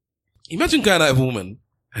Imagine going out with a woman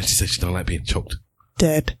and she says she don't like being choked.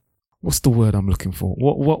 Dead. What's the word I'm looking for?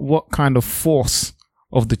 What kind of force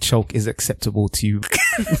of the choke is acceptable to you?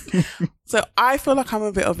 So I feel like I'm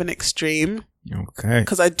a bit of an extreme. Okay.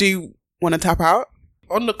 Because I do want to tap out.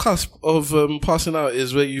 On the cusp of passing out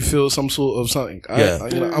is where you feel some sort of something. Yeah.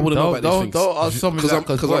 I wouldn't know about these things. Don't ask something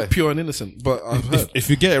because I'm pure and innocent. But I've heard. If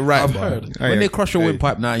you get it right, I've heard. When they crush your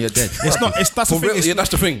windpipe now, you're dead. It's not. That's the thing. Yeah, that's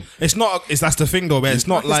the thing. It's not. That's the thing, though, man. It's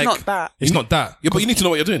not like. It's not that. It's not that. Yeah, but you need to know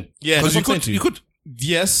what you're doing. Yeah, because that's what I'm saying to you. you could.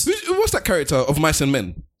 Yes. What's that character of Mice and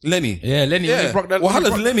Men? Lenny. Yeah, Lenny. Yeah.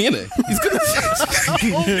 Walhalla's Lenny, innit? He's good at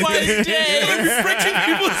Oh my days. breaking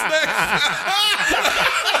people's necks.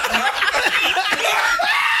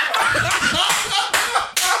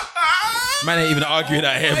 Man ain't even arguing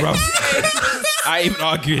that here, bro. I ain't even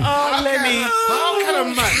arguing. Oh, Lenny. How can a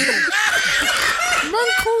man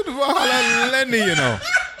called Valhalla Lenny, you know?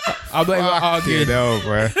 I'm not even arguing. No,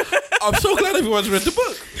 bro. I'm so glad everyone's read the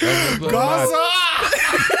book.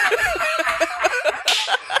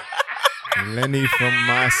 Lenny from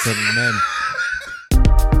Mice and Men.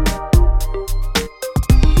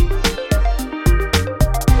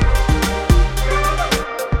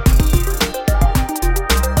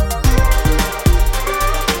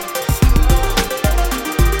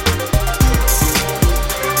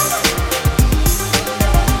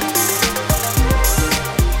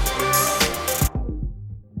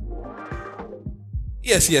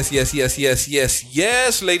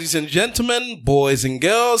 Yes, ladies and gentlemen, boys and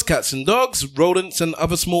girls, cats and dogs, rodents and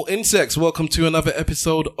other small insects. Welcome to another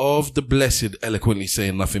episode of the Blessed Eloquently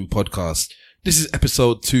Saying Nothing podcast. This is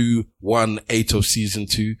episode 218 of season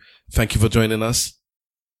 2. Thank you for joining us.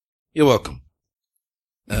 You're welcome.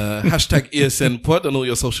 Hashtag ESN pod on all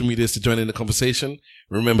your social medias to join in the conversation.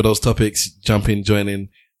 Remember those topics, jump in, join in,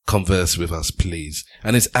 converse with us, please.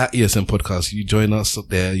 And it's at ESN podcast. You join us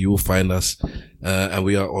there, you will find us. And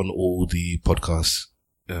we are on all the podcast,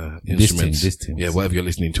 instruments. This thing. Yeah, whatever you're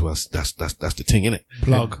listening to us, that's the thing, innit?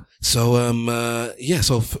 Plug. So,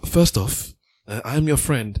 first off, I'm your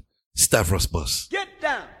friend, Stavros Bus. Get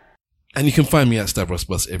down! And you can find me at Stavros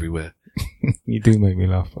Bus everywhere. You do make me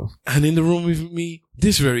laugh, bro. And in the room with me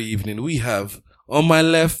this very evening, we have on my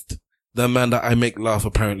left, the man that I make laugh,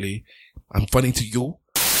 apparently. I'm funny to you.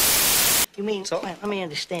 You mean, let me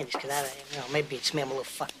understand this, because maybe it's me, I'm a little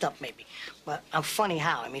fucked up, maybe. But I'm funny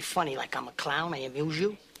how? I mean, funny like I'm a clown, I amuse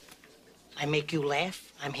you? I make you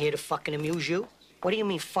laugh? I'm here to fucking amuse you? What do you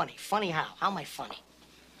mean funny? Funny how? How am I funny?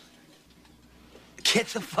 Get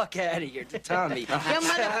the fuck out of here, Tommy. You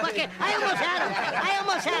motherfucker! I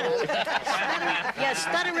almost had him! You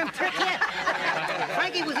stuttering prick, yeah?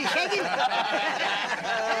 Frankie, was he shaking?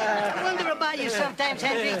 I wonder about you sometimes,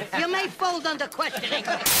 Henry. You may fold under questioning.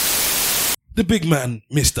 The big man,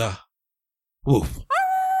 Mr. Wolf.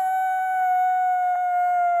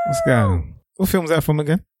 What's going on? What film's that from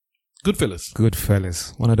again? Goodfellas.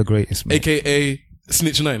 Goodfellas. One of the greatest, man. AKA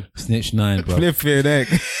Snitch 9. Snitch 9, bro. Flip it, egg.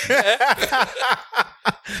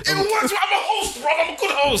 I'm a host, bro. I'm a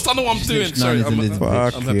good host. I know what I'm doing. Snitch Sorry. 9 is in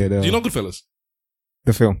Fuck I'm happy. yeah, Do you know Goodfellas?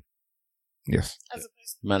 The film. Yes.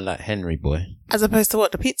 Man like Henry, boy. As opposed to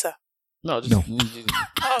what? The pizza? No, just... No.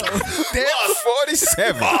 Oh. Damn,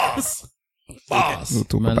 47. Boss. We'll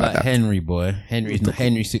talk Man about like that. Henry, boy. Henry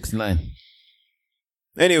 69.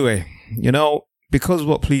 Anyway, because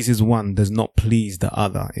what pleases one does not please the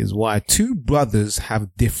other is why two brothers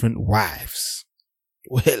have different wives.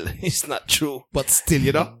 Well, it's not true. But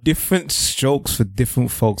still, Different strokes for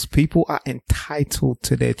different folks. People are entitled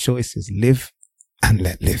to their choices. Live and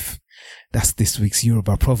let live. That's this week's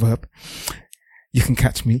Yoruba proverb. You can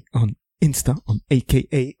catch me on Insta on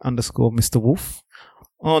AKA_Mr. Wolf.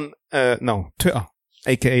 On, Twitter,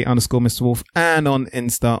 AKA_Mr. Wolf. And on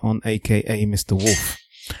Insta on AKA Mr. Wolf.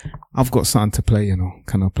 I've got something to play,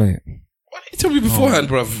 Can I play it? Why didn't you tell me beforehand,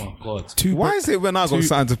 bruv? Oh, my God. Why is it when I got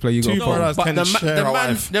something to play, you got No, phone? but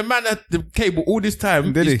the man at the cable all this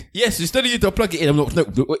time. Did he? Yes, instead of you to plug it in, I'm not. No,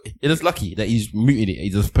 it's lucky that he's muted it.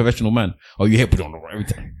 He's a professional man. Oh, you hit it on every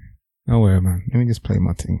time. Don't worry, man. Let me just play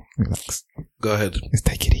my thing. Relax. Go ahead. Let's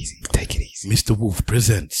take it easy. Take it easy. Mr. Wolf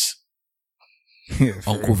presents Yeah,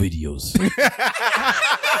 for Uncle real. Videos.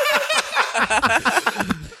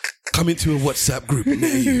 come into a WhatsApp group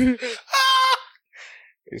near you,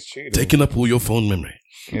 It's true. taking up all your phone memory.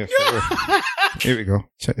 Yeah, for real. Here we go.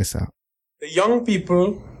 Check this out. The young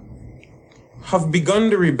people have begun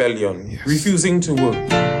the rebellion, refusing to work.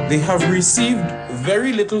 They have received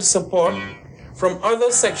very little support from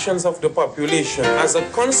other sections of the population, as a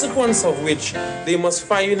consequence of which they must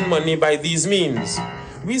find money by these means.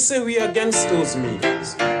 We say we are against those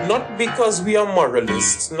means, not because we are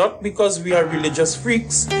moralists, not because we are religious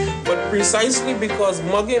freaks, but precisely because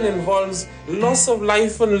mugging involves loss of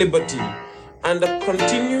life and liberty and a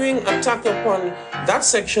continuing attack upon that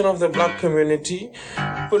section of the black community,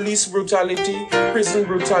 police brutality, prison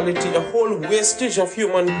brutality, a whole wastage of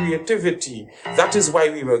human creativity. That is why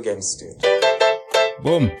we were against it.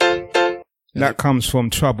 Boom. That comes from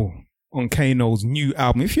Trouble on Kano's new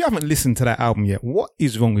album. If you haven't listened to that album yet, what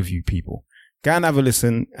is wrong with you people? Go and have a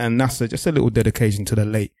listen, and that's just a little dedication to the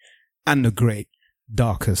late and the great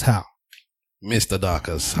Darkers How. Mr.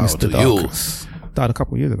 Darkers, how Mr. do Darkers. you? Died a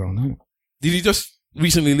couple of years ago, no? Did you just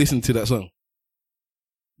recently listen to that song?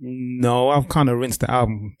 No, I've kind of rinsed the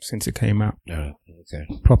album since it came out. Yeah, okay.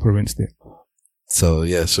 Proper rinsed it. So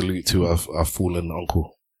yeah, salute to our fallen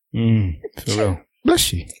uncle. For real.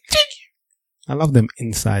 Bless you. I love them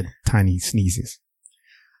inside tiny sneezes.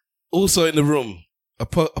 Also in the room,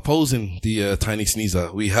 opposing the tiny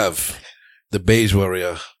sneezer, we have the beige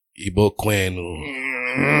warrior, Ibo Kwenu.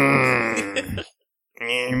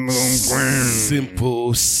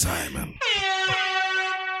 Simple Simon.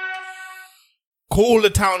 Call the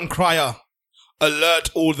town crier. Alert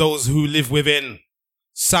all those who live within.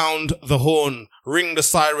 Sound the horn. Ring the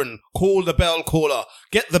siren. Call the bell caller.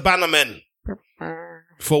 Get the bannermen.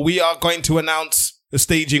 For we are going to announce the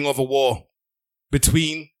staging of a war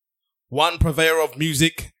between one purveyor of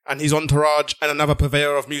music and his entourage and another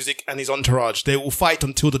purveyor of music and his entourage. They will fight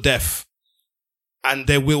until the death. And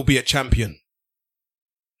there will be a champion.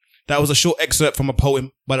 That was a short excerpt from a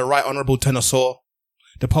poem by the Right Honourable Tenasaw.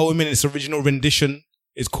 The poem in its original rendition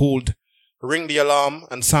is called Ring the Alarm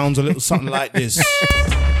and sounds a little something like this.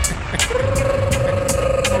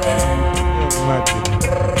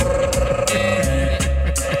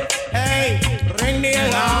 Hey, ring the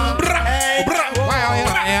alarm.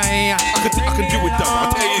 I can do with dub.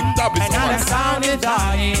 I'll tell you, dub is Now the hard. sound is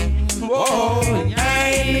dying. Whoa,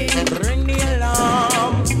 hey, ring the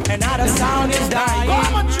alarm. And now the sound is dying.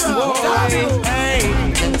 Whoa, hey,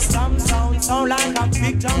 some sound like a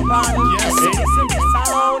big jump on. Yes, listen to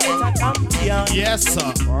sound, it's a champion. Yes,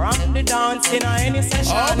 sir. Rock the dance in any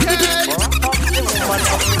session. Rock up the woman,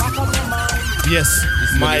 rock up the man. Yes,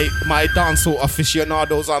 my dancehall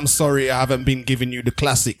aficionados, I'm sorry I haven't been giving you the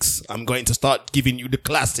classics. I'm going to start giving you the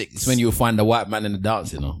classics. It's when you find the white man in the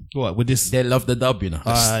dance, you know. What, with this? They love the dub, you know.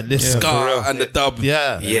 This Scar and the dub.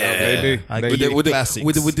 Yeah. Yeah. They do. With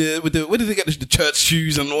the where did they get the church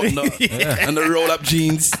shoes and whatnot? And the roll up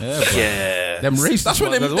jeans. Yeah. Them racist That's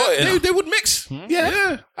when ones as well, they would mix.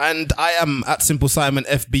 Yeah. And I am at Simple Simon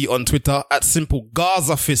FB on Twitter, at Simple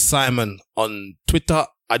Gaza Fist Simon on Twitter.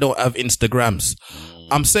 I don't have Instagrams.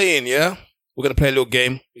 I'm saying, yeah, we're going to play a little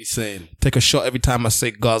game. He's saying. Take a shot every time I say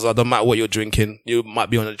Gaza. Don't matter what you're drinking. You might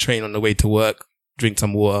be on a train on the way to work. Drink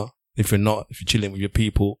some water. If you're not, if you're chilling with your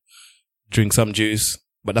people, drink some juice.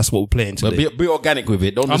 But that's what we're playing today. But be organic with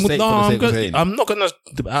it. Don't just say it for the sake of saying it. I'm not going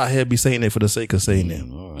to out here be saying it for the sake of saying it.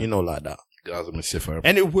 Right. You know, like that. Gaza Masifa.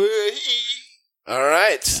 Anyway. All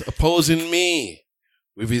right. Opposing me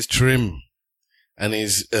with his trim and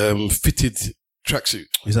his fitted tracksuit.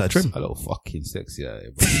 Is that a trim? Hello, fucking sexy.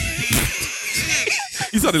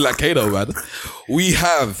 He sounded like Kato, man. We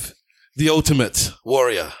have the ultimate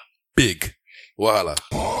warrior, Big Wahala.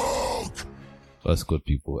 That's good,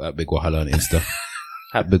 people. At Big Wahala on Insta.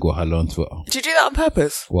 At Big Wahala on Twitter. Did you do that on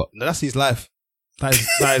purpose? What? No, that's his life. That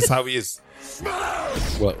is how he is.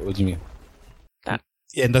 What do you mean?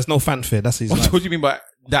 Yeah, and there's no fanfare. That's his life. What do you mean by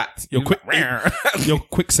that? Your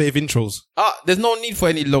quick save intros. There's no need for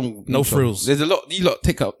any long No intro. frills. There's a lot. You lot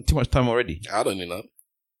take up too much time already. I don't know.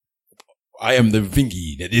 I am the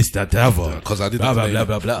Vingy, the this, that, the other. Because I did Blah, that. blah,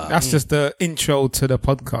 blah, blah, blah. That's just the intro to the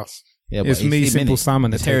podcast. Yeah, It's me, Simple Simon,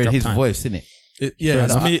 that It's hearing take up his time. voice, isn't it?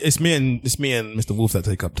 It's me and Mr. Wolf that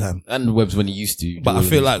take up time. And Webbs when he used to. But I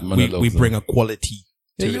feel like we bring a quality.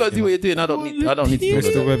 Yeah, you gotta do what you're doing. I don't need to do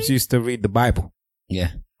Mr. it. Webbs used to read the Bible.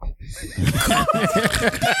 Yeah.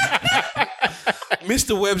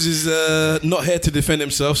 Mr. Webbs is not here to defend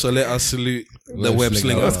himself, so let us salute the Web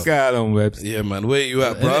Slinger. What's going on, Webbs? Yeah, man. Where you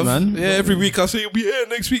at, Yeah, bruv? man. Yeah, every week I say you'll be here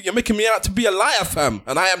next week. You're making me out to be a liar, fam.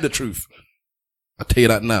 And I am the truth. I'll tell you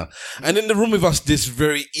that now. And in the room with us this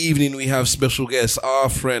very evening, we have special guests, our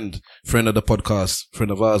friend of the podcast,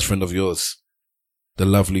 friend of ours, friend of yours, the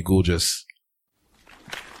lovely, gorgeous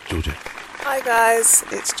Georgia. Hi guys,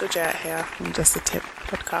 it's Georgette here from Just a Tip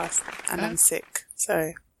podcast, and I'm sick,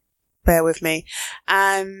 so bear with me.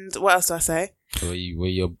 And what else do I say? Where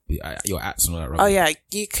your ats and all that rubbish. Oh yeah,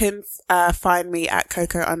 you can find me at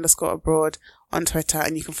Coco_abroad on Twitter,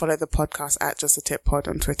 and you can follow the podcast at Just a Tip Pod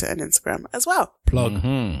on Twitter and Instagram as well. Plug.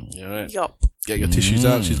 Yeah, right. Yup. Get your tissues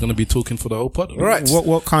out. She's going to be talking for the whole pod. All right.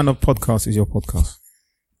 What kind of podcast is your podcast?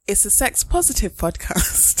 It's a sex positive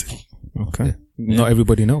podcast. Okay. Not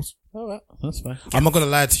everybody knows. All right, that's fine. I'm not gonna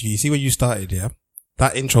lie to you. See where you started, yeah?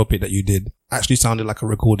 That intro bit that you did actually sounded like a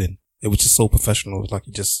recording. It was just so professional. It was like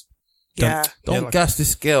you just Don't gas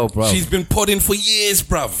this girl, bro. She's been podding for years,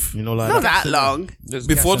 bruv. you know, like Not that long.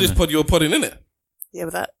 Before this pod, you were podding, innit? Yeah,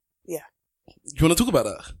 but that. Yeah. Do you want to talk about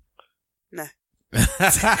that? No.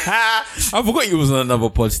 I forgot you was on another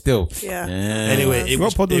pod still. Yeah. Anyway, it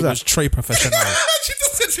was Trey Professional. She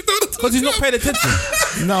just said she don't want to talk. Because he's not paying attention.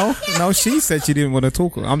 No, she said she didn't want to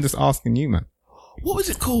talk. I'm just asking you, man. What was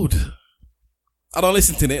it called? I don't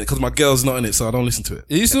listen to it because my girl's not in it, so I don't listen to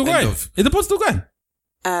it. Are you still going? Is the pod still going?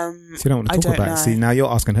 She don't want to talk about it. See, now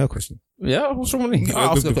you're asking her question. Yeah, what's wrong with me?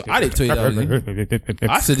 I didn't tell you that.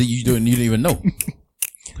 I said that you didn't even know.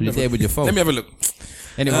 Because you're there with your phone. Let me have a look.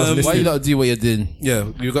 Anyway, why you not do what you're doing?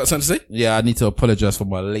 Yeah, you got something to say? Yeah, I need to apologize for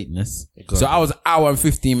my lateness. So I was an hour and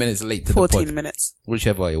 15 minutes late to the pod. 14 minutes.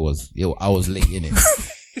 Whichever it was. I was late in it.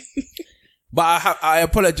 But I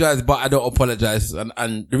apologize, but I don't apologize.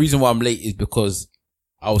 And the reason why I'm late is because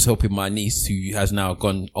I was helping my niece who has now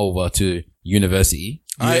gone over to university.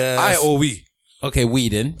 I or we? Okay, we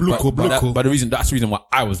then. Bluko. But that's the reason why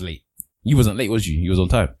I was late. You wasn't late, was you? You was on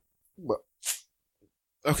time.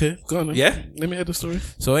 Okay, go on then. Yeah? Let me hear the story.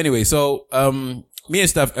 So anyway, me and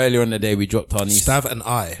Stav earlier in the day, we dropped our niece. Stav and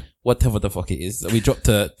I. Whatever the fuck it is. We dropped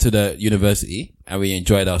her to the university and we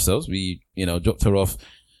enjoyed ourselves. We, dropped her off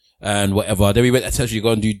and whatever. Then we went to actually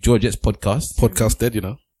go and do Georgette's podcast. Podcast dead,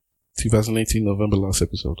 2018 November last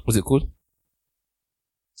episode. What's it called?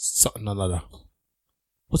 Something another.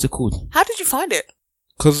 What's it called? How did you find it?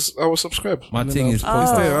 Because I was subscribed. My thing is It's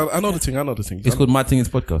there. I know the thing. It's called My Thing is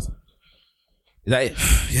Podcast. Is that it?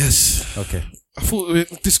 Yes. Okay. I thought it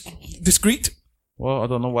was discreet. Well, I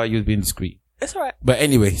don't know why you was being discreet. It's alright. But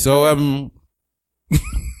anyway, so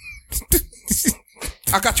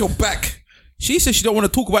I got your back. she said she don't want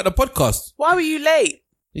to talk about the podcast. Why were you late?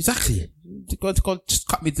 Exactly. Just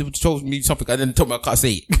cut me to show me something and then tell me I can't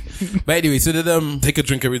say it. But anyway, so then take a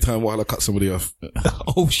drink every time while I cut somebody off.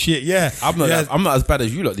 Oh shit, yeah. I'm not as bad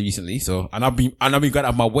as you lot recently, so and I've been going out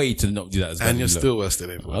of my way to not do that as bad. And you're as still worse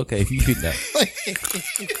than everyone. Okay, if you think that.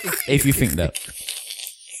 If you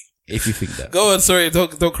think that. Go on, sorry,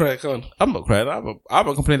 don't cry, go on. I'm not crying. I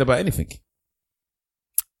haven't complained about anything.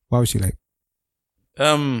 Why was she late?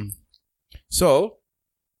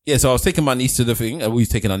 So I was taking my niece to the thing, and we was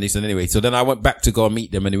taking our niece anyway. So then I went back to go and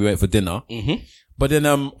meet them, and we went for dinner. Mm-hmm. But then,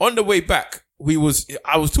 on the way back,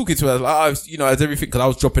 I was talking to her, like, as everything, because I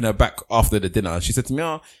was dropping her back after the dinner. And she said to me,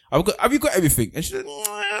 have you got everything? And she said,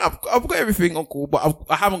 I've got everything, uncle, but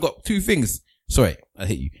I haven't got two things. Sorry, I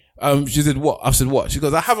hate you. She said, what? I said, what? She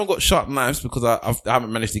goes, I haven't got sharp knives because I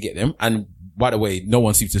haven't managed to get them. And by the way, no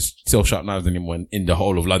one seems to sell sharp knives anymore in the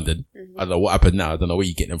whole of London. Mm-hmm. I don't know what happened now. I don't know where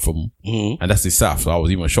you get them from. Mm-hmm. And that's the South. So I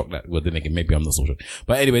was even shocked that, well, then again, maybe I'm not so shocked.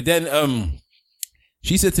 But anyway, then,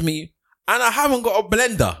 she said to me, and I haven't got a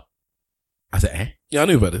blender. I said, eh? Yeah, I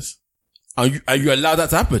knew about this. Are you allowed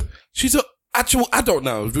that to happen? She's an actual adult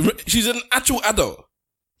now. She's an actual adult.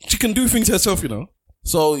 She can do things herself,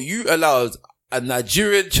 So you allowed a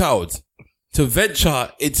Nigerian child to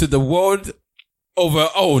venture into the world of her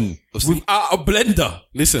own without a blender.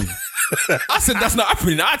 Listen. I said that's not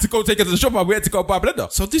happening. I had to go take her to the shop and we had to go buy a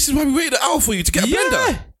blender. So this is why we waited an hour for you to get a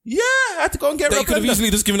blender. Yeah, I had to go and get her a blender. You could have easily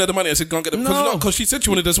just given her the money and said, go and get them. Because she said she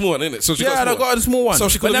wanted a small one, innit? So she got I got a small one. So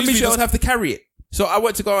she could have easily have to carry it. So I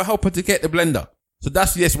went to go and help her to get the blender. So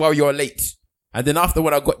that's why you're late. And then after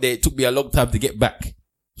when I got there, it took me a long time to get back.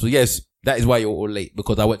 So yes, that is why you're all late,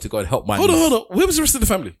 because I went to go and help my niece. Hold on. Where was the rest of the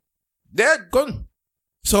family? They're gone.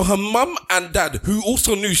 So her mum and dad, who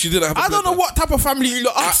also knew she didn't have a blender. I don't know what type of family you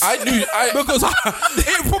lot are. I knew. Because I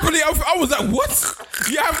was like, what?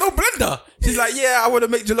 You have no blender? She's like, yeah, I want to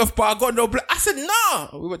make jollof, but I got no blender. I said,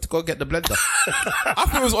 nah. We went to go get the blender. I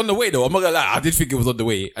thought it was on the way though. I'm not gonna lie. I did think it was on the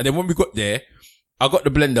way. And then when we got there, I got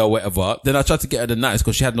the blender or whatever. Then I tried to get her the knives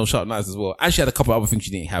because she had no sharp knives as well. And she had a couple of other things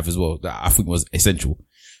she didn't have as well that I think was essential.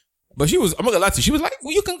 But I'm not gonna lie to you, she was like,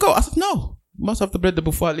 well, you can go. I said, no, you must have the blender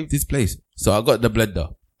before I leave this place. So I got the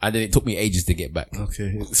blender. And then it took me ages to get back.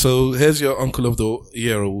 Okay. So here's your Uncle of the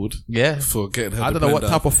Year award. Yeah. For getting her I don't know what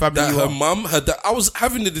type of family you are. Her mum, her dad. I was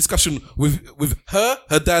having the discussion with her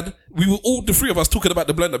dad. We were all the three of us talking about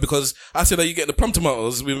the blender because I said, are you getting the plum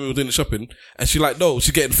tomatoes when we were doing the shopping? And she's like, no, she's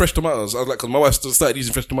getting fresh tomatoes. I was like, because my wife started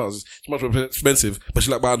using fresh tomatoes. It's much more expensive. But she's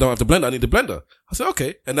like, but I don't have the blender. I need the blender. I said,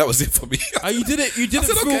 okay. And that was it for me. You didn't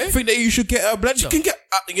think that you should get a blender? She can get,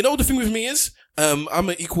 the thing with me is, I'm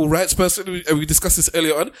an equal rights person. We discussed this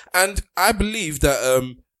earlier on, and I believe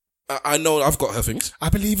that I know I've got her things. I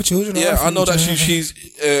believe the children. Yeah, I know that she's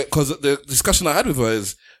because the discussion I had with her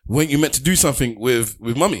is when you meant to do something with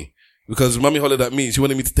mummy. because mummy hollered at me. She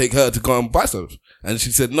wanted me to take her to go and buy stuff. And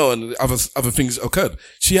she said no, and other things occurred.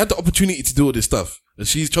 She had the opportunity to do all this stuff. And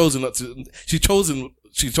she's chosen not to, she's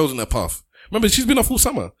chosen her path. Remember, she's been off all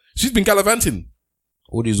summer. She's been gallivanting.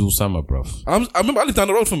 All these all summer, bruv. I remember I lived down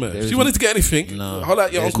the road from her. She wanted to get anything. No. Holler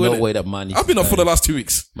at your uncle. No way that my niece I've been off for the last 2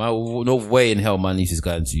 weeks. No way in hell my niece is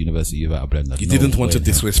going to university without a blender. You didn't want to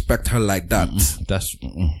disrespect her like that. That's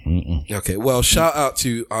okay. Well, shout out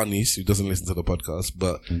to our niece who doesn't listen to the podcast,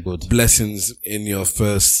 but blessings in your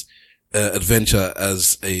first adventure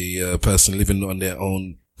as a person living on their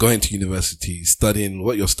own, going to university, studying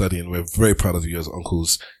what you're studying. We're very proud of you as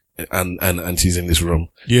uncles and aunties in this room.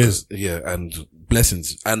 Yes. Yeah, and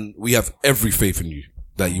blessings. And we have every faith in you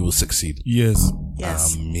that you will succeed. Yes.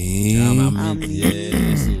 Yes. Amen.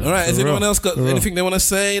 Yes. All right. Has anyone else got anything they want to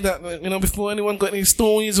say that, before anyone got any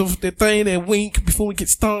stories of their day, their week, before we get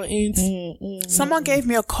started? Someone gave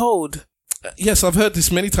me a code. Yes, I've heard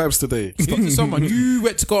this many times today. Someone, you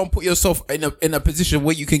went to go and put yourself in a position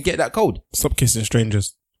where you can get that code. Stop kissing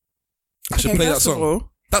strangers. I should play that song.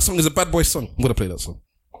 That song is a bad boy song. I'm going to play that song.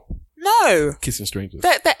 No. Kissing strangers.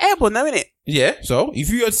 They're airborne though, innit? Yeah, so if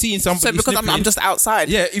you are seeing somebody because I'm just outside.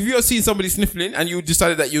 Yeah, if you are seeing somebody sniffling and you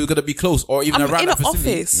decided that you were going to be close or even I'm around in that an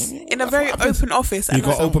facility. office. In a very open office. You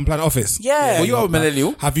got open plan office? Yeah. Well, you are a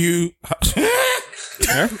millennial. Have you...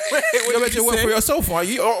 You meant to work for yourself. Are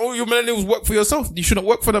you? All your millennials work for yourself. You shouldn't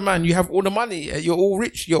work for the man. You have all the money. You're all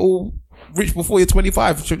rich. You're all rich before you're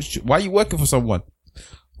 25. Why are you working for someone?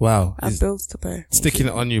 Wow. I have bills to pay. Sticking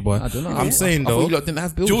it on you, boy. I don't know. I'm saying though. I thought you lot didn't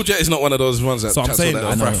have bills. Georgia is not one of those ones that. So I'm saying though.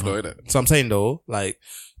 innit? So I'm saying though, like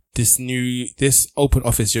this open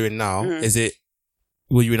office you're in now,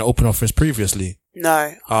 were you in an open office previously?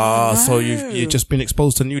 No. So you've just been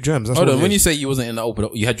exposed to new germs. That's Hold what on. it When is. you say you wasn't in the open,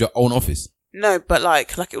 you had your own office. No, but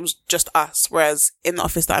like it was just us. Whereas in the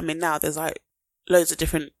office that I'm in now, there's like loads of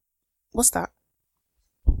different. What's that?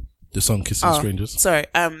 The song Kissing Strangers. Sorry.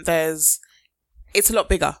 It's a lot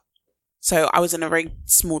bigger. So I was in a very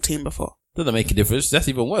small team before. Doesn't make a difference. That's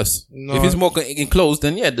even worse. No. If it's more enclosed,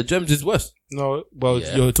 then yeah, the germs is worse. No, well,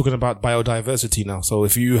 you're talking about biodiversity now. So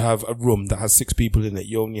if you have a room that has 6 people in it,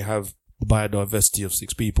 you only have the biodiversity of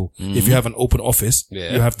 6 people. If you have an open office,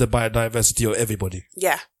 you have the biodiversity of everybody.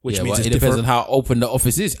 Yeah. Which means it it's depends different. on how open the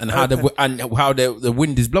office is and how the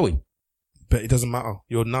wind is blowing. But it doesn't matter.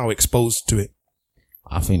 You're now exposed to it.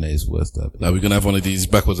 I think that is worse though. Now we're going to have one of these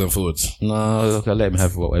backwards and forwards. No, okay, let him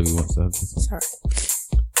have whatever he wants to have. Sorry.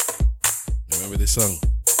 Remember this song?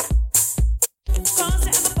 It's a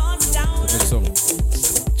good song.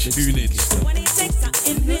 Tune it.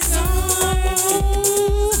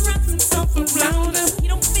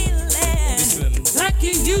 Listen. Like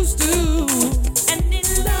you used to, and it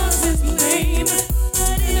loves his name.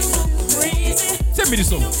 Send me this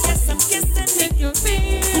song.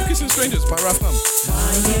 Who Kissing Strangers by Raf Ham.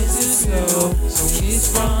 Why is it slow? So kiss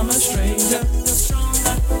from a stranger. The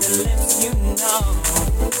stronger the less you know.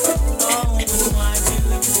 Oh, and why do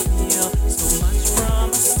you feel so much from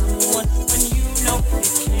someone when you know it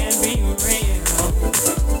can't be real?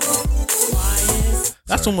 Why is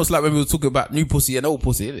That's almost like when we were talking about new pussy and old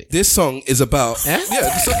pussy, isn't it? This song is about. Eh?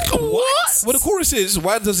 Yeah. What? Well, the chorus is,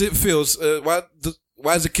 why does it feel, why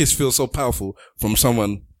does a kiss feel so powerful from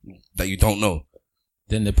someone that you don't know?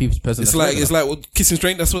 Then the person. It's like well, kissing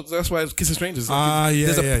strangers. That's why it's kissing strangers.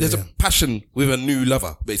 There's a passion with a new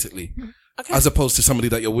lover, basically, as opposed to somebody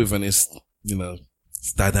that you're with and it's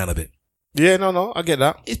it's died down a bit. Yeah, no, I get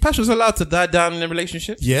that. Is passions allowed to die down in a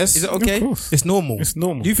relationship? Yes. Is it okay? Of course. It's normal. It's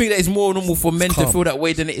normal. Do you think that it's more normal for men to calm. feel that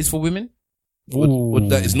way than it is for women? Would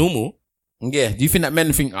that is normal? Yeah. Do you think that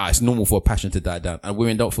men think it's normal for a passion to die down and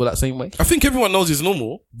women don't feel that same way? I think everyone knows it's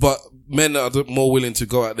normal, but men are more willing to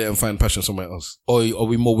go out there and find passion somewhere else. Or are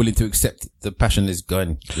we more willing to accept the passion is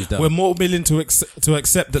done? We're more willing to accept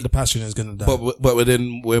that the passion is going to die. But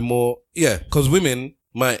then we're more, because women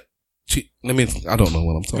might cheat. I mean, I don't know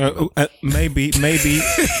what I'm talking about. Maybe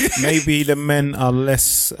the men are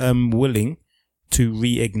less willing to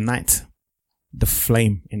reignite the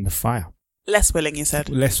flame in the fire. Less willing, you said.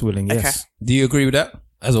 Less willing, yes. Do you agree with that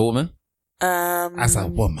as a woman? As a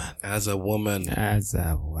woman.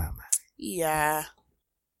 Yeah.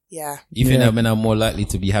 You think that men are more likely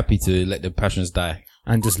to be happy to let the passions die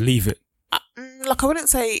and just leave it? Like, I wouldn't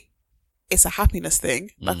say it's a happiness thing.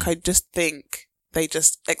 Like, I just think they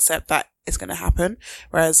just accept that it's going to happen.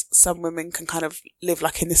 Whereas some women can kind of live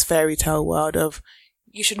like in this fairy tale world of,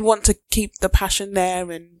 you should want to keep the passion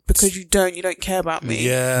there, and because you don't care about me.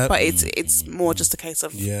 Yeah. But it's more just a case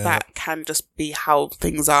of that can just be how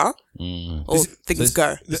things are or things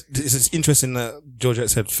go. It's interesting that Georgette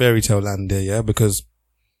said fairy tale land there, yeah, because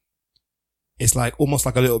it's like almost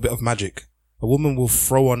like a little bit of magic. A woman will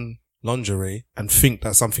throw on lingerie and think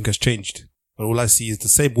that something has changed. And all I see is the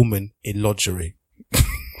same woman in lingerie.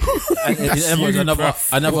 And another.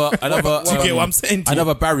 Do you get what I'm saying?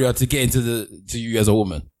 Another barrier to get to you as a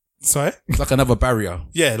woman. Sorry? It's like another barrier.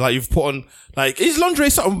 Yeah, like you've put on, like, Is lingerie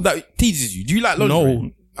something that teases you? Do you like lingerie?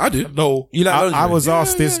 no, I do. no. You like lingerie? I was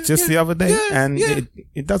asked this just the other day, and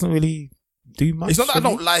it doesn't really do much. It's not that I for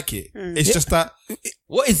me. don't like it. It's just that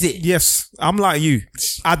What is it? Yes, I'm like you.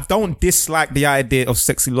 I don't dislike the idea of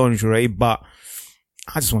sexy lingerie, but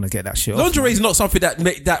I just want to get that shit off. Lingerie is not something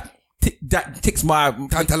that ticks my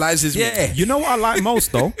Tantalizes me. Yeah. You know what I like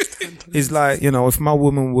most though? Is like, you know, if my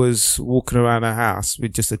woman was walking around her house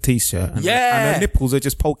with just a t-shirt and, and her nipples are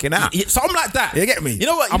just poking out. Yeah, something like that. You get me? You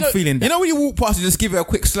know what? I'm feeling that. You know when you walk past and just give her a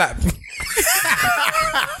quick slap?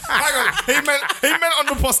 hang on, he meant on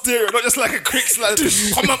the posterior, not just like a quick slap.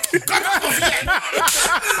 Come on, get out of here!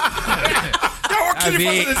 You're watching in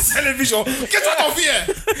front of the television. Get out of here!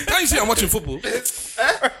 Can't you see I'm watching football?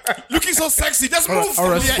 Looking so sexy. That's move.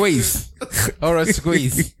 Or a squeeze. Or a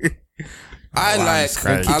squeeze. I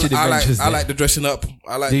Kitchen like the dressing up.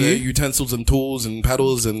 I like the utensils and tools and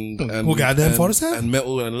paddles and We'll get them for us, and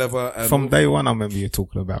metal and leather. And From day one, I remember you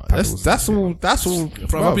talking about paddles. That's all.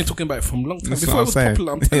 Bro, I've been talking about it from a long time. That's Before what it was I'm saying.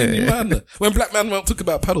 popular, I'm telling you, Yeah. man. When Black Man went talk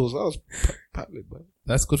about paddles, I was paddling, man.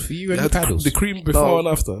 That's good for you and They your had paddles. the cream before and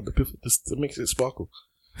after. It makes it sparkle.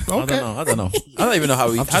 Okay. I don't know. I don't even know how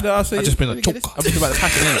we. How do I say? I've just been a choke. I'm thinking about the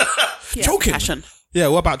passion, innit? Yeah, Choking. Passion. Yeah,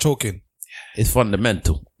 what about choking? It's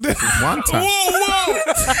fundamental. One time. Whoa! No,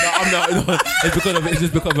 I'm not. No, it's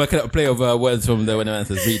just because I cannot play of words from the when the man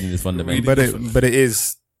says reading is fundamental. But it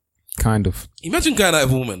is kind of Imagine going out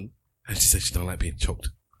with a woman and she says she don't like being choked.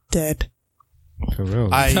 Dead. for real.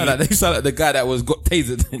 They sound like the guy that was got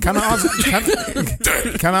tasered. Can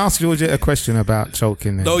I ask Georgia a question about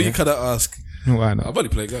choking? Then, No, yeah? you cannot ask. Why not? I've only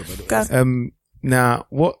played God, by the way. Go. Now,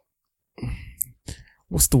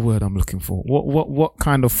 what's the word I'm looking for? What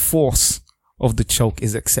kind of force of the choke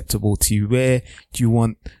is acceptable to you? Where do you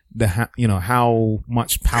want how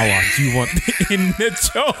much power do you want in the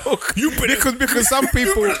choke? Because some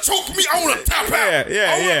people Choke me, I want to tap out.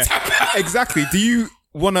 yeah. Tap out. Exactly. Do you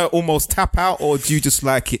want to almost tap out, or do you just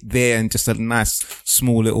like it there and just a nice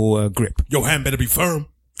small little grip? Your hand better be firm.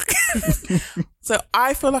 So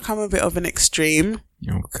I feel like I'm a bit of an extreme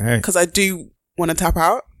Okay. because I do want to tap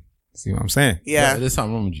out. See what I'm saying? Yeah. There's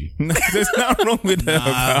something wrong with you. No, there's nothing wrong with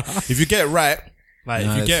that. If you get it right, like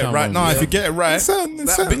Nah, if you get it it's right, someone- no, if yeah. you get it right, Some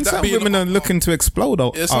that being women are looking to explode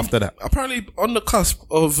after that. Apparently, on the cusp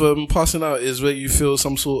of passing out is where you feel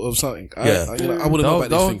some sort of something. Yeah. I wouldn't know about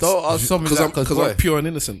these things. Don't ask something like Because I'm pure and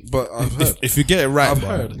innocent. But I've heard. if you get it right, I've bro.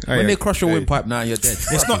 heard. When they crush your windpipe, now you're dead.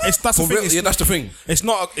 It's not. It's that's the For thing. real, It's, yeah, that's the thing. it's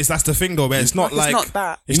not. It's that's the thing though, man. It's not like. It's not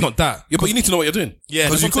that. It's not that. Yeah, but you need to know what you're doing. Yeah,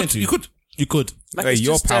 because that's what I'm saying to you. you could. You could. Like Hey, it's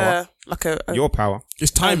your just power. like a Your power.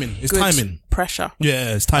 It's timing. It's good timing. pressure.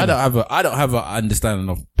 Yeah, it's I timing. don't have an understanding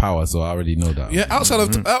of power, so I already know that. Yeah, outside of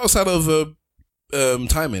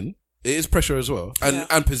timing, it is pressure as well,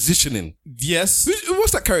 and positioning. Yes.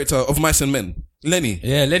 What's that character of Mice and Men? Lenny.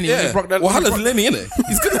 Yeah, Lenny. when Yeah. he broke that- Well, when he Haller's broke- Lenny, innit?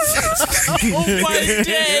 He's gonna. Oh my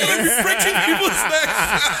days! Breaking people's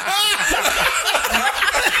necks.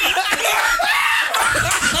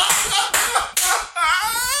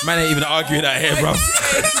 Man ain't even arguing that here, bro.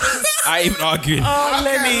 I ain't even arguing. Oh,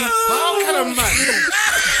 Lenny. How can a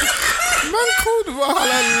man called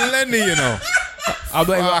Valhalla Lenny, you know? I'm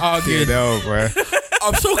not even arguing. No, bro.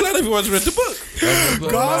 I'm so glad everyone's read the book.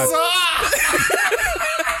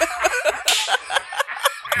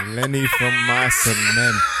 Lenny from Mice and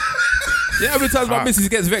Men. Yeah, every time my missus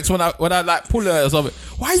gets vexed when I like pull her or something.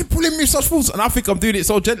 Why are you pulling me such fools? And I think I'm doing it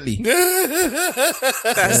so gently.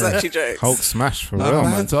 That's actually jokes. Hulk smash for real,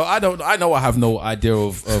 man. So I know I have no idea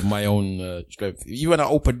of my own strength. Even when I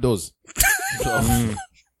open doors.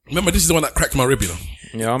 Remember, this is the one that cracked my rib, you know.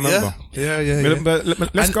 Yeah, I remember. Yeah. But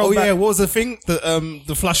let's go back. Yeah, what was the thing?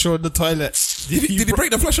 The flusher on the toilet. Did he break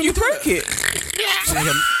the flush on the toilet? Break it.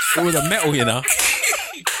 It was a metal, you know.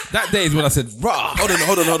 That day is when I said, rah. Hold on.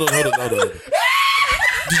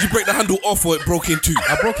 Did you break the handle off or it broke in two?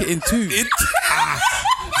 I broke it in two.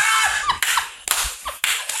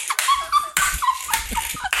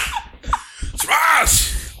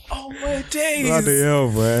 Smash! Oh my days. Bloody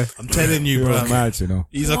hell, bro. I'm telling you, You're bro. mad, you know.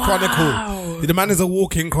 He's a chronicle. The man is a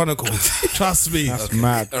walking chronicle. Trust me. That's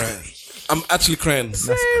mad. All right. I'm actually crying.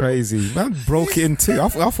 That's crazy. Man broke it in two. I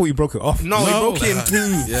thought you broke it off. No, he broke it in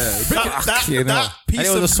two. Yeah. That piece And it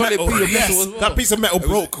was of a solid metal. piece of Yes, metal as well. that piece of metal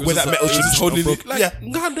broke where that metal should have holding broke. it. Like, Yeah.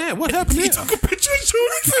 God damn, what happened here? He took a picture and showed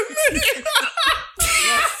it to me.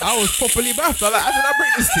 I was properly baffed. I'm like, how did I break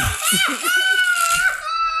this thing?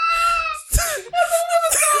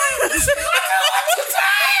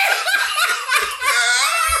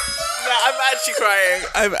 crying.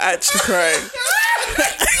 I'm actually crying.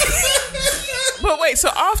 But wait, so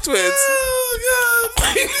afterwards,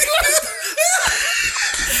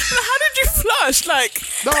 how did you flush? Like,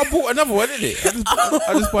 No, I bought another one, didn't it?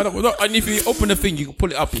 I just bought another one. And if you open the thing, you can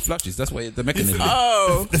pull it up, it flushes. That's why the mechanism.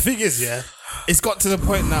 oh, The thing is, yeah, it's got to the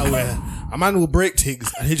point now where a man will break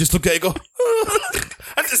things and he just look at it and go,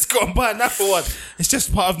 and just go and buy another one. It's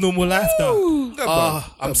just part of normal life now.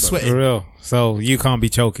 I'm sweating. For real. So you can't be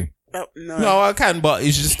choking. no. No, I can, but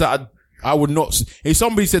it's just that I would not. If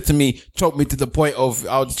somebody said to me, choke me to the point of,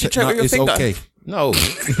 I would check, choke with your it's finger? okay. No.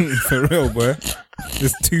 For real, boy.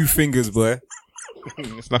 There's 2 fingers, boy.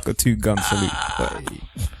 It's like a 2-gun salute.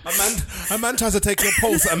 A man tries to take your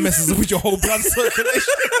pulse and messes with your whole blood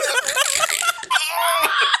circulation.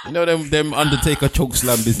 You know them Undertaker choke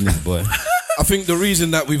slam business, boy. I think the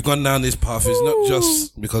reason that we've gone down this path is not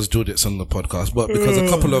just because Georgette's on the podcast, but because a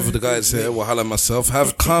couple of the guys here, Wahala and myself,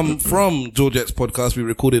 have come from Georgette's podcast we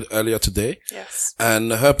recorded earlier today. Yes.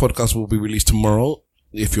 And her podcast will be released tomorrow,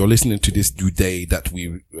 if you're listening to this due day that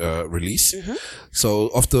we release. So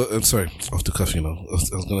off the cuff, you know, I was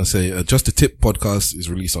going to say, Just a Tip podcast is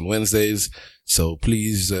released on Wednesdays. So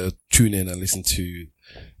please tune in and listen to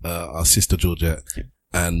our sister Georgette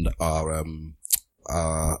and our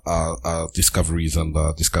discoveries and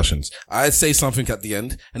discussions. I'd say something at the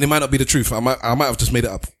end, and it might not be the truth. I might have just made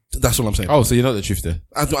it up. That's all I'm saying. Oh, so you're not the truth then?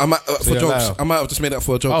 I might for you're a jokes. liar. I might have just made it up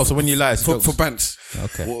for a joke. Oh, so when you lie, it's for jokes. bants.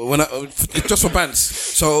 Okay. When it's just for bants.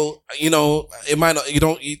 So you know, it might not. You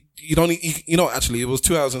don't. Actually, it was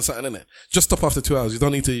 2 hours and something, innit? Just stop after 2 hours. You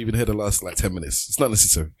don't need to even hear the last 10 minutes. It's not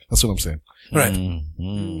necessary. That's what I'm saying. Right.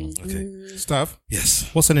 Okay. Stav, Yes.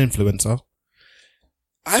 what's an influencer?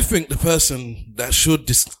 I think the person that should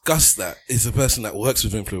discuss that is the person that works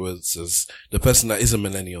with influencers, the person that is a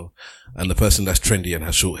millennial, and the person that's trendy and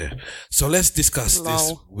has short hair. So let's discuss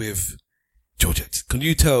this with Georgette. Can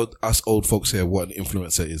you tell us old folks here what an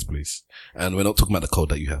influencer is, please? And we're not talking about the code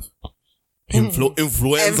that you have. Influenza.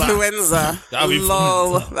 Influenza.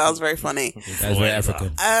 Lol. That was very funny. That's very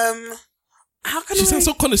African. How can She I? sounds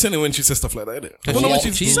so condescending when she says stuff like that, innit? I don't know when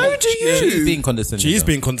she's... So do you. She's being condescending. She is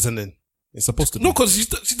being condescending. It's supposed to be. No, because she's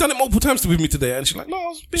done it multiple times with me today, and she's like,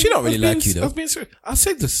 "No, She don't really like you, though. I was being serious. I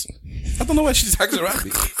said this. I don't know why she just hangs around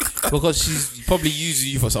me. Because she's probably using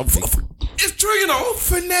you for something. It's true, you know.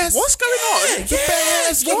 Finesse. What's going on? The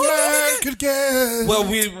best a man could get. Well,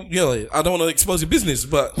 I don't want to expose your business,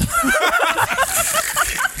 but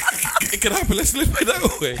it can happen. Let's live it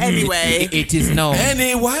that way. Anyway, It is known.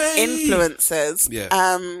 Anyway, influencers. Yeah.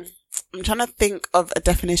 I'm trying to think of a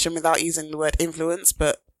definition without using the word influence,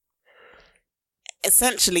 but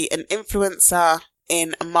essentially an influencer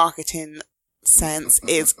in a marketing sense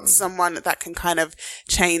is someone that can kind of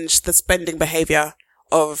change the spending behavior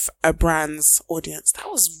of a brand's audience.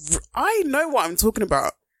 I know what I'm talking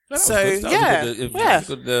about. So yeah.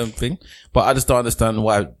 Good thing. But I just don't understand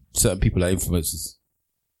why certain people are influencers.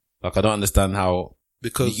 Like, I don't understand how,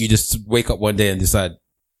 because you just wake up one day and decide,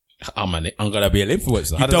 I'm gonna be an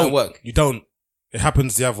influencer. How does that work? You don't. It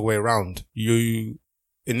happens the other way around. You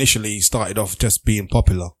initially started off just being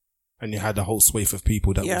popular, and you had a whole swathe of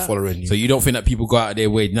people that were following you. So you don't think that people go out of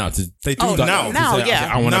their way now to... They do now. Now,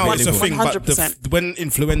 I want to be it's a thing, but when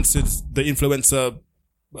the influencer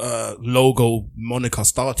logo moniker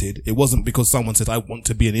started, it wasn't because someone said, I want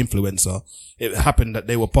to be an influencer. It happened that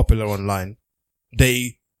they were popular online.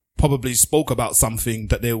 They probably spoke about something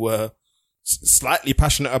that they were slightly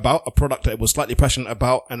passionate about, a product that they were slightly passionate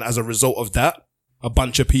about, and as a result of that, a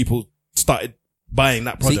bunch of people started buying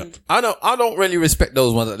that product. See, I don't really respect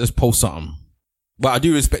those ones that just post something, but I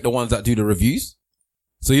do respect the ones that do the reviews.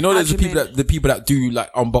 So you know, there's the people that do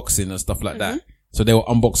like unboxing and stuff like that. So they will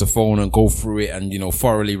unbox a phone and go through it and, you know,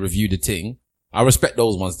 thoroughly review the thing. I respect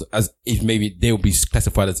those ones as if maybe they'll be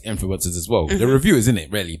classified as influencers as well. The reviewers, isn't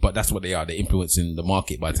it, really? But that's what they are. They're influencing the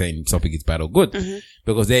market by saying something is bad or good.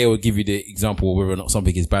 Because they will give you the example of whether or not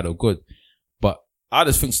something is bad or good. But I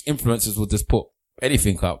just think influencers will just put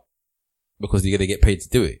anything up because they're going to get paid to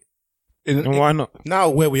do it. And why not? Now,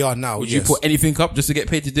 where we are now, Would you put anything up just to get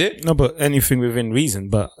paid to do it? No, but anything within reason.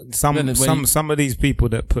 But some of these people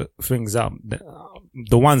that put things up,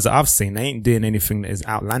 the ones that I've seen, they ain't doing anything that is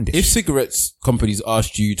outlandish. If cigarettes companies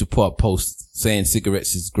asked you to put up posts saying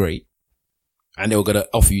cigarettes is great, and they were going to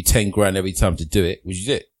offer you 10 grand every time to do it, would you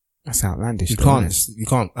do it? That's outlandish. You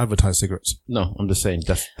can't advertise cigarettes. No, I'm just saying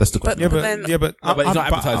that's the question. But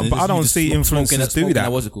I don't see influencers do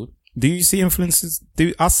that. What's it called? Do you see influencers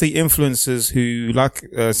I see influencers who, like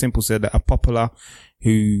Simple said, that are popular,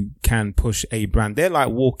 who can push a brand. They're like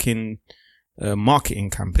walking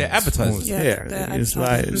marketing campaigns. They're advertisers. Yeah. It's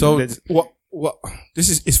like, so Well,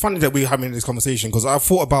 it's funny that we're having this conversation because when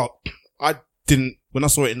I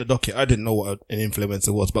saw it in the docket, I didn't know what an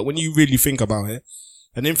influencer was. But when you really think about it,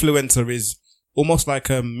 an influencer is almost like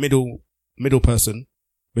a middle person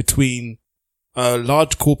between a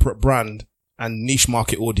large corporate brand and niche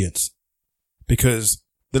market audience. Because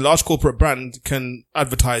the large corporate brand can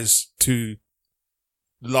advertise to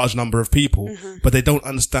a large number of people, but they don't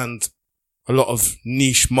understand a lot of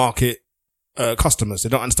niche market customers. They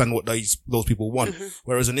don't understand what those people want.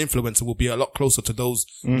 Whereas an influencer will be a lot closer to those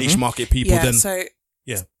niche market people than... So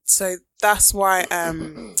that's why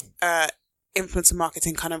influencer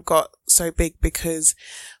marketing kind of got so big, because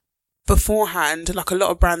beforehand, like, a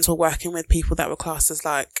lot of brands were working with people that were classed as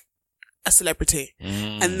like a celebrity.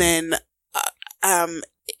 And then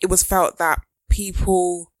it was felt that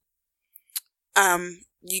people,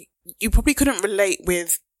 you probably couldn't relate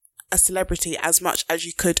with a celebrity as much as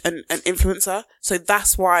you could an influencer. So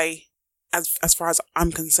that's why, as far as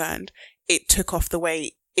I'm concerned, it took off the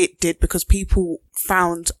way it did, because people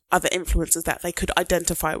found other influencers that they could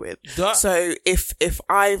identify with. So if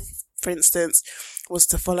I, for instance, was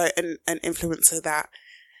to follow an influencer that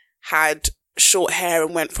had short hair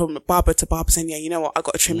and went from barber to barber saying, yeah, you know what, I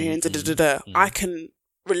got a trim here and I can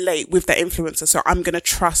relate with that influencer. So I'm going to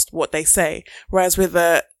trust what they say. Whereas with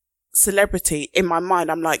a celebrity, in my mind,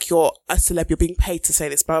 I'm like, you're a celeb, you're being paid to say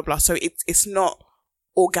this, blah, blah, blah. So it's not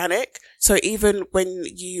organic. So even when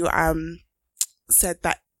you, said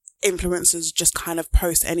that influencers just kind of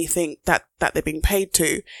post anything that they're being paid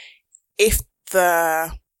to, if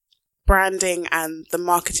the branding and the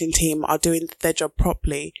marketing team are doing their job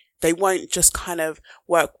properly, they won't just kind of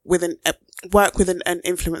work with an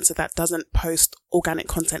influencer that doesn't post organic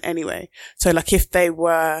content anyway. So like if they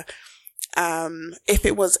were, if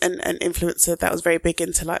it was an influencer that was very big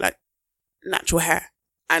into like natural hair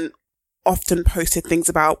and often posted things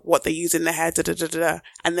about what they use in their hair,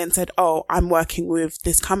 and then said, oh, I'm working with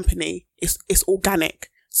this company, it's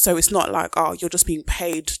organic. So it's not like, oh, you're just being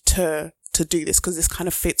paid to do this because this kind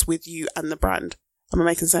of fits with you and the brand. Am I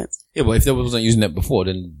making sense? Yeah, but if they wasn't using it before,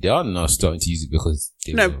 then they are now starting to use it because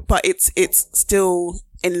but it's still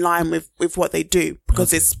in line with what they do,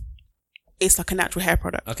 because it's like a natural hair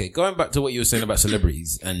product. Okay, going back to what you were saying about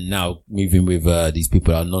celebrities and now moving with these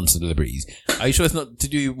people that are non-celebrities, are you sure it's not to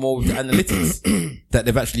do more with the analytics that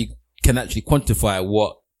they've can actually quantify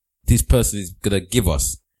what this person is going to give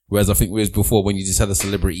us? Whereas I think whereas before, when you just had a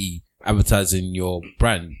celebrity advertising your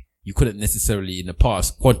brand, you couldn't necessarily in the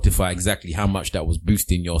past quantify exactly how much that was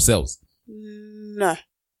boosting your sales. No,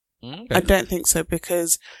 I don't think so,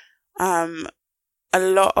 because a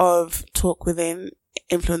lot of talk within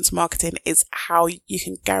influence marketing is how you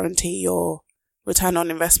can guarantee your return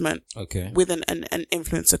on investment with an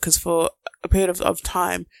influencer, because for a period of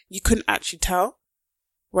time you couldn't actually tell,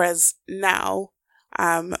 whereas now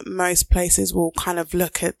most places will kind of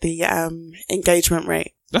look at the engagement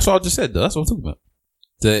rate. That's what I just said though. That's what I'm talking about,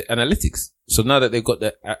 the analytics. So now that they've got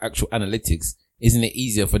the actual analytics, isn't it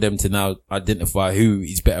easier for them to now identify who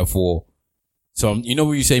is better for? So, you know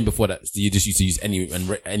what you were saying before, that you just used to use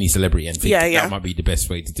any celebrity and think that might be the best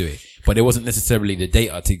way to do it. But there wasn't necessarily the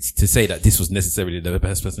data to say that this was necessarily the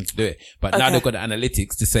best person to do it. But now they've got the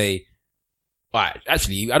analytics to say, alright,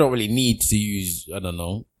 actually, I don't really need to use, I don't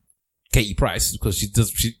know, Katie Price, because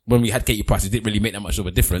when we had Katie Price, it didn't really make that much of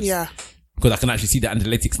a difference. Yeah. Because I can actually see the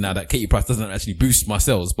analytics now that Katie Price doesn't actually boost my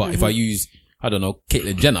sales. But if I use, I don't know,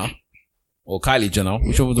 Caitlyn Jenner or Kylie Jenner,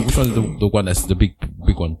 which one is the one that's the big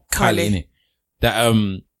one? Kylie, innit? That,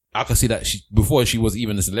 I can see that before she was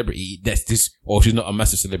even a celebrity, or she's not a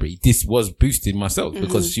massive celebrity, this was boosting my sales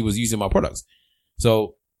because she was using my products.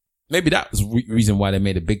 So maybe that was the reason why they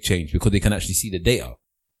made a big change, because they can actually see the data.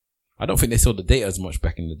 I don't think they saw the data as much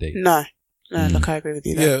back in the day. No, look, I agree with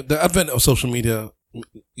you there. Yeah, the advent of social media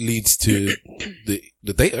leads to the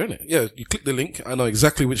data, innit? Yeah, you click the link. I know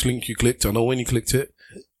exactly which link you clicked. I know when you clicked it.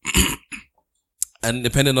 And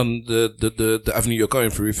depending on the avenue you're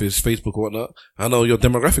going through, if it's Facebook or whatnot, I know your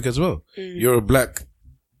demographic as well. You're a black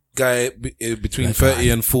guy between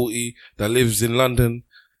 30 and 40 that lives in London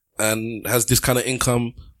and has this kind of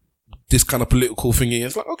income, this kind of political thingy.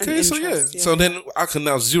 It's like, okay, so yeah. So then I can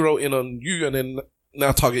now zero in on you and then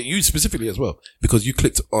now target you specifically as well, because you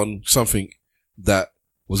clicked on something that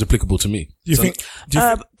was applicable to me. Sorry,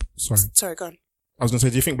 go on. I was going to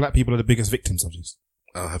say, do you think black people are the biggest victims of this?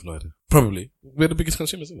 I have no idea. Probably. We're the biggest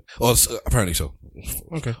consumers, isn't it? Or apparently so.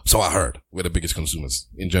 Okay. So I heard. We're the biggest consumers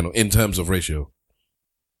in general, in terms of ratio.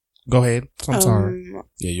 Go ahead. Sorry.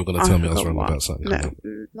 Yeah, you're going to tell me I was wrong about something. No,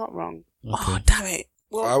 not wrong. Okay. Oh, damn it.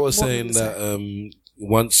 I was saying that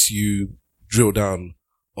once you drill down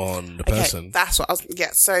on the person. That's what I was.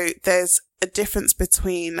 Yeah. So there's a difference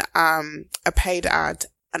between a paid ad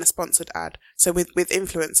and a sponsored ad. So with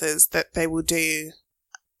influencers, that they will do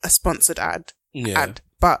a sponsored ad,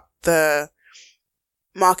 but the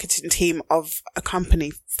marketing team of a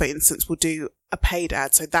company, for instance, will do a paid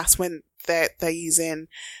ad. So that's when they're using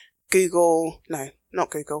Facebook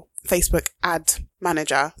ad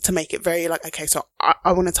manager to make it very like, okay, so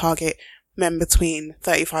I want to target men between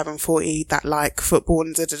 35 and 40 that like football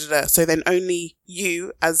and da-da-da-da. So then only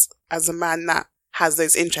you as a man that has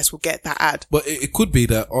those interests will get that ad. But it could be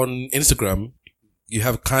that on Instagram, you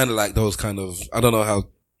have kind of like those kind of, I don't know how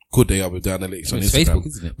good they are with the analytics on Instagram. Facebook,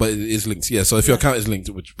 isn't it? But it is linked. Yeah. So if your account is linked,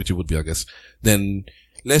 which it would be, I guess, then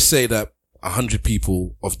let's say that 100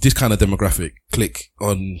 people of this kind of demographic click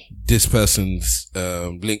on this person's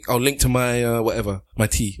link to my whatever, my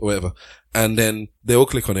tea or whatever, and then they all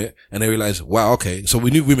click on it and they realize, wow, okay, so we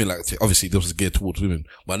knew women like it. Obviously this was geared towards women,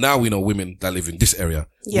 but now we know women that live in this area,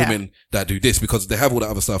 women that do this because they have all that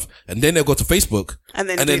other stuff, and then they'll go to Facebook and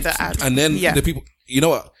then do the ad, and then the people, you know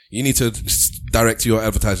what, you need to direct your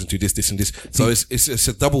advertising to this and this. So it's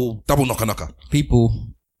a double knocker. People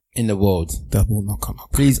in the world, double knocker.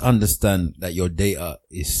 Please understand that your data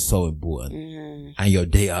is so important, and your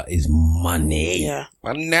data is money. Yeah,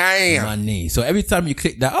 money. So every time you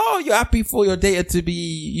click that, oh, you're happy for your data to be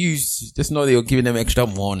used, just know that you're giving them extra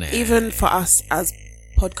money. Even for us as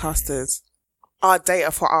podcasters, our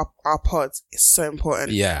data for our pods is so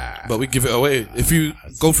important. Yeah, but we give it away. If you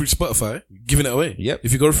go through Spotify, you're giving it away. Yep.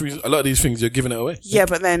 If you go through a lot of these things, you're giving it away. Yeah,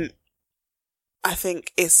 but then I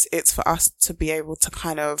think it's for us to be able to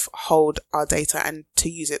kind of hold our data and to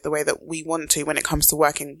use it the way that we want to when it comes to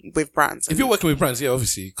working with brands. If you're working with brands, yeah,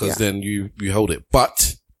 obviously, because then you hold it.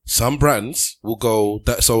 But some brands will go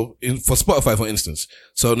that. So for Spotify, for instance,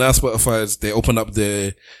 so now Spotify's, they open up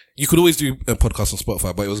you could always do a podcast on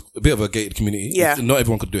Spotify, but it was a bit of a gated community. Yeah. Not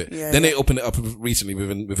everyone could do it. Yeah, then they opened it up recently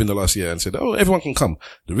within the last year and said, oh, everyone can come.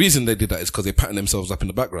 The reason they did that is because they patterned themselves up in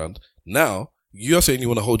the background. Now, you're saying you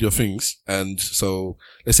want to hold your things, and so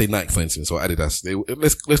let's say Nike, for instance, or Adidas.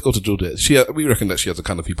 Let's go to Georgia. We reckon that she has the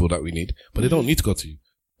kind of people that we need, but they don't need to go to you.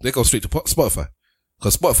 They go straight to Spotify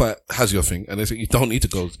because Spotify has your thing, and they say you don't need to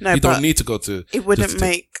go. No, you don't need to go to. It wouldn't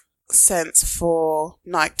make sense for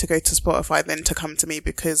Nike to go to Spotify than to come to me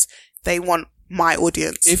because they want my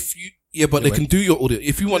audience. But they can do your audience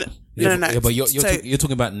if you want. No. Yeah, but you're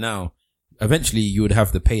talking about now. Eventually, you would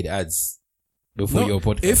have the paid ads. Before your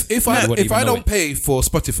podcast. If I don't pay for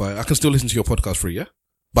Spotify, I can still listen to your podcast free, yeah?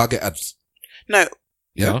 But I get ads. No.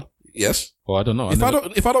 Yeah? No? Yes. Well, I don't know. If I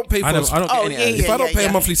don't pay for I don't get any ads. If I don't pay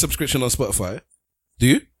a monthly subscriction on Spotify, do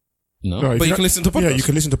you? No. But you can listen to podcasts. Yeah, you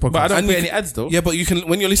can listen to podcasts. But I don't pay any ads though. Yeah, but you can,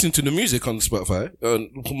 when you're listening to the music on Spotify,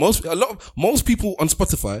 most people on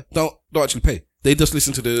Spotify don't actually pay. They just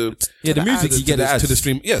listen to the music, you get the ads. To the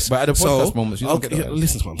stream. Yes. But at the podcast moments, you don't get the ads.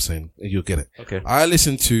 Listen to what I'm saying. You'll get it. Okay. I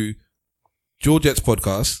listen to Georgette's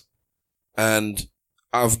podcast, and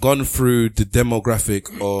I've gone through the demographic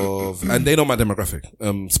of, and they know my demographic.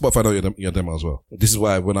 Spotify know your demo as well. This is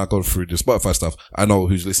why when I go through the Spotify stuff, I know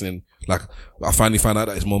who's listening. Like, I finally found out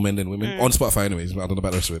that it's more men than women. On Spotify anyways, I don't know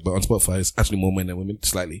about the rest of it, but on Spotify it's actually more men than women,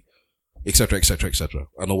 slightly. Etc, etc, etc.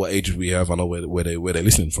 I know what age we have, I know where they're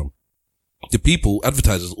listening from. The people,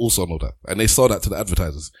 advertisers also know that, and they saw that to the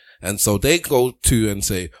advertisers. And so they go to and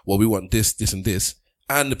say, well, we want this, this and this.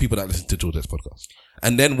 And the people that listen to Georgette's podcast.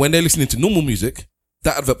 And then when they're listening to normal music,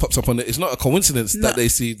 that advert pops up on it. It's not a coincidence that they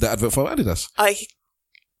see the advert from Adidas. I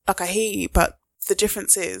hear you, but the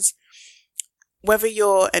difference is whether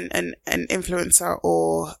you're an influencer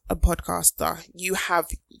or a podcaster, you have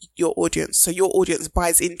your audience. So your audience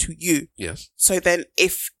buys into you. Yes. So then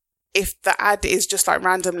if the ad is just like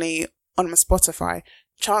randomly on my Spotify,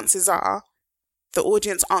 chances are the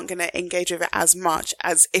audience aren't going to engage with it as much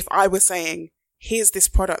as if I was saying, here's this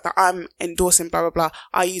product that I'm endorsing, blah, blah, blah.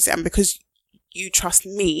 I use it. And because you trust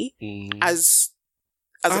me as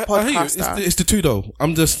a podcaster. It's the two though.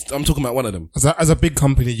 I'm talking about one of them. As a big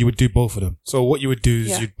company, you would do both of them. So what you would do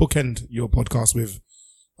is you'd bookend your podcast with,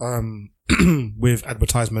 with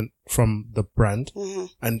advertisement from the brand. Mm-hmm.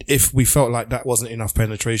 And if we felt like that wasn't enough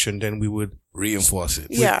penetration, then we would reinforce it.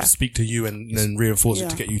 Yeah. Speak to you and then reinforce it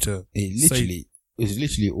to get you to It's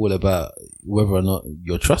literally all about whether or not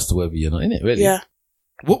you're trustworthy, you're not in it, really. Yeah.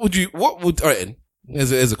 Alright,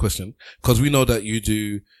 here's a question. Cause we know that you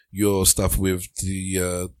do your stuff with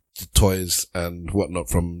the toys and whatnot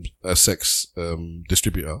from a sex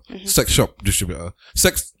distributor, sex shop distributor,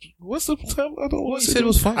 what's the term? I don't know what you said. It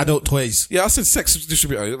was fine. Adult toys. Yeah, I said sex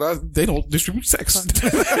distributor. They don't distribute sex.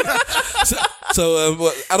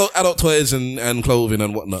 so adult toys and clothing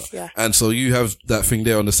and whatnot. Yeah. And so you have that thing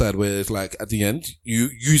there on the side where it's like at the end you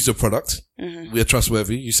use the product. We're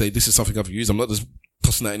trustworthy. You say this is something I've used. I'm not just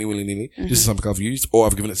tossing that any willy-nilly. This is something I've used, or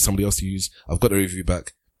I've given it to somebody else to use. I've got the review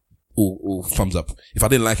back. All thumbs up. If I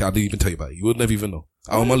didn't like it, I didn't even tell you about it. You would never even know.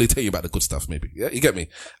 I'll only tell you about the good stuff, maybe. Yeah, you get me.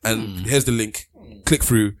 And here's the link. Click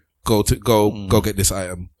through. Go get this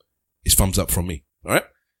item. It's thumbs up from me. All right.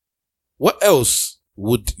 What else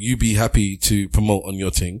would you be happy to promote on your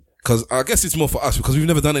thing? Because I guess it's more for us because we've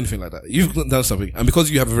never done anything like that. You've done something, and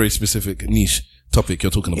because you have a very specific niche topic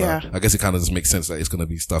you're talking about, I guess it kind of just makes sense that it's going to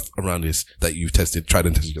be stuff around this that you've tried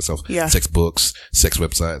and tested yourself. Yeah. Sex books, sex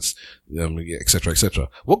websites, et cetera, et cetera.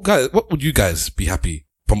 What would you guys be happy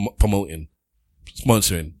promoting,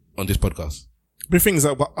 sponsoring on this podcast? The things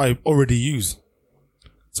that I already use.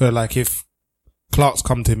 So like if Clarks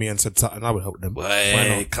come to me and said something, I would help them.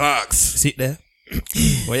 Why not? Clarks. Sit there.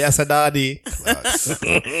 Well, yes, daddy.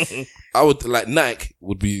 I would like Nike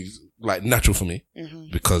would be like natural for me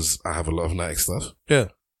because I have a lot of Nike stuff. Yeah.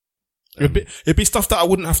 It'd be stuff that I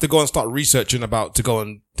wouldn't have to go and start researching about to go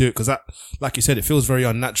and do it because that, like you said, it feels very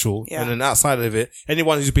unnatural. Yeah. And then outside of it,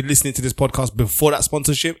 anyone who's been listening to this podcast before that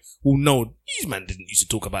sponsorship will know these man didn't used to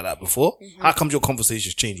talk about that before. How comes your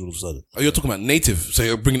conversations change all of a sudden? Oh, you're talking about native, so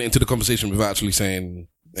you're bringing it into the conversation without actually saying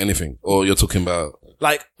anything, or you're talking about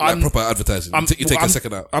like proper advertising. You take a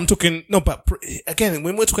second out. I'm talking but again,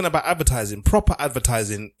 when we're talking about advertising, proper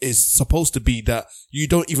advertising is supposed to be that you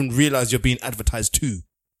don't even realize you're being advertised to.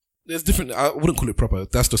 There's different. I wouldn't call it proper.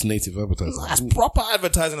 That's just native advertising. That's proper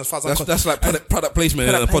advertising as far as I'm concerned. That's like product placement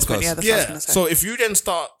in a podcast. Yeah. So if you then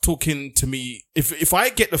start talking to me, if I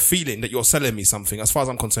get the feeling that you're selling me something, as far as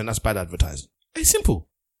I'm concerned, that's bad advertising. It's simple.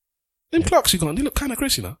 Them Clarks you got on, they look kind of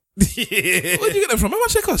crazy now. Where do you get them from? How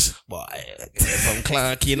much they cost? Boy, I get them from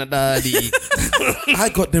Clarky and a daddy. I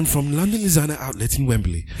got them from London Designer Outlet in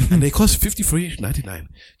Wembley, and they cost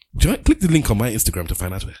 $53.99. Click the link on my Instagram to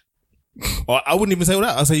find out where. Or I wouldn't even say all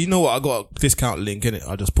that. I'll say, you know what? I got a discount link in it.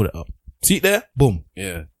 I'll just put it up. See it there? Boom.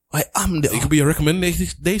 Yeah. I am the. It could be a recommendation.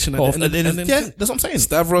 Yeah, that's what I'm saying.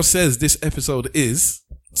 Stavros says this episode is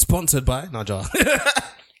sponsored by Naja.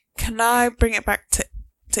 Can I bring it back to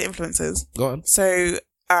influencers? Go on. So,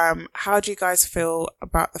 how do you guys feel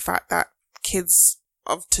about the fact that kids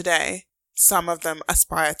of today, some of them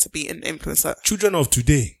aspire to be an influencer? Children of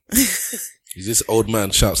today. Is this old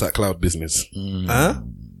man shouts at cloud business? Huh?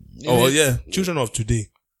 Oh yeah, children of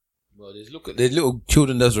today. Well, there's little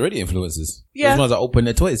children that's already influencers. Yeah. Those ones that open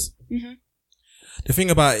their toys. The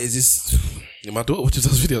thing about it is this. Yeah, my daughter watches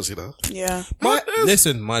those videos, you know. Yeah.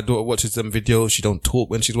 Listen, my daughter watches them videos. She don't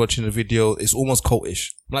talk when she's watching the video. It's almost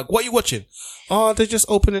cultish. I'm like, what are you watching? Oh, they're just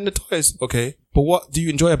opening the toys. Okay, but what do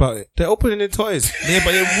you enjoy about it? They're opening the toys. Yeah,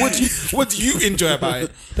 but what do you enjoy about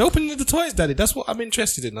it? They're opening the toys, daddy. That's what I'm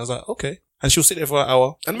interested in. I was like, okay. And she'll sit there for an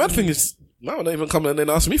hour. And the mad thing is, now they don't even come and then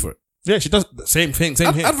ask me for it. Yeah, she does the same thing.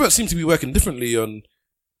 Same here. Adverts seem to be working differently on.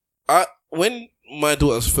 When my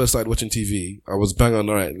daughter first started watching TV, I was bang on,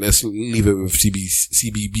 all right, let's leave it with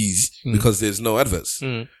CBBS because there's no adverts.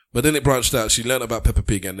 But then it branched out. She learned about Peppa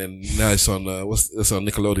Pig, and then now it's on it's on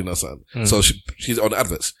Nickelodeon or something. So she's on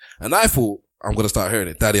adverts, and I thought I'm gonna start hearing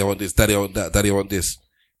it. Daddy, I want this. Daddy, I want that. Daddy, I want this.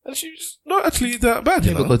 And she's not actually that bad,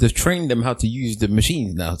 you know? Because they've trained them how to use the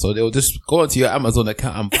machines now, so they'll just go onto your Amazon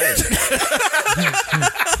account and buy it.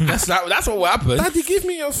 That's what will happen. Daddy, give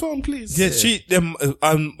me your phone, please. Yeah,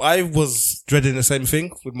 I was dreading the same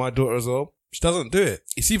thing with my daughter as well. She doesn't do it.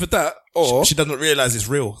 It's either that or she doesn't realize it's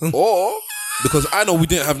real. Or because I know we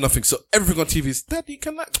didn't have nothing, so everything on TV is Daddy,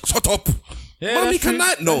 can I shut up? Yeah, Mommy, can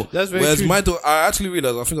I? No. That's very Whereas true. my daughter, I actually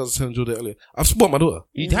realized, I think I was telling Jude earlier, I've spoiled my daughter.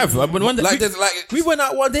 You have. We went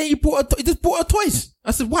out one day. He just bought her toys.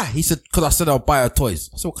 I said, "Why?" He said, "Because I said I'll buy her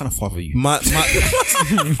toys." I said, "What kind of father are you?"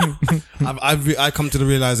 I come to the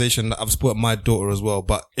realization that I've spoiled my daughter as well,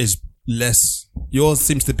 but it's less. Yours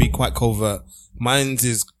seems to be quite covert. Mine's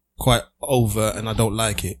is quite overt, and I don't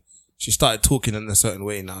like it. She started talking in a certain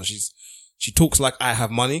way now. She talks like I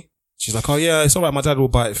have money. She's like, oh yeah, it's alright, my dad will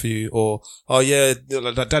buy it for you. Or, oh yeah,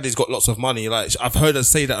 daddy's got lots of money. Like, I've heard her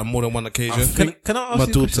say that on more than one occasion. Can I ask my you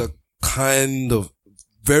a daughter question? kind of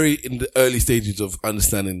very in the early stages of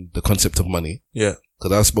understanding the concept of money. Yeah.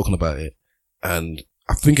 Because I've spoken about it. And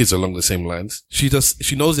I think it's along the same lines. She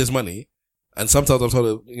knows there's money. And sometimes I've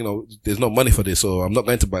told her, there's no money for this, or I'm not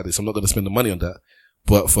going to buy this. I'm not going to spend the money on that.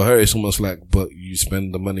 But for her, it's almost like, but you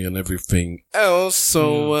spend the money on everything else,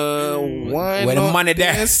 so why Where not the money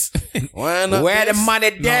there? this? Why not Where the this? money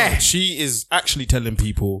there? No, she is actually telling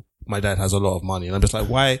people my dad has a lot of money, and I'm just like,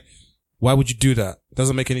 why would you do that? It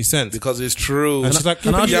doesn't make any sense. Because it's true. And she's like,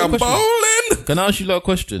 can I ask you a I'm question? bowling. Can I ask you a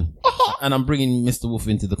question? And I'm bringing Mr. Wolf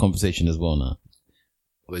into the conversation as well now.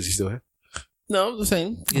 Is he still here? No, I'm just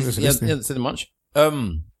saying. He just hasn't listening. said much.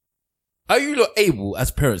 Are you lot able, as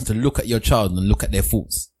parents, to look at your child and look at their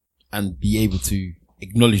faults and be able to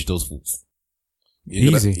acknowledge those faults?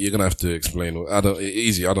 Easy. You're gonna have to explain.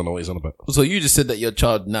 Easy. I don't know what he's on about. So you just said that your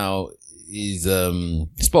child now is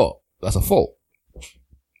sport. That's a fault.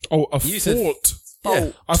 Oh, a You said- thought.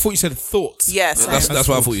 Yeah. I thought you said thoughts. Yes. That's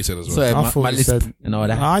what I thought you said as well. So I my thought you list, said. you know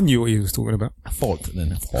that I knew what he was talking about. a fault.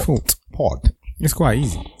 Then a fault. Fault. Fault. It's quite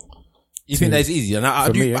easy. You think that's easy? And how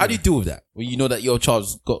For do you me, how do you deal with that when you know that your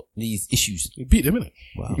child's got these issues? You beat them, innit?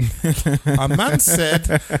 Wow. A man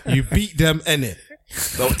said you beat them in it.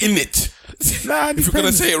 No, in it. Nah, If you're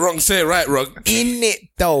gonna say it wrong, say it right, wrong. in it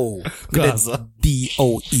though.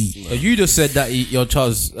 DOE. So you just said that your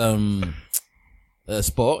child's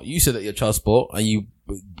sport. You said that your child's sport, and you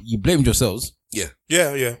blamed yourselves. Yeah.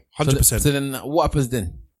 Yeah, 100%. So then, what happens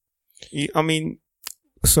then? I mean,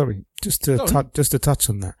 sorry, just to touch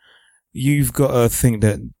on that. You've got to think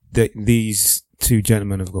that these two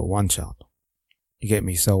gentlemen have got one child. You get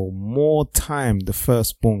me? So more time the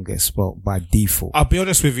firstborn gets spoilt by default. I'll be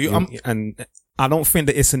honest with you. And I don't think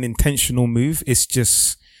that it's an intentional move. It's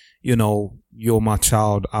just, you're my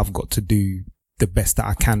child. I've got to do the best that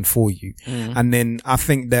I can for you. And then I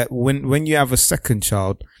think that when you have a second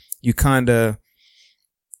child, you kind of,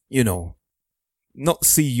 you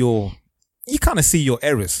kind of see your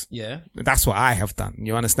errors. Yeah. That's what I have done.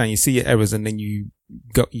 You understand? You see your errors and then you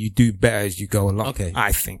do better as you go along. Okay.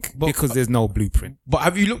 I think. But- because there's no blueprint. But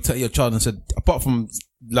have you looked at your child and said, apart from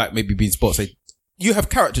like maybe being sports, say you have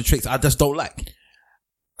character traits I just don't like?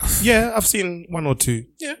 Yeah, I've seen one or two.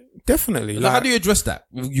 Definitely. Like, how do you address that?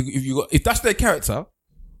 If that's their character,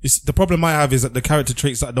 The problem I have is that the character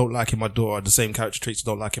traits that I don't like in my daughter are the same character traits I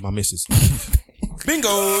don't like in my missus.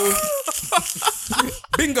 Bingo.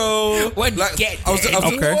 Bingo. when Like, get I was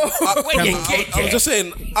okay. just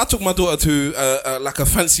saying, I took my daughter to like a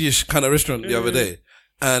fancy-ish kind of restaurant the other day,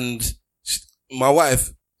 and my wife,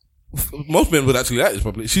 most men would actually like this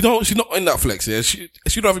probably. She's not in that flex, yeah.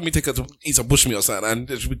 She'd rather me take her to eat some bushmeat or something, and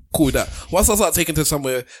she'd be cool with that. Once I start taking her to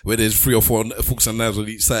somewhere where there's 3 or 4 forks and knives on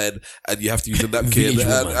each side, and you have to use a napkin,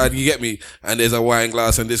 and you get me, and there's a wine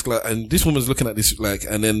glass and this glass, and this woman's looking at this like,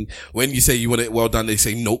 and then when you say you want it well done, they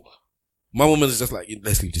say no. My woman is just like,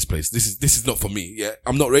 let's leave this place. This is not for me. Yeah,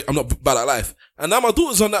 I'm not bad at life. And now my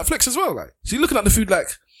daughter's on that flex as well. Like, she's looking at the food like,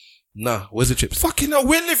 nah, where's the chips? Fucking hell,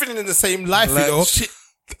 we're living in the same life, Like, shit.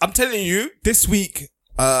 I'm telling you, this week,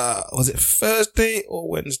 was it Thursday or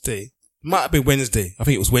Wednesday? Might have been Wednesday. I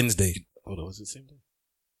think it was Wednesday. Hold on, was it the same day?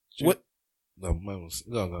 What? No, mine was,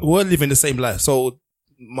 no. We're living the same life. So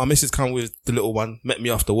my missus come with the little one, met me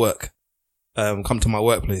after work, come to my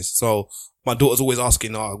workplace. So my daughter's always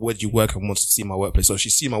asking, where do you work, and wants to see my workplace. So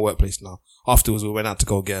she's seen my workplace now. Afterwards, we went out to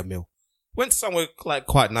go get a meal. Went to somewhere like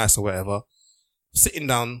quite nice or whatever. Sitting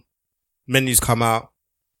down, menus come out.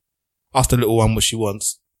 Asked the little one what she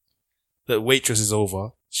wants. The waitress is over.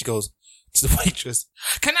 She goes to the waitress,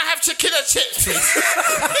 "Can I have chicken and chips, please?"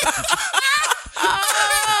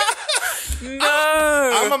 No.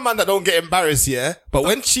 I'm a man that don't get embarrassed, yeah. But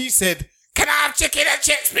when she said, "Can I have chicken and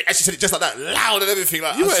chips, please?" and she said it just like that, loud and everything,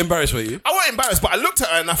 like You weren't embarrassed, were you? I wasn't embarrassed, but I looked at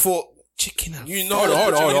her and I thought, chicken and You know,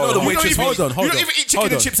 Hold on. the waitress. you Hold on. don't even eat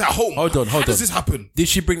chicken and chips at home. Hold on. How does this happen? Did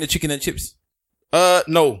she bring the chicken and chips?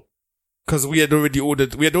 No. Because we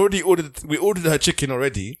ordered her chicken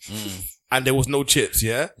already, and there was no chips,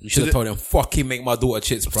 yeah? You should have told them, fucking make my daughter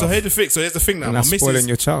chips, bro. So here's the thing now. And that's spoiling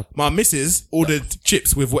your child. My missus ordered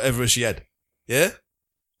chips with whatever she had. Yeah?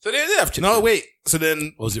 So they did have chips. No, wait. So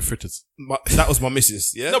then, Or was it fritters? that was my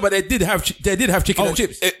missus, yeah? No, but they did have chicken and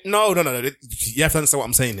chips. No. You have to understand what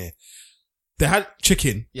I'm saying here. They had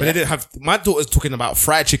chicken, but they didn't have. My daughter's talking about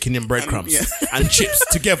fried chicken in breadcrumbs and chips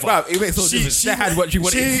together. Wow, it makes no difference. They had what you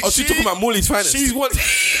wanted. She's talking about Morley's finest.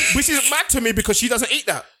 Which is mad to me because she doesn't eat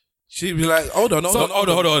that. She'd be like, hold on. She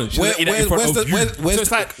doesn't eat that in front of you. Where's So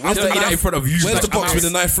it's like, where's She doesn't eat that in front of you. Where's the Like, box with the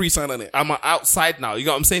knife free sign on it? I'm outside now. You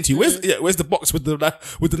know what I'm saying to you? Where's the box with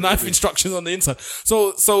the knife instructions on the inside?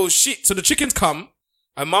 So the chickens come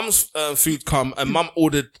and mum's food come and mum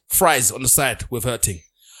ordered fries on the side with her thing.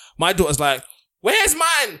 My daughter's like, "Where's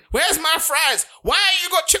mine? Where's my fries? Why you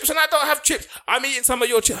got chips and I don't have chips? I'm eating some of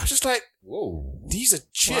your chips." I was just like, whoa, these are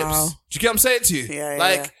chips. Wow. Do you get what I'm saying to you? Yeah,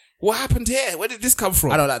 like, yeah. what happened here? Where did this come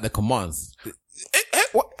from? I don't like the commands. Hey,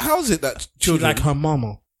 How is it that She children like her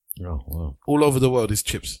mama. Oh, wow. all over the world is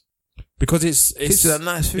chips? Because it's Chips is a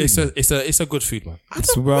nice food. It's a good food, man.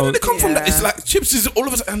 Where did it come from? It's like chips is all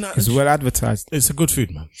of us. And It's well advertised It's a good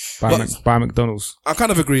food, man. by McDonald's. I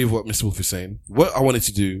kind of agree with what Mr. Wolf is saying. What I wanted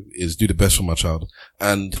to do is do the best for my child.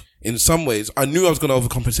 And in some ways, I knew I was going to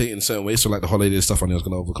overcompensate in certain ways. So like the holiday stuff, I knew I was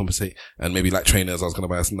going to overcompensate. And maybe like trainers, I was going to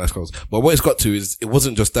buy some nice clothes. But what it's got to is, it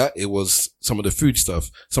wasn't just that. It was some of the food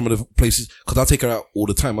stuff, some of the places, because I take her out all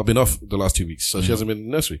the time. I've been off the last 2 weeks. So she hasn't been in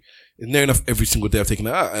the nursery. It's near enough every single day I've taken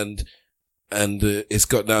her out. And it's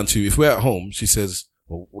got down to, if we're at home, she says,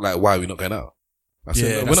 well, like, why are we not going out? I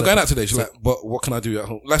said, we're not going out today. She's like, but what can I do at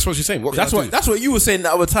home? That's what she's saying. That's what you were saying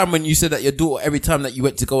the other time when you said that your daughter, every time that you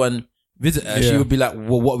went to go and visit her, she would be like,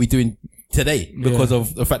 well, what are we doing today? Because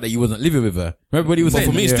of the fact that you wasn't living with her. Remember what he was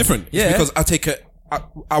saying? For me, it's different. Yeah. It's because I take her,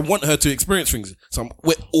 I want her to experience things. So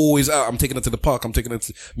we're always out. I'm taking her to the park. I'm taking her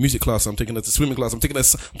to music class. I'm taking her to swimming class. I'm taking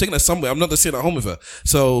her somewhere. I'm not just sitting at home with her.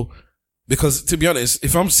 So, because to be honest,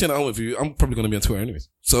 if I'm sitting at home with you, I'm probably going to be on Twitter anyways.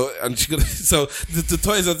 So, and the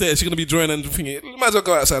toys are there. She's going to be drawing and thinking, might as well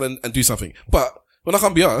go outside and do something. But when I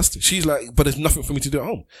can't be asked, she's like, but there's nothing for me to do at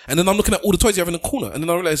home. And then I'm looking at all the toys you have in the corner. And then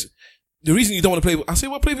I realize the reason you don't want to play, I say,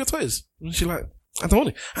 well, play with your toys. And she's like, I don't want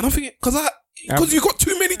it. And I'm thinking, because you got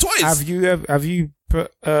too many toys. Have you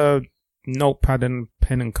put notepad and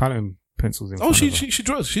pen and coloring pencils in? She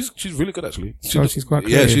draws. She's really good actually. She's quite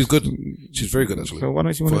creative. Yeah, she's good. She's very good actually. So why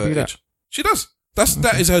don't you want to do that? Age. She does.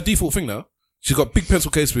 That is her default thing now. She's got a big pencil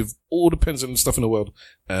case with all the pens and stuff in the world,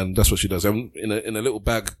 and that's what she does. And in a little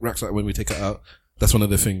bag, rucksack, when we take her out, that's one of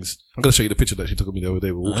the things. I'm going to show you the picture that she took of me the other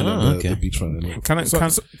day. We're walking on the beachfront.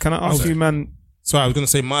 Can I ask you, man? So I was going to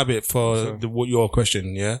say my bit for your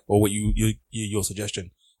question, yeah, or what your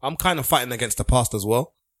suggestion. I'm kind of fighting against the past as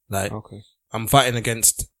well. Like, I'm fighting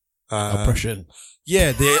against oppression.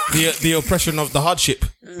 Yeah, the oppression of the hardship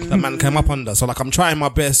that man came up under. So like, I'm trying my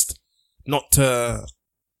best not to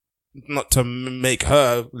make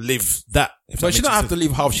her live that. But she don't have to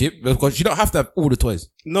live hardship because she don't have to have all the toys.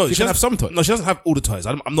 No, she can have some toys. No, she doesn't have all the toys.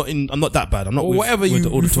 I'm not that bad. I'm not. Or whatever you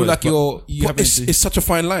feel like it's such a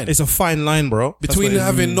fine line. It's a fine line, bro. Between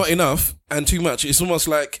having not enough and too much. It's almost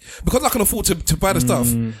like, because I can afford to buy the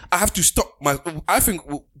stuff, I have to stop I think,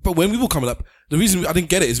 but when we were coming up, the reason I didn't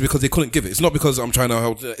get it is because they couldn't give it. It's not because I'm trying to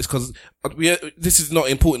help. It's because this is not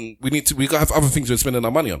important. We gotta have other things we're spending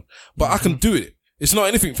our money on. But I can do it. It's not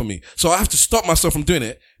anything for me. So I have to stop myself from doing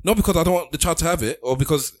it. Not because I don't want the child to have it or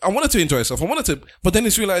because I wanted to enjoy herself. I wanted to, but then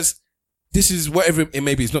it's realized this is whatever it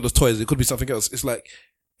may be. It's not just toys. It could be something else. It's like,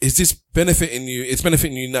 is this benefiting you? It's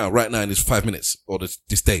benefiting you now, right now in this 5 minutes or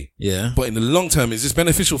this day. Yeah. But in the long term, is this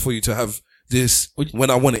beneficial for you to have this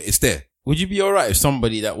when I want it? It's there. Would you be alright if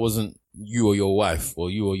somebody that wasn't you or your wife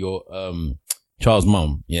or you or your, child's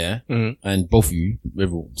mum, yeah? Mm-hmm. And both of you,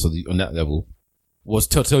 on that level, was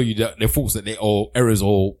to tell you that their faults, that they or errors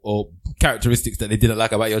or characteristics that they didn't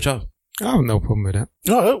like about your child? I have no problem with that.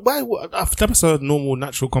 No, why? That's a normal,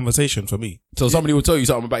 natural conversation for me. So somebody will tell you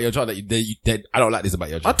something about your child that I don't like this about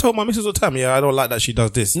your child. I told my missus all the time, I don't like that she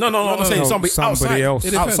does this. No, I'm saying somebody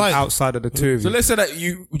else outside of the two of you. So let's say that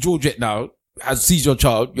Georgette now sees your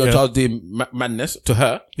child doing madness to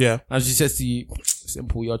her. Yeah. And she says to you,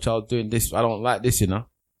 simple, your child doing this. I don't like this,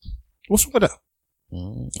 What's wrong with that?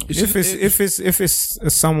 If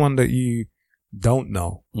it's someone that you don't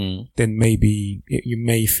know, then maybe you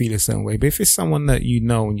may feel a certain way. But if it's someone that you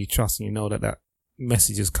know and you trust and you know that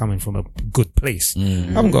message is coming from a good place, I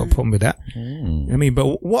haven't got a problem with that. I mean,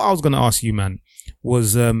 but what I was going to ask you, man,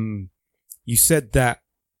 was you said that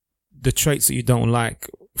the traits that you don't like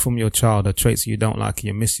from your child are traits that you don't like in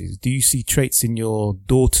your missus. Do you see traits in your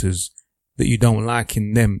daughters that you don't like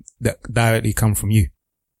in them that directly come from you?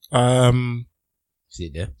 See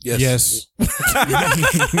it there? Yes.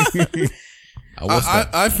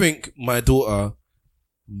 I think my daughter,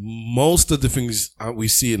 most of the things we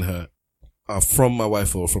see in her are from my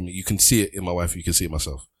wife or from me. You can see it in my wife. You can see it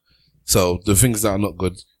myself. So the things that are not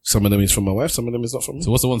good, some of them is from my wife. Some of them is not from me.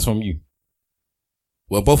 So what's the ones from you?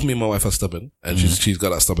 Well, both me and my wife are stubborn, and she's got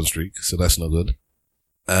that stubborn streak. So that's not good.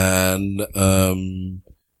 And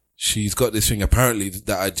she's got this thing apparently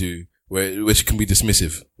that I do, where she can be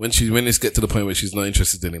dismissive. When it's get to the point where she's not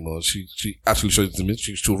interested anymore, she actually shows it to me.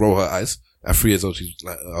 She'll roll her eyes. At 3 years old, she's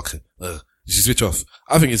like, okay, she switch off.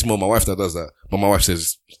 I think it's more my wife that does that. But my wife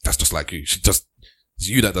says, that's just like you. It's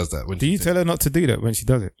you that does that. Do you tell her not to do that when she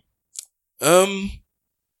does it?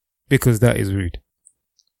 Because that is rude.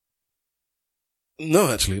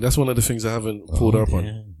 No, actually, that's one of the things I haven't pulled her up on.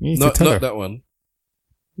 You need to tell her. That one.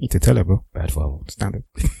 You need to tell her, bro. Bad father. Standard.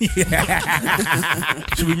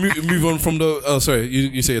 Should we move on from the? Oh, sorry.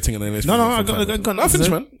 You say your thing and then let's. No, move I on got from- I finished,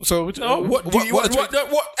 man. So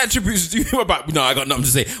What attributes do you about? No, I got nothing to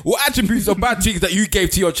say. What attributes or bad things that you gave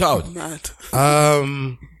to your child? Mad.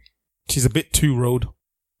 She's a bit too road.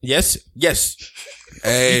 Yes.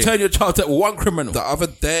 Hey, You turn your child to one criminal. the other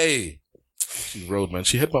day, she rode, man.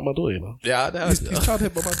 She headbutt my door, you know. Yeah, His child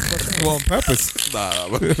headbutt my child. Well, on purpose. Nah,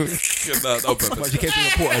 man. Nah, on purpose. But she came to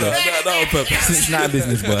report her though. Nah, on purpose. Snitch 9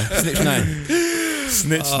 business, boy. Snitch 9.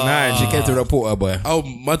 Snitch 9. She came to report her, boy. Oh,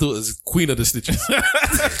 my daughter's queen of the snitches.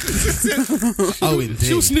 Oh, indeed.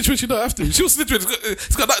 She'll snitch when she don't have to. She'll snitch when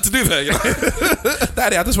it's got nothing to do with her. You know?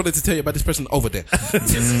 Daddy, I just wanted to tell you about this person over there.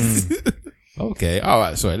 Okay, all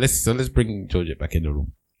right. Sorry, let's bring Georgette back in the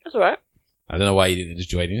room. That's alright. I don't know why you didn't just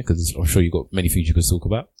join in because I'm sure you got many things you could talk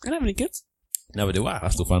about. I don't have any kids. Never do I. I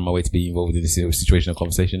still find my way to be involved in this situation or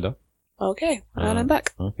conversation, though. Okay, and I'm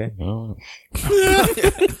back. Okay. All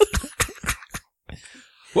right.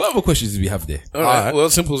 What other questions do we have there? All right. Well,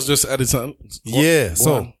 Simple's just added something. Yeah.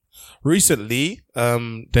 So on. recently,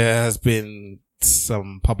 there has been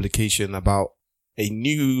some publication about a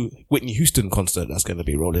new Whitney Houston concert that's going to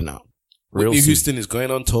be rolling out. Whitney soon. Houston is going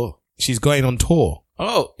on tour. She's going on tour.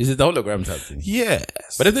 Oh, is it the hologram type thing? Yes.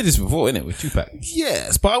 But they did this before, innit, with Tupac?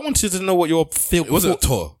 Yes, but I wanted to know what your feel. It wasn't a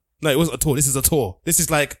tour. No, it wasn't a tour. This is a tour. This is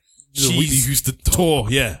like The Whitney Houston tour.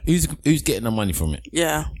 Yeah. Who's getting the money from it?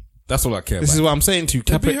 Yeah. That's all I care This about. is what I'm saying to you.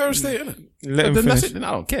 It'd be her estate, innit? Let him Then that's finish. it. Then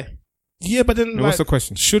I don't care. Yeah, but then What's the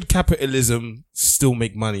question? should capitalism still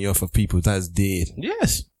make money off of people that's dead?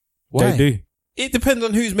 Yes. They do. It depends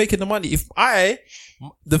on who's making the money. If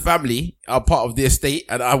the family, are part of the estate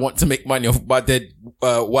and I want to make money off my dead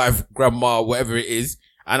wife, grandma, whatever it is,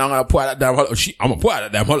 and I'm going to put out that damn I'm going to put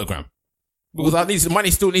out that damn hologram. Because I need some money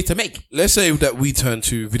still need to make. Let's say that we turn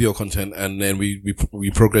to video content and then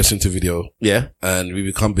we progress into video. Yeah. And we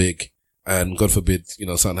become big and God forbid, you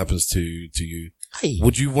know, something happens to you. Hey.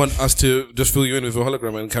 Would you want us to just fill you in with a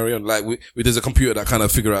hologram and carry on? Like, there's a computer that kind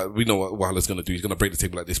of figure out, we know what Wahala's going to do. He's going to break the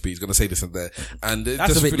table like this, but he's going to say this and that. And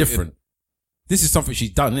That's just a bit fill it in. different. This is something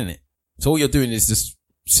she's done, isn't it? So all you're doing is just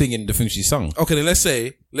singing the things she sung. Okay, then let's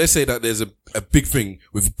say that there's a big thing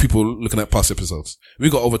with people looking at past episodes. We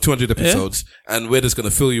got over 200 episodes and we're just going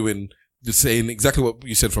to fill you in just saying exactly what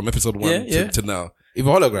you said from episode 1 to now. With a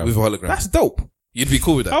hologram. With a hologram. That's dope. You'd be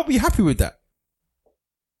cool with that. I'll be happy with that.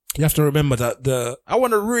 You have to remember that I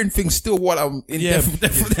want to ruin things still while I'm in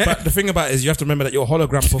but the thing about it is you have to remember that your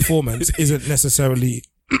hologram performance isn't necessarily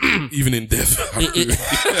even in death.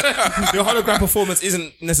 Your hologram performance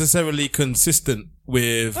isn't necessarily consistent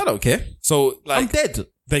with. I don't care. So like I'm dead.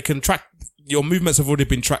 They can track your movements have already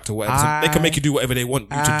been tracked or whatever. So they can make you do whatever they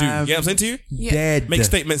want you to do. You know what I'm saying to you? Dead. Make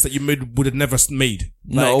statements that you would have never made.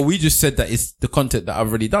 No, we just said that it's the content that I've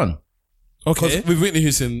already done. Okay. With Whitney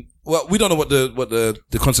Houston, well, we don't know what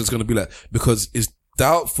the concert's going to be like because it's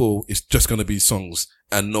doubtful it's just going to be songs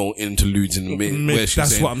and no interludes in where she's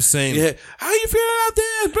That's saying, what I'm saying. Yeah, how you feeling out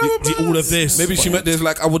there? Blah, blah, blah. All of this. Maybe she meant there's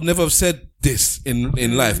like, I would never have said this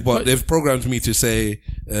in life, but they've programmed me to say,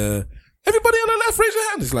 everybody on the left, raise your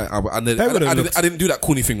hand. It's like, I didn't do that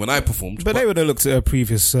corny thing when I performed. But they would have looked at her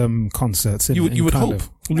previous concerts. You would hope.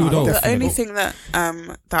 You would hope. The only thing that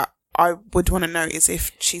that I would want to know is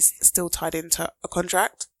if she's still tied into a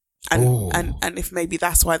contract. And if maybe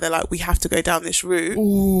that's why they're like, we have to go down this route.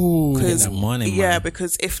 Get that money, man.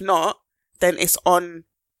 Because if not, then it's on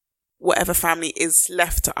whatever family is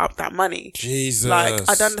left to up that money. Jesus. Like,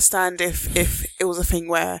 I'd understand if it was a thing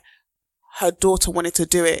where her daughter wanted to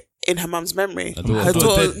do it in her mum's memory. Her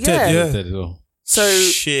daughter, yeah. So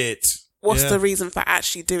shit. What's the reason for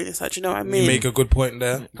actually doing this? Like, do you know what I mean? You make a good point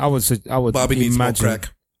there. I would Bobby needs more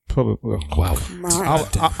crack. Probably. Wow.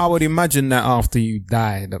 I would imagine that after you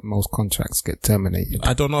die, that most contracts get terminated.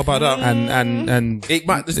 I don't know about that. And it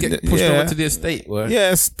might just get pushed over to the estate.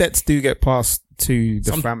 Yes, debts do get passed to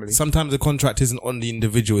the family. Sometimes the contract isn't on the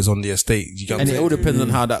individual; it's on the estate. And it all depends on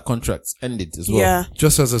how that contract ended as well. Yeah.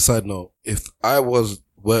 Just as a side note, if I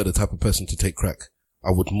were the type of person to take crack,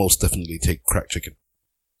 I would most definitely take crack chicken.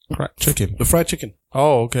 Crack chicken, the fried chicken.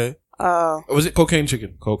 Oh, okay. Or was it cocaine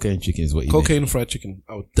chicken? Cocaine chicken is what you cocaine fried chicken.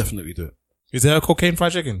 I would definitely do it. Is there a cocaine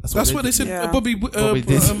fried chicken? That's what they said. Yeah. Bobby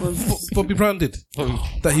Brown did.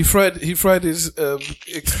 That he fried his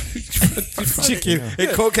chicken in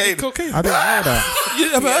cocaine. I didn't know that.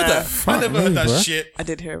 You never heard that? I never heard that shit. I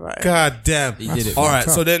did hear about it. God damn. He did it. All right.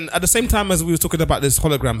 So then, at the same time as we were talking about this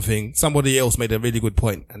hologram thing, somebody else made a really good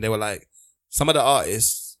point, and they were like, some of the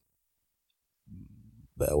artists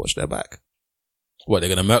better watch their back. What, they're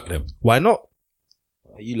gonna murk them? Why not?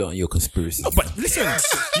 You lot on your conspiracy. No, but listen,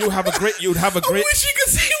 you would have a great. You'd have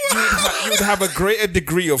a greater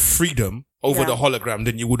degree of freedom over the hologram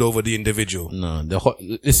than you would over the individual. No,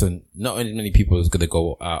 listen. Not many people is gonna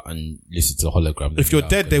go out and listen to the hologram. If you're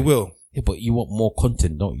dead, they will. Yeah, but you want more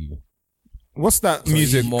content, don't you? What's that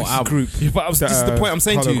music more group? Yeah, but this is the point I'm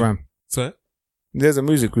saying hologram. to you. Sorry? There's a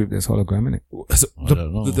music group that's hologram, isn't it?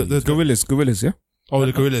 The Gorillas, yeah? Oh,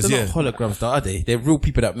 the Gorillas, they're yeah. not holograms, though, are they? They're real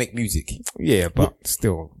people that make music. Yeah, but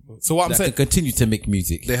still. So what I'm that saying, can continue to make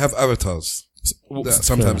music. They have avatars that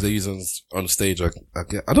sometimes they use on stage. I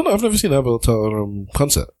don't know. I've never seen an avatar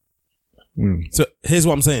concert. So here's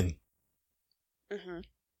what I'm saying. Mm-hmm.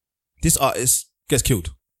 This artist gets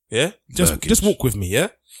killed. Yeah? Just walk with me, yeah?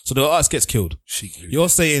 So the artist gets killed. You're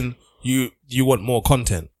saying you want more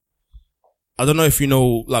content. I don't know if you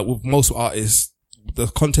know, like with most artists, the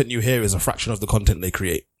content you hear is a fraction of the content they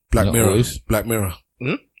create. Black Mirror.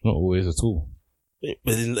 Not always at all.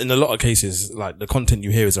 But in a lot of cases, like the content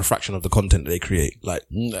you hear is a fraction of the content they create. Like,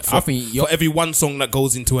 I think for every one song that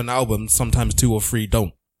goes into an album, sometimes 2 or 3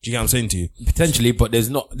 don't. Do you get what I'm saying to you? Potentially, but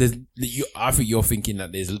I think you're thinking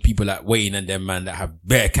that there's people like Wayne and them, man, that have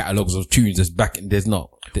bare catalogs of tunes that's back, and there's not.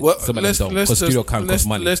 Well, some of them don't, because studio can't cost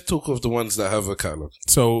money. Let's talk of the ones that have a catalog.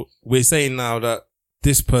 So we're saying now that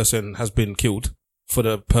this person has been killed for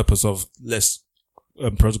the purpose of let's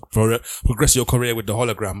progress your career with the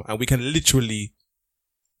hologram, and we can literally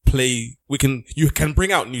you can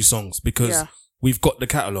bring out new songs because we've got the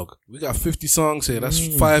catalog. We got 50 songs here. That's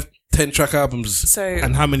 5-10 track albums. So,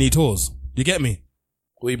 and how many tours? You get me?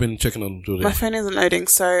 What you been checking on, Jordan? My phone isn't loading.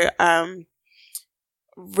 So,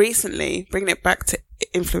 recently, bringing it back to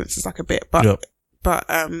influencers like a bit, but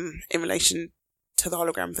in relation to the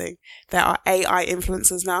hologram thing, there are AI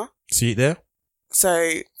influencers now. See it there?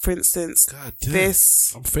 So, for instance, God damn.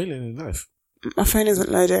 I'm failing in life. My phone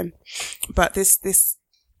isn't loading, but this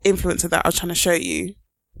influencer that I was trying to show you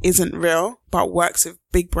isn't real, but works with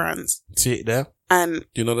big brands. See it there? And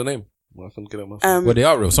do you know the name? Well, I can get it on my phone. Well, they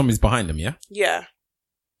are real. Somebody's behind them, yeah? Yeah.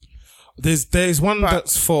 There's one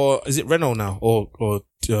that's for, is it Renault now or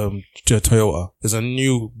Toyota? There's a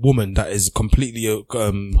new woman that is completely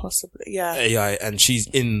possibly, yeah, AI, and she's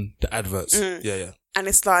in the adverts. Yeah. And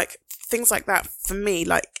it's like things like that for me,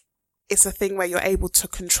 like it's a thing where you're able to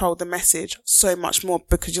control the message so much more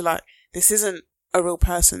because you're like, this isn't a real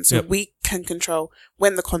person, so we can control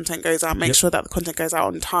when the content goes out, make sure that the content goes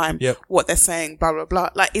out on time, what they're saying, blah blah blah.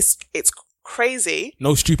 Like it's crazy.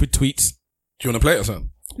 No stupid tweets. Do you want to play it or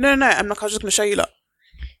something? No. I'm like, I was just going to show you. Look.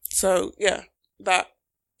 So yeah, that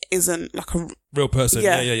isn't like a real person.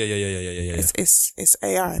 Yeah. It's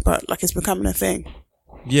AI, but like it's becoming a thing.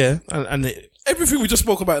 Yeah, and everything we just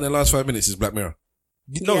spoke about in the last 5 minutes is Black Mirror.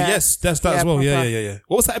 No, yes, that's that as well. Proper. Yeah.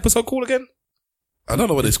 What was that episode called again? I don't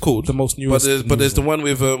know what it's called. The most newest. But there's the one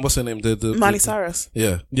with what's her name? The Miley Cyrus.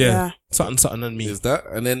 Yeah. Something and me. Is that?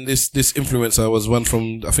 And then this influencer was one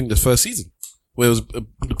from I think the first season where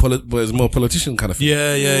it was more politician kind of thing.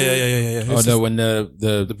 Yeah. Oh no, when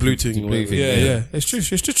the blue thing. The blue thing. Yeah. It's true. It's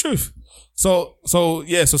the truth. So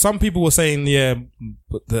some people were saying,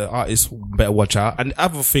 but the artists better watch out. And the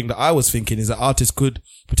other thing that I was thinking is that artists could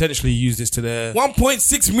potentially use this to their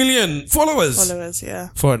 1.6 million followers. Yeah.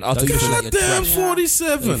 For an artificial. God damn,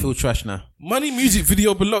 47. You feel trash now. Money music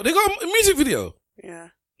video below. They got a music video. Yeah.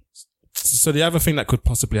 So the other thing that could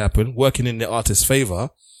possibly happen, working in the artist's favor,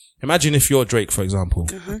 imagine if you're Drake, for example,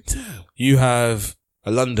 you have a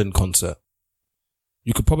London concert.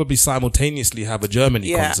 You could probably simultaneously have a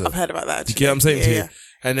Germany concert. Yeah, I've heard about that. Do you get what I'm saying to you?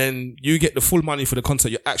 And then you get the full money for the concert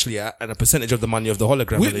you're actually at and a percentage of the money of the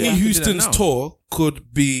hologram. Whitney Houston's tour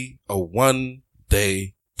could be a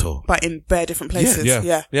 1-day tour. But in bare different places.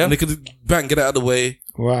 Yeah. And they could get it out of the way.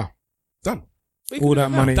 Wow. Done. All that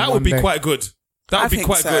money. That would be quite good. That would be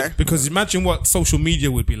quite so. good. Because imagine what social media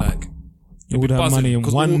would be like. All that money in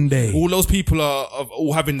one day. All those people are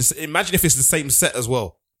all having this. Imagine if it's the same set as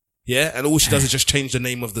well. Yeah, and all she does is just change the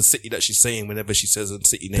name of the city that she's saying whenever she says a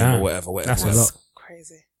city name or whatever. That's a lot.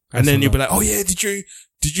 Crazy. And then you'll be like, oh yeah, did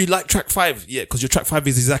you like track 5? Yeah, because your track 5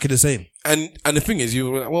 is exactly the same. And the thing is,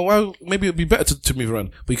 well, maybe it'd be better to move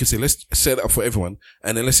around. But you can say, let's set it up for everyone.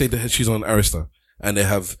 And then let's say that she's on Arista and they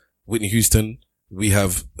have Whitney Houston. We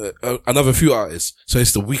have another few artists. So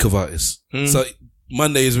it's the week of artists. So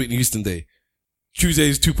Monday is Whitney Houston Day. Tuesday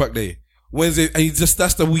is Tupac Day. Wednesday, and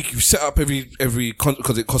that's the week you set up every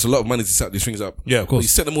because it costs a lot of money to set these things up. Yeah, of course. But you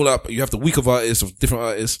set them all up. You have the week of artists, of different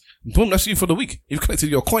artists. Boom, that's you for the week. You've collected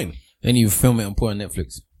your coin. Then you film it and put it on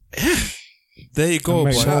Netflix. There you go.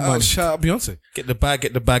 Shout out Beyonce. Get the bag,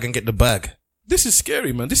 and get the bag. This is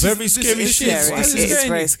scary, man. This very is scary. It's scary. It's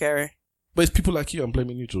very scary. But it's people like you. I'm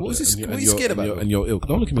blaming you, Jordan. What is this? And What are you scared about? And your ilk.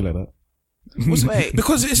 Don't look at me like that. Wait.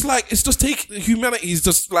 Because it's like it's just humanity is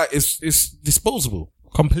just like it's disposable.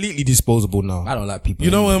 Completely disposable now. I don't like people.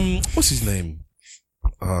 You know, what's his name?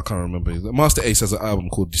 Oh, I can't remember. Master Ace has an album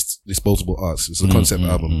called Disposable Arts. It's a concept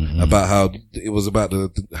album about how it was about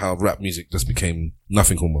how rap music just became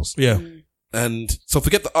nothing almost. Yeah. And so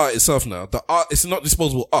forget the art itself now. The art, it's not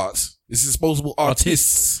disposable arts. It's disposable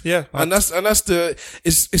artists. Yeah. And it's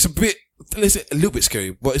a bit, it's a little bit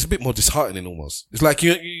scary, but it's a bit more disheartening almost. It's like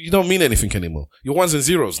you don't mean anything anymore. You're ones and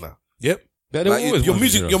zeros now. Yep. Like your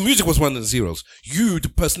music was ones and zeros. You, the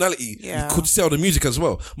personality, you could sell the music as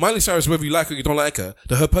well. Miley Cyrus, whether you like her or you don't like her,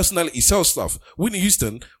 her personality sells stuff. Whitney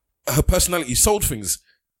Houston, her personality sold things.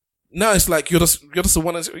 Now it's like you're just a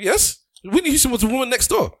one and zero. Yes, Whitney Houston was the woman next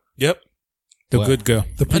door. Yep. The good girl.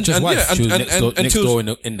 The Princess wife. She was next door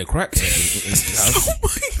in the cracks. Oh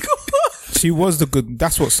my god! She was the good.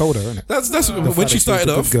 That's what sold her, isn't it? That's when she started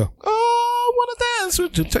off. Girl. Oh, I want to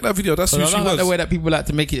dance. Check that video. That's who she was. The way that people like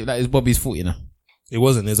to make it like it's Bobby's fault, you know. It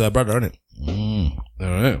wasn't. It's her brother, isn't it? All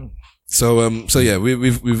right. So yeah,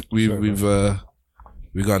 we've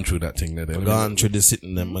gone through that thing there. We've gone through the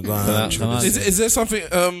sitting them. Is there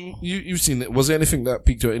something you've seen? Was there anything that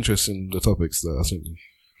piqued your interest in the topics that I sent you?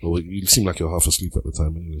 Well, you seem like you're half asleep at the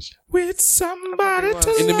time, anyways. With somebody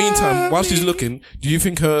to In the meantime, while she's looking, do you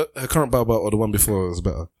think her current barber or the one before was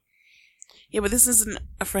better? Yeah, but this isn't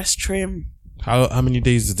a fresh trim. How many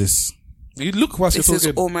days is this? You look whilst you're This is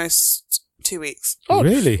talking. almost 2 weeks. Oh,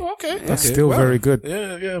 really? Okay. That's still very good.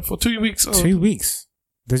 Yeah. For 2 weeks. 2 weeks.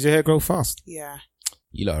 Does your hair grow fast? Yeah.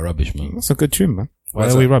 You lot are rubbish, man. That's a good trim, man. Why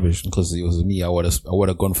are we rubbish? Because it was me. I would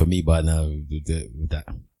have gone for me by now with that.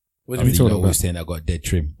 What I do you mean, mean? always saying I got a dead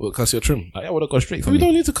trim. Well, cuss your trim. I would have gone straight for We me.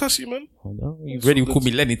 don't need to cuss you, man. You ready to call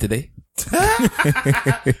me Lenny today?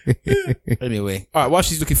 Anyway, all right. While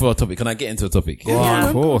she's looking for a topic, can I get into a topic? Yeah,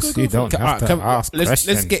 of course. You don't have to ask let's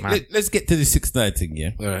questions, man. let's get to the 6ix9ine thing,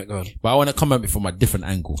 yeah. All right, go on. But I want to come at it from a different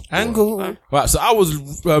angle. Right. So I was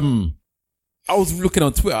looking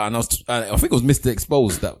on Twitter and I think it was Mr.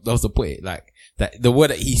 Exposed that was to put it like that. The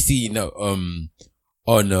word that he's seen on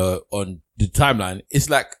the timeline, it's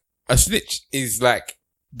like a snitch is like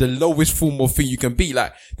the lowest form of thing you can be.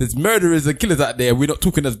 Like there's murderers and killers out there. We're not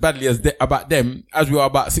talking as badly about them as we are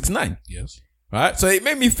about 6ix9ine. Yes. Right. So it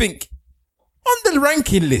made me think on the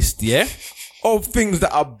ranking list, yeah, of things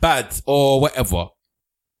that are bad or whatever.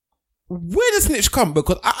 Where does snitch come?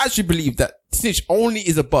 Because I actually believe that snitch only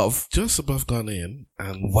is just above Ghanaian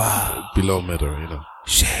and below murderer, you know.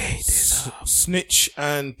 Shade. Snitch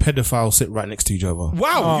and pedophile sit right next to each other.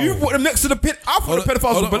 Wow, you put them next to the pit. I thought the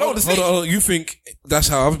pedophiles were below the snitch. Hold on. You think that's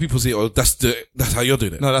how other people see it, or that's how you're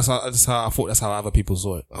doing it? No, that's how I thought. That's how other people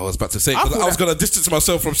saw it. I was about to say, because I was going to distance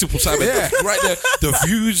myself from Simple Simon. Right there. The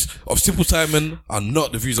views of Simple Simon are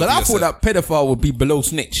not the views of I thought that pedophile would be below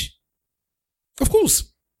snitch. Of course.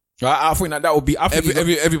 I think that would be.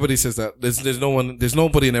 Everybody says that. There's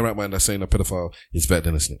nobody in their right mind that's saying a pedophile is better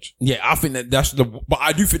than a snitch. Yeah, I think that's but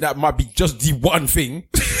I do think that might be just the one thing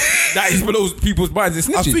that is below people's minds is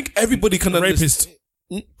snitches. I think everybody can Rapist.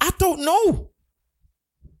 I don't know.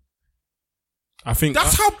 I think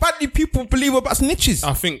that's how badly people believe about snitches.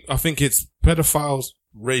 I think it's pedophiles,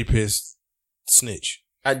 rapists, snitch,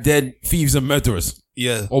 and then thieves and murderers.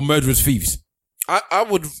 Yeah, or murderers, thieves. I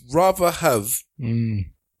would rather have.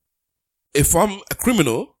 If I'm a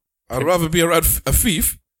criminal, I'd rather be around a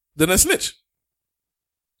thief than a snitch.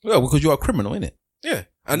 Well, because you're a criminal, innit? Yeah.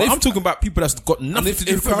 And I'm talking about people that's got nothing to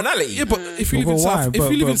do with criminality. Yeah, but if you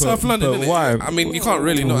live in South London, why? I mean, you can't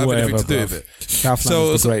really not have anything to do with it. South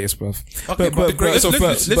London's the greatest, bruv. Okay,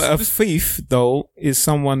 but a thief, though, is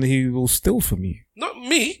someone who will steal from you. Not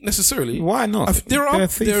me, necessarily. Why not?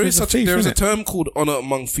 There is a term called honor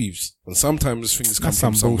among thieves. And sometimes things come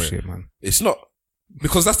from somewhere. Bullshit, man. It's not.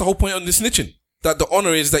 Because that's the whole point of the snitching. That the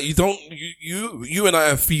honor is that you and I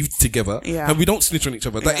have thieved together, and we don't snitch on each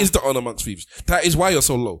other. That is the honor amongst thieves. That is why you're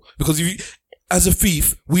so low. Because as a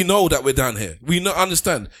thief, we know that we're down here. We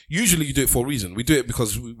understand. Usually, you do it for a reason. We do it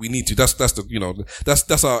because we need to.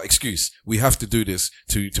 That's our excuse. We have to do this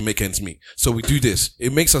to make ends meet. So we do this.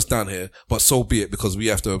 It makes us down here, but so be it, because we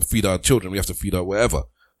have to feed our children. We have to feed our whatever.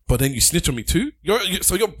 But then you snitch on me too.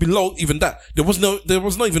 So you're below even that. There was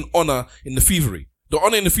not even honor in the thievery. The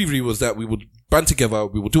honor in the thievery was that we would band together,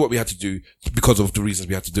 we would do what we had to do because of the reasons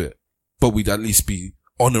we had to do it. But we'd at least be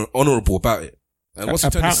honorable about it. And what's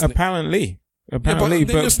apparently, but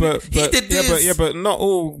not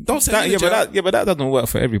all. Don't say but that doesn't work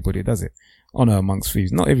for everybody, does it? Honor amongst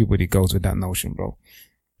thieves. Not everybody goes with that notion, bro.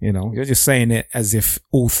 You know, you're just saying it as if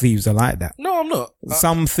all thieves are like that. No, I'm not.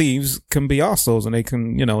 Some thieves can be arseholes and they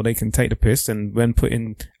can, you know, they can take the piss, and when put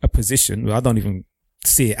in a position, well, I don't even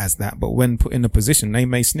see it as that, but when put in a position, they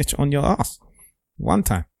may snitch on your ass one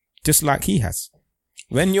time, just like he has.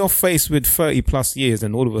 When you're faced with 30 plus years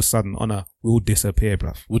and all of a sudden honor will disappear,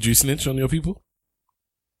 bruv. Would you snitch on your people?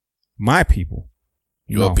 My people.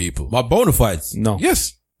 Your No. people. My bona fides. No.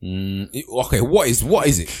 Yes. Okay, what is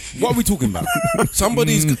it? What are we talking about?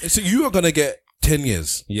 Somebody's, so you are going to get 10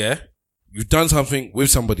 years. Yeah. You've done something with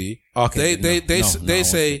somebody. Okay. They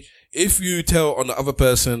say, if you tell on the other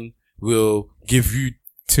person, we'll give you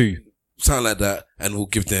 2, something like that, and we'll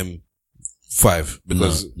give them 5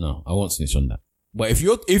 because no, I won't snitch on that. But if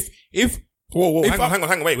whoa, hang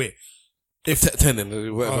on, wait. If 10,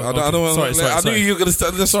 then whatever. Oh, I don't want. sorry, I knew you were gonna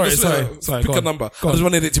start. Sorry. Pick go a on. number. Go I just on.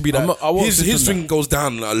 wanted it to be that. His thing goes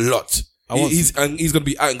down a lot. He's going to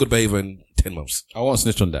be out in good behavior in 10 months. I won't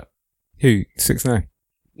snitch on that. Who? 6ix9ine?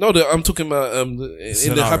 No, I'm talking about in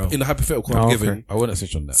the hypothetical I'm giving. I wouldn't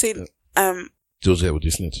snitch on that. See, George, would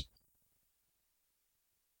you snitch?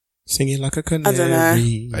 Singing like a canary. I don't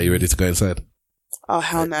know. Are you ready to go inside? Oh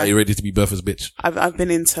hell no! Are you ready to be Bertha's bitch? I've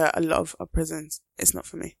been into a lot of prisons. It's not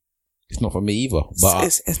for me. It's not for me either. But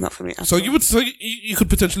It's not for me. So you would, you could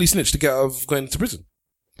potentially snitch to get out of going to prison.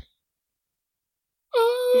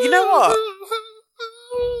 You know what?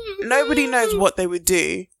 Nobody knows what they would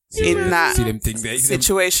do in that see them things there.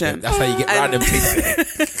 situation. That's how you get around them things there.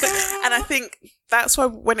 And I think that's why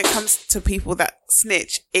when it comes to people that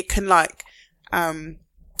snitch, it can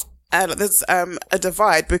there's a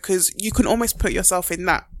divide, because you can almost put yourself in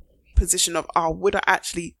that position of, oh, would I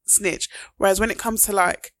actually snitch? Whereas when it comes to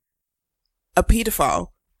like a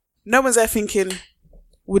paedophile, no one's there thinking,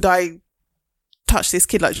 would I touch this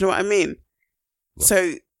kid? Like, do you know what I mean?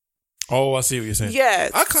 So, I see what you're saying. yeah.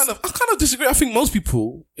 I kind of disagree. I think most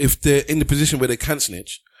people, if they're in the position where they can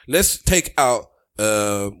snitch, let's take out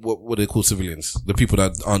what they call civilians, the people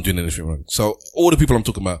that aren't doing anything wrong. So all the people I'm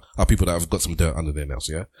talking about are people that have got some dirt under their nails.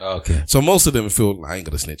 Yeah. Okay. So most of them feel, I ain't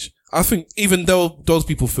gonna snitch. I think even though those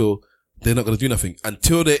people feel they're not gonna do nothing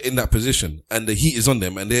until they're in that position and the heat is on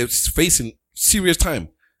them and they're facing serious time,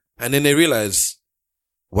 and then they realize,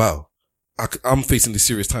 wow, I'm facing this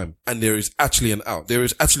serious time, and there is actually an out. There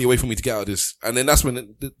is actually a way for me to get out of this. And then that's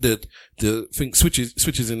when the thing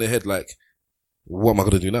switches in their head, like, what am I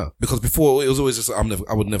going to do now? Because before it was always just, I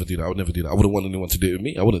would never do that. I wouldn't want anyone to do it with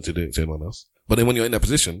me. I wouldn't do it to anyone else. But then when you're in that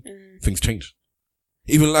position, things change.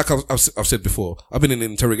 Even like I've said before, I've been in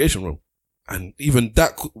an interrogation room, and even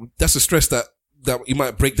that's a stress that you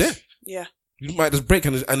might break there. Yeah. You might just break,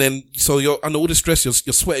 and then, so you're under all the stress, you're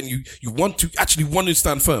sweating, you want to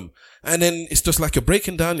stand firm. And then it's just like you're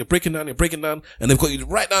breaking down, and they've got you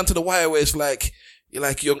right down to the wire where it's like,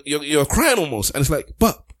 you're crying almost. And it's like,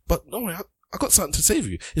 but, no, I got something to save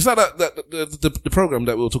you. It's like the program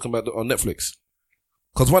that we were talking about on Netflix.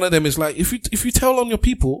 Cause one of them is like, if you tell on your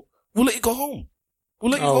people, we'll let you go home.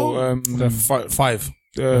 We'll let you go home. The 5.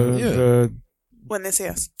 When they see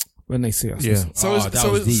us. When they see us. Yeah.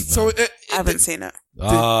 I haven't seen it.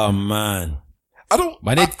 Oh man. I don't.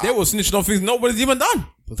 But they were snitching on things nobody's even done.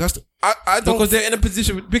 But I don't, because they're in a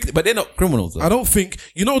position, but they're not criminals. Though. I don't think,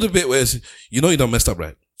 the bit where it's, you done messed up,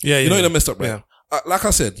 right? Yeah. You done messed up, right? Yeah. Like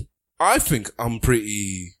I said, I think I'm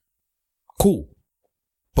pretty cool.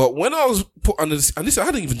 But when I was put under this, and I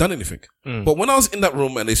hadn't even done anything. But when I was in that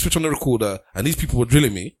room and they switched on the recorder and these people were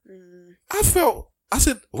drilling me, I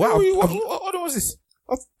said, wow. What was this?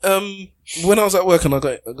 When I was at work and I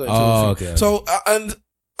got into okay. So, and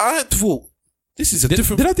I thought, this is a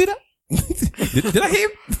different. Did I do that? did I hit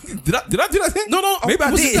him? Did I do that? No. Maybe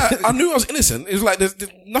I did. I knew I was innocent. It was like, there's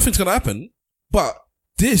nothing's gonna happen. But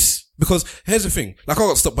because here's the thing. Like, I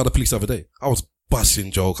got stopped by the police the other day. I was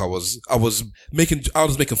busting joke. I was making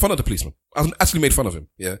fun of the policeman. I actually made fun of him.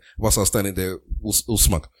 Yeah. Whilst I was standing there, all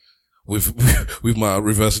smug. With my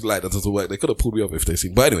reverse light that doesn't work. They could have pulled me over if they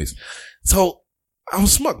seen. But anyways. So, I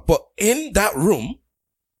was smug. But in that room,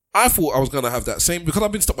 I thought I was going to have that same, because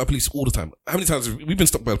I've been stopped by police all the time. How many times have we been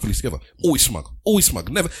stopped by the police together? Always smug.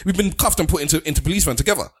 Never. We've been cuffed and put into police van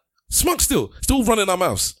together. Smug still running our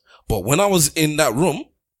mouths. But when I was in that room,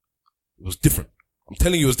 it was different. I'm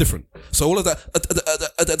telling you, it was different. So all of that,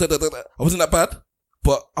 I wasn't that bad,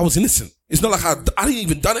 but I was innocent. It's not like I didn't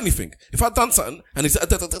even done anything. If I'd done something and it's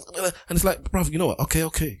like, bruv, you know what?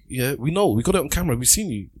 Okay. Yeah, we know. We got it on camera. We've seen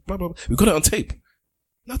you. Blah, blah, blah. We got it on tape.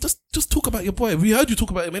 Now just talk about your boy. We heard you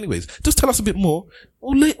talk about him anyways. Just tell us a bit more.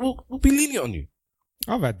 We'll be lenient on you.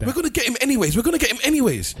 I've had that. We're gonna get him anyways.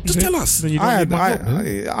 Just tell us. I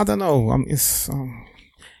don't know.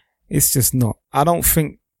 It's just not. I don't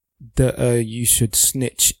think that you should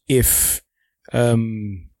snitch if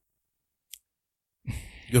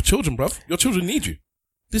Your children, bruv. Your children need you.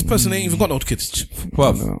 This person ain't even got no kids.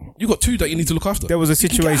 Bruv, you got 2 that you need to look after. There was a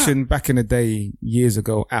situation back in the day, years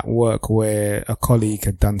ago, at work where a colleague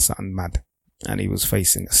had done something mad and he was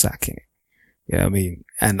facing a sack in it. You know what I mean?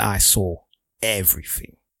 And I saw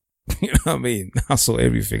everything. You know what I mean? I saw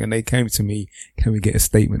everything, and they came to me, "Can we get a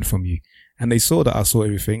statement from you?" And they saw that I saw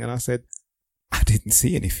everything, and I said, "I didn't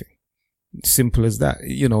see anything." Simple as that.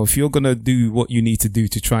 You know, if you're going to do what you need to do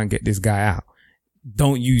to try and get this guy out,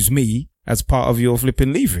 don't use me as part of your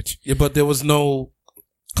flipping leverage. Yeah, but there was no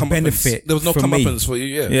benefit. There was no comeuppance for you,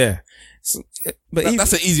 yeah. Yeah. So, but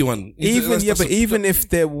that's an easy one. Even if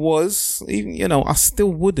there was, I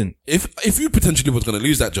still wouldn't. If you potentially was going to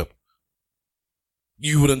lose that job,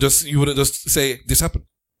 you wouldn't just say this happened.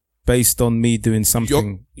 Based on me doing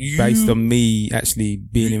something, based on me actually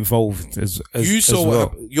being involved as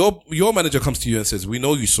well. Your manager comes to you and says, "We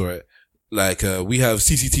know you saw it. Like, we have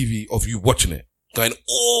CCTV of you watching it." Going,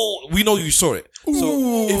 "Oh, we know you saw it."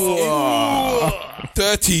 So if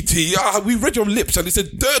dirty T, we read your lips and it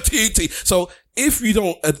said dirty T. So if you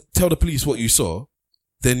don't tell the police what you saw,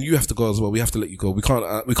 then you have to go as well. We have to let you go. We can't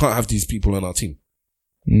have these people on our team.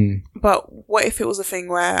 Mm. But what if it was a thing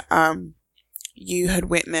where you had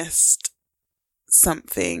witnessed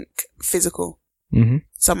something physical? Mm-hmm.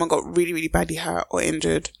 Someone got really, really badly hurt or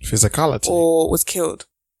injured, physicality, or was killed,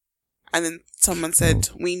 and then someone said,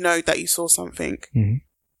 "We know that you saw something." Mm-hmm.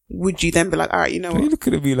 Would you then be like, "All right, you know what?" You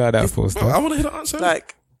looking at me like that for stuff. I want to hear the answer.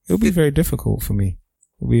 Like, it'll be very difficult for me.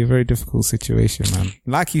 It'll be a very difficult situation, man.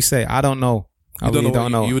 Like you say, I don't know. I really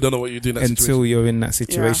don't know. You don't know what you're doing in that until situation. you're in that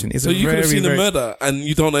situation. Yeah. It's so you could have seen a murder and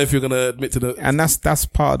you don't know if you're going to admit to the... And that's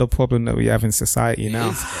part of the problem that we have in society now.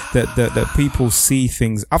 That people see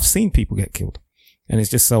things. I've seen people get killed. And it's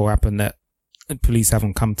just so happened that the police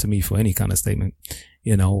haven't come to me for any kind of statement,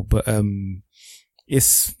 but,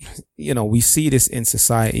 it's, we see this in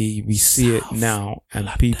society. We see it now, and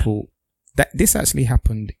people, this actually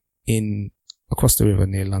happened across the river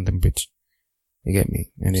near London Bridge. You get me?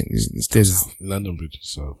 And there's London Bridge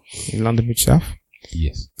South. London Bridge South?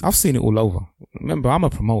 Yes. I've seen it all over. Remember, I'm a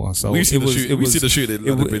promoter, so we see the shoot in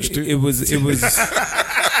London Bridge too. It was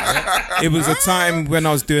a time when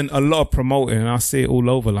I was doing a lot of promoting, and I see it all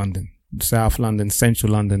over London. South London,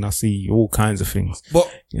 Central London, I see all kinds of things.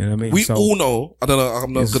 But you know what I mean? We all know, I don't know,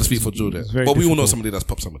 I'm not going to speak for Jordan, but we all know somebody that's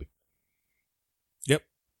popped somebody. Yep.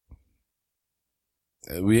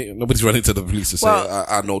 Nobody's running to the police to say,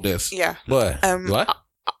 I know this. Yeah. What? What?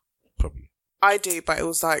 Probably. I do, but it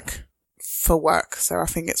was like for work, so I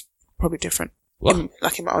think it's probably different. What? In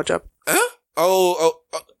my old job. Huh?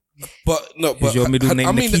 But no, but Is your middle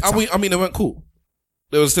name Nikita? I mean, they weren't cool.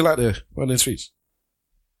 They were still out there running the streets.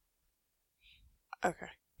 Okay.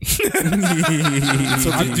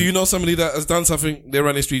 So do you know somebody that has done something? They're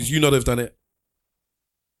running the streets. You know they've done it.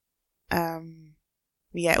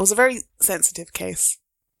 Yeah, it was a very sensitive case.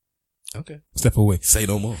 Okay. Step away. Say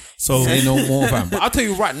no more. So Say no more, fam. But I'll tell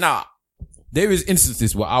you right now, there is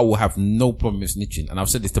instances where I will have no problem with snitching, and I've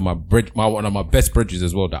said this to one of my best bridges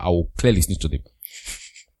as well, that I will clearly snitch to them.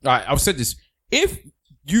 Alright, I've said this. If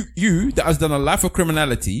you that has done a life of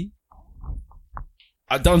criminality,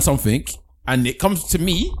 I've done something, and it comes to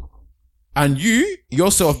me, and you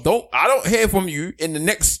yourself I don't hear from you in the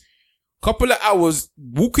next couple of hours,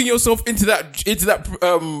 walking yourself into that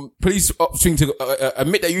police thing to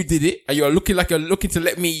admit that you did it, and you're looking to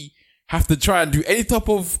let me have to try and do any type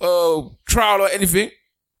of trial or anything,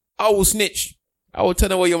 I will snitch. I will tell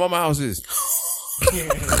them where your mama house is.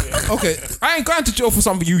 Okay, I ain't going to jail for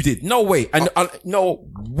something you did. No way. And no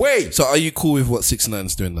way. So are you cool with what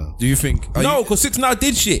 6ix9ine's doing now? Do you think? No, because 6ix9ine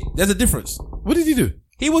did shit. There's a difference. What did he do?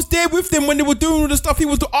 He was there with them when they were doing all the stuff. He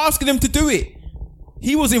was asking them to do it.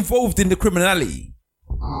 He was involved in the criminality.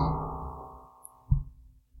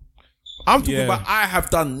 I'm talking about I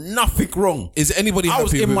have done nothing wrong. Is anybody I happy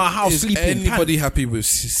was in my house is sleeping. anybody happy with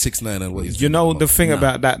 6ix9ine and what he's doing? the thing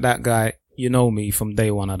about that guy, you know me from day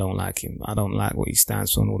one, I don't like him. I don't like what he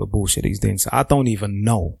stands for and all the bullshit he's doing. So I don't even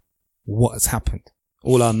know what has happened.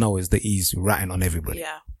 All I know is that he's ratting on everybody.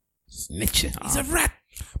 Yeah. Snitching. He's a rat.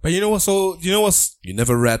 But you know what? So you know what's You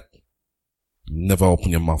never rat. You never open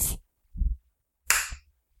your mouth.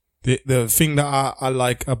 the thing that I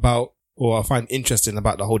like about, or I find interesting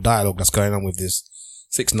about the whole dialogue that's going on with this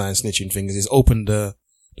 6ix9ine snitching thing is it's opened the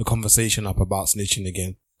conversation up about snitching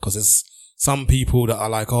again. Because there's some people that are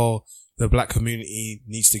like, oh, the black community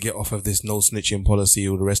needs to get off of this no snitching policy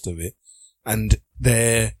or the rest of it. And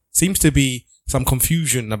there seems to be some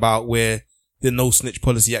confusion about where the no snitch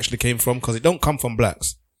policy actually came from, because it don't come from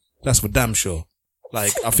blacks. That's for damn sure.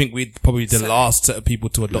 Like, I think we'd probably the last set of people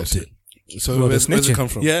to adopt it. So where's it come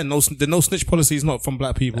from? Yeah, the no snitch policy is not from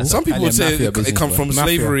black people. Some people would say it come from Mafia.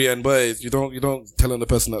 slavery, and but you don't tell on the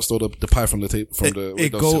person that stole the pie from the tape from the.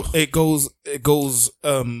 It goes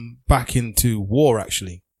back into war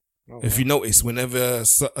actually. If you notice, whenever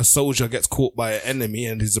a soldier gets caught by an enemy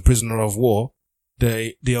and is a prisoner of war,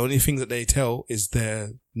 the only thing that they tell is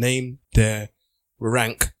their name, their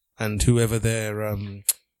rank, and whoever their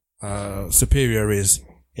superior is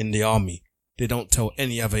in the army. They don't tell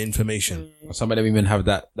any other information. Some of them even have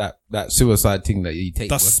that suicide thing that you take.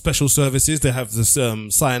 That's special services. They have this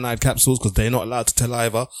cyanide capsules because they're not allowed to tell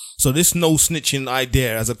either. So this no snitching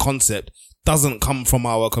idea as a concept doesn't come from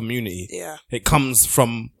our community. Yeah. It comes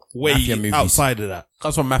from way outside of that.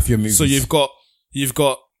 Comes from mafia movies. So you've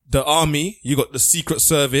got the army, you got the secret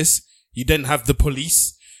service, you then have the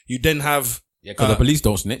police, you then have because the police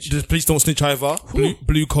don't snitch. The police don't snitch either.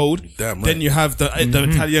 Blue code. Damn right. Then you have the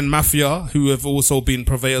Italian mafia who have also been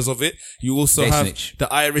purveyors of it. You also have snitch.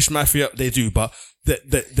 the Irish mafia. They do, but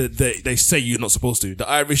they say you're not supposed to. The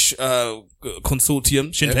Irish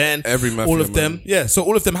consortium, Sinn Féin, every mafia, all of them. man. Yeah, so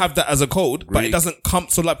all of them have that as a code, but it doesn't come.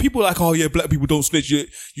 So like people are like, oh yeah, black people don't snitch. You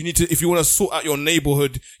need to, if you want to sort out your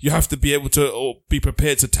neighborhood, you have to be able to or be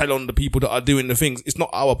prepared to tell on the people that are doing the things. It's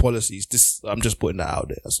not our policies. I'm just putting that out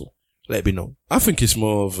there. That's all. Let me know. I think it's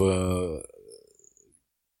more of a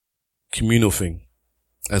communal thing.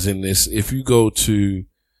 As in this, if you go to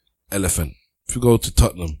Elephant, if you go to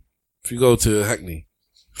Tottenham, if you go to Hackney,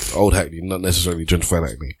 old Hackney, not necessarily gentrified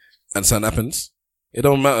Hackney, and something happens, it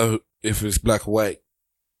don't matter if it's black, white,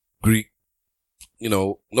 Greek,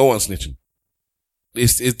 no one's snitching.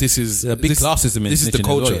 This is big classism in this is the snitching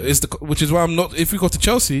culture. as well, Which is why I'm not, if we go to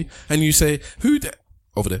Chelsea and you say, who there?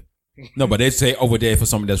 Over there. No, but they say over there for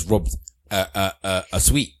somebody that's robbed a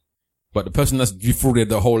sweet. But the person that's defrauded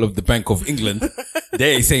the whole of the Bank of England,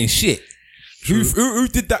 they ain't saying shit. Who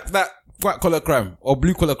did that white collar crime or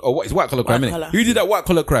blue collar or what is white collar crime? White-collar. Who did that white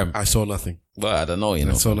collar crime? I saw nothing. Well, I don't know.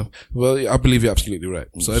 I saw nothing. Well, I believe you're absolutely right.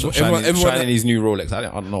 So everyone shining his new Rolex. I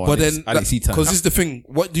don't know. But I didn't see time. Because this is the thing.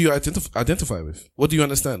 What do you identify with? What do you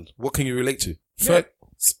understand? What can you relate to?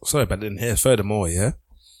 Sorry, but then here, furthermore, yeah,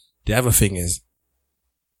 the other thing is,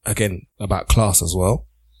 again, about class as well.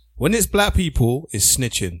 When it's black people, it's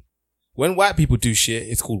snitching. When white people do shit,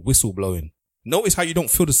 it's called whistleblowing. Notice how you don't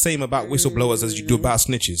feel the same about whistleblowers as you do about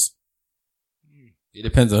snitches. It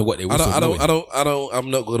depends on what they whistle.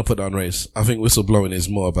 I'm not going to put down race. I think whistleblowing is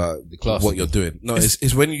more about the class what you're doing. No,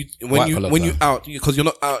 it's when you out, because you're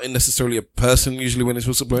not outing necessarily a person usually when it's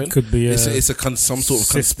whistleblowing. Could be some sort of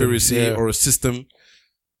conspiracy or a system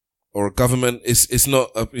or a government. It's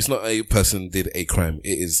not a person did a crime.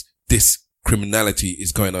 It is this criminality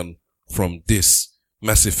is going on from this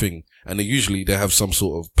massive thing, and they have some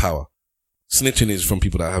sort of power. Snitching is from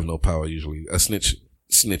people that have no power usually. A snitch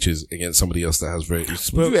snitches against somebody else that has very.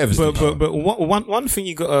 But one thing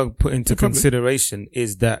you gotta put into consideration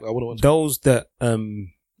is that those that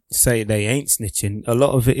say they ain't snitching, a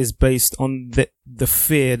lot of it is based on the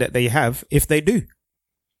fear that they have if they do.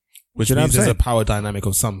 Which means there's a power dynamic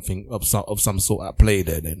of something of some sort at play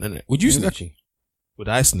there, then, isn't it? Would you snitch? Would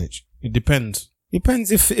I snitch? It depends.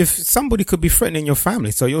 Depends if somebody could be threatening your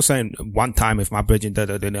family. So you're saying one time if my brethren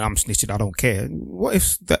then I'm snitching, I don't care. What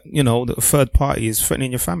if that the third party is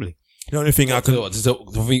threatening your family? The only thing I can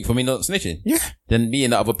for me not snitching, yeah, then me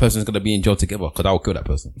and the other person is gonna be in jail together because I'll kill that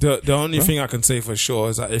person. The only thing I can say for sure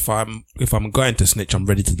is that if I'm going to snitch, I'm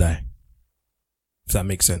ready to die. If that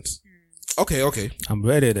makes sense. Okay. I'm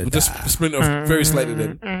ready to just sprint off very slightly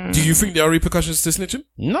then. Do you think there are repercussions to snitching?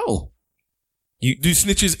 No. Do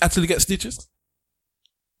snitches actually get stitches?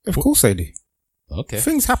 Of course they do. Okay.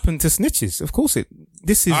 Things happen to snitches. Of course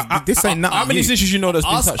this ain't nothing. How many snitches you know that's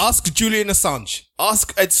been touched? Ask Julian Assange.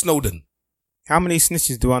 Ask Ed Snowden. How many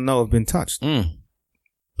snitches do I know have been touched?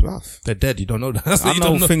 Bluff. They're dead. You don't know that. I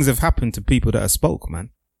know things have happened to people that have spoke, man.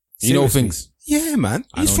 Seriously. You know things? Yeah, man.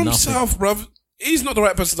 He's from South, bruv. He's not the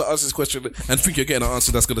right person to ask this question and think you're getting an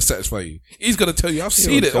answer that's going to satisfy you. He's going to tell you, I've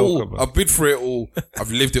seen it all. I've been through it all. I've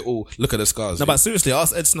lived it all. Look at the scars. No, but seriously,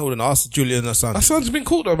 ask Ed Snowden. Ask Julian Assange. Assange's been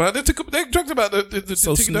caught though, man. They dragged about the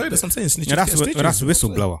thing down. That's what I'm saying. Snitches that's a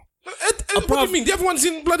whistleblower. What do you mean? The other one's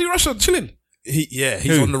in bloody Russia chilling.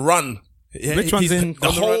 He's on the run. Yeah, which one's in? The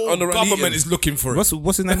whole government is looking for him.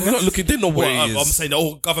 What's his name? They're not looking. They know where he is. I'm saying the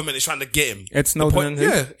whole government is trying to get him. Ed Snowden.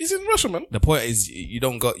 Yeah, he's in Russia, man. The point is, you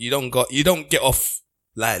don't get off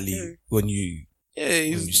lightly when you. Yeah,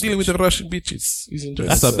 he's dealing with the Russian bitches. He's enjoying.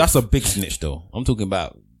 That's a big snitch, though. I'm talking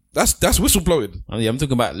about. That's whistleblowing. I'm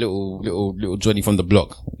talking about little Johnny from the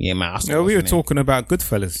block. Yeah, man. We were talking about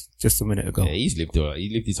Goodfellas just a minute ago. Yeah, he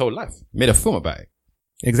lived his whole life. Made a film about it.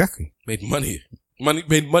 Exactly. Made money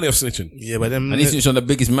off snitching. Yeah, but then And he snitched on the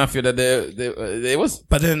biggest mafia that there was.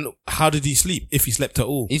 But then, how did he sleep if he slept at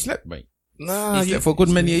all? He slept, mate. nah, He slept for a good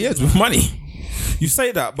many years with money. You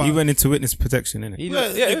say that, but he went into witness protection,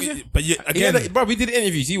 innit? but you, again, bro, we did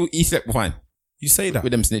interviews. He slept fine you say that.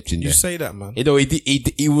 with them snitching. You Yeah. say that, man. You know,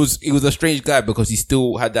 he was a strange guy because he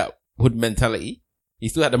still had that hood mentality. He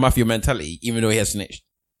still had the mafia mentality, even though he had snitched.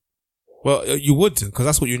 Well, you would, because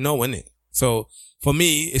that's what you know, innit? So for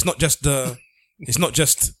me, it's not just the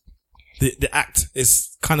act.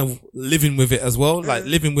 It's kind of living with it as well. Like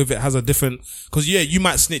living with it has a different, because you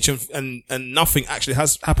might snitch and nothing actually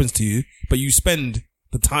happens to you, but you spend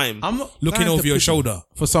the time I'm not looking going to over your prison shoulder.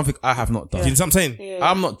 for something I have not done. You know what I'm saying? Yeah.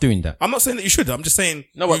 I'm not doing that. I'm not saying that you should. I'm just saying.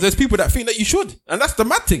 No, but there's people that think that you should, and that's the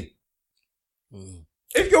mad thing.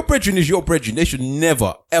 If your brethren is your brethren, they should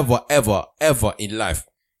never, ever, ever, ever in life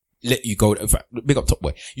let you go. In fact, big up Top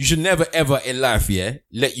Boy. You should never, ever in life,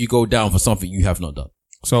 let you go down for something you have not done.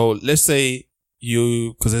 So let's say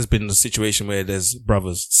because there's been a situation where there's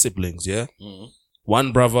brothers, siblings, yeah?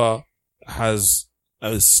 One brother has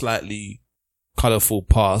a slightly colourful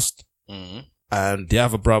past and the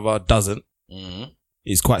other brother doesn't.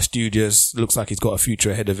 He's quite studious, looks like he's got a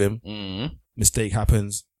future ahead of him. Mistake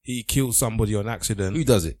happens. He kills somebody on accident. Who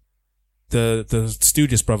does it? The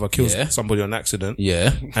studious brother kills somebody on accident.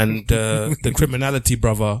 Yeah. And the criminality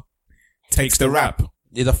brother takes the rap.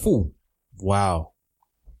 He's a fool. Wow.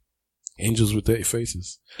 Angels with dirty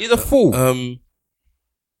faces. He's a fool.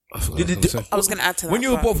 I forgot what I was gonna say. I was going to add to that. When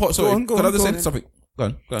you were but- both, sorry, Go can I on, just go say on. something? Go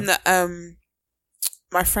on. No,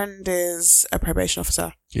 my friend is a probation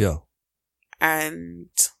officer, Yeah. and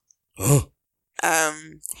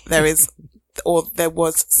there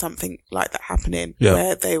was something like that happening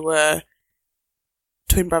where they were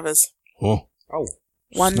twin brothers. Oh.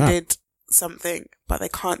 One Snap. did something, but they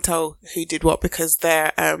can't tell who did what because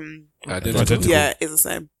their Identical. yeah is the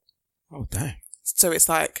same. Oh, dang. So it's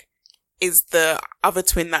like, is the other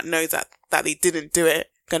twin that knows that they didn't do it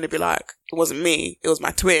going to be like, it wasn't me, it was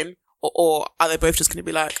my twin, or are they both just going to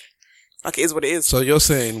be like it is what it is? So you're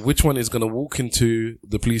saying which one is going to walk into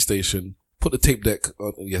the police station, put the tape deck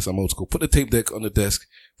on, yes, I'm old school, put the tape deck on the desk,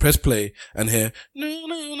 press play, and hear,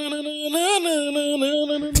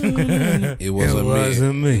 it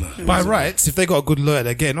wasn't me. By rights, if they got a good lawyer,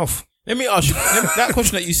 they're getting off. Let me ask you, that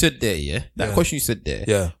question that you said there, question you said there,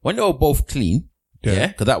 Yeah. when they were both clean,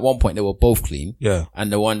 because at one point they were both clean, Yeah.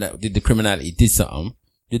 and the one that did the criminality did something,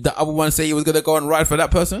 did the other one say he was going to go and ride for that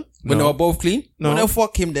person when they were both clean? No. Well, then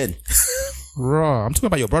fuck him then. Raw. I'm talking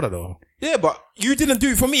about your brother though. Yeah, but you didn't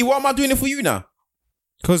do it for me. Why am I doing it for you now?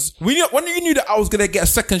 Because When you knew that I was going to get a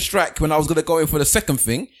second strike when I was going to go in for the second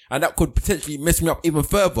thing, and that could potentially mess me up even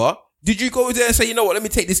further, did you go there and say, you know what, let me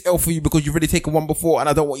take this L for you because you've already taken one before and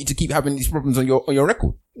I don't want you to keep having these problems on your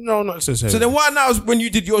record? no, not necessarily. So then why now when you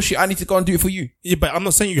did your shit, I need to go and do it for you? Yeah, but I'm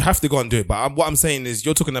not saying you have to go and do it. But what I'm saying is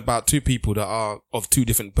you're talking about two people that are of two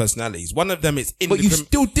different personalities. One of them is in But the you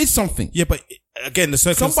still did something. yeah, but again, the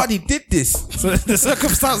circumstance. Somebody did this. So the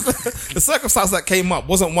circumstance that came up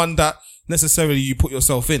wasn't one that necessarily you put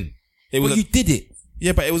yourself in. It was But you did it.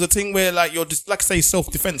 yeah, but it was a thing where like you're just like say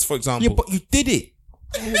self-defense, for example. Yeah, but you did it.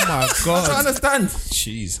 oh my I don't god, understand.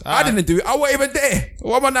 jeez, I didn't do it. I wasn't even there.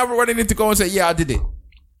 Why am I now running in to go and say, yeah, I did it?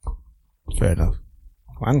 Fair enough.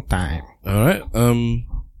 One time. All right.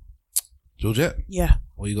 Georgette, Yeah.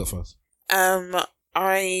 what you got for us?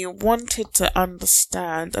 I wanted to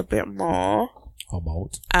understand a bit more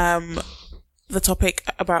about the topic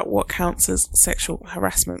about what counts as sexual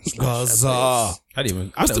harassment. Gaza. I didn't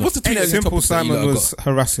even. What's the two Simple Simon was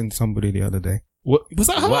harassing somebody the other day. What was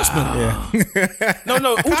that harassment? Yeah.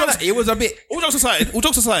 No. It was a bit. All jokes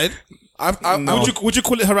aside. I Would you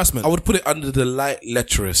call it harassment? I would put it under the light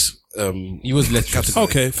lecherous. He was less.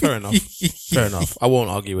 Okay, fair enough. Fair enough. I won't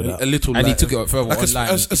argue with that. A little, And he light- took it further like online.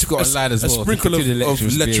 a, He took it online as well. A sprinkle to of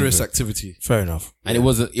lecherous lecherous behavior. activity. Fair enough. And it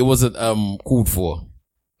wasn't called for.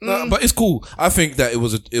 No, but it's cool. I think that it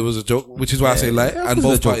was a joke, which is why I say light. yeah, And it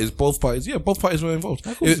was a both parties were involved.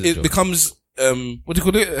 Of course it's a It joke. becomes what do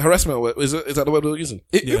you call it? Harassment. Is that the word we're using?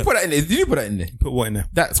 You put that in there. Did you put that in there? Put what in there?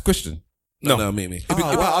 That's question. No, me.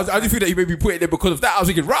 I didn't feel that you maybe put it there because of that. I was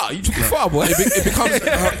thinking, right, you took it far, boy.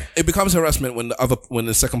 It becomes harassment when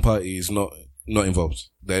the second party is not involved.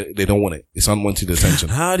 They don't want it. It's unwanted attention.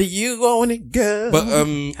 How do you want it, girl? But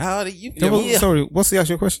how do you? Sorry, what's the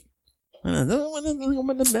actual question?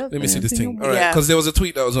 let me see this thing. All right, Yeah. because there was a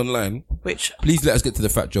tweet that was online. Which Please let us get to the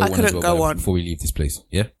Fat Joe I one as couldn't well go on. before we leave this place.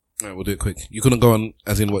 Yeah. All right, we'll do it quick. You couldn't go on,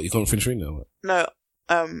 as in what? You couldn't finish reading that? no,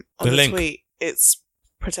 on The the link. tweet it's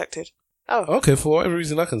protected. Oh, Okay, for whatever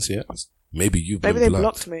reason I can see it. Maybe you've maybe been they blocked.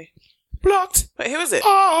 blocked me. Blocked. Wait, who is it?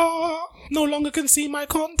 No longer can see my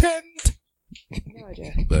content. No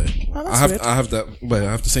idea. But Oh, I that's have weird.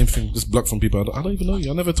 I have the same thing, just blocked from people. I don't even know you.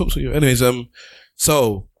 I never talk to you. Anyways, a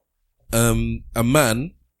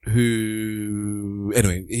man who,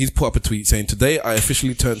 anyway, he's put up a tweet saying, "Today I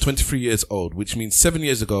officially turned 23 years old, which means 7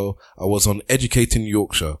 years ago I was on Educating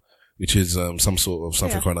Yorkshire, which is some sort of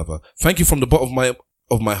something or another. Thank you from the bottom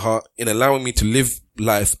of my heart in allowing me to live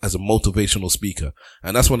life as a motivational speaker."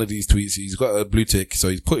 And that's one of these tweets. He's got a blue tick, so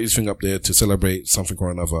he's put his thing up there to celebrate something or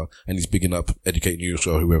another, and he's bigging up Educating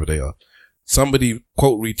Yorkshire or whoever they are. Somebody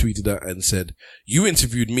quote retweeted that and said, "You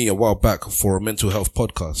interviewed me a while back for a mental health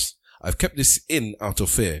podcast. I've kept this in out of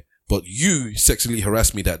fear, but you sexually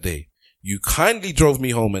harassed me that day. You kindly drove me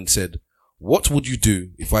home and said, 'What would you do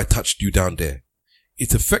if I touched you down there?'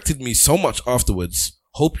 It affected me so much afterwards.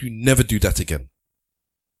 Hope you never do that again."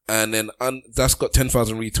 And then that's got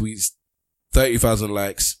 10,000 retweets, 30,000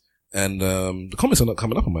 likes, and the comments are not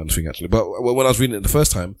coming up on my thing actually. But when I was reading it the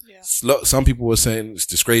first time, some people were saying it's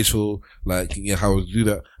disgraceful, like, how would you do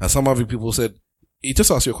that? And some other people said, he just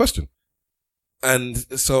asked you a question. And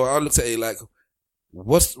so I looked at it like,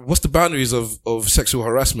 what's the boundaries of sexual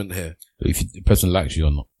harassment here? If the person likes you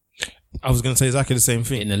or not. I was going to say exactly the same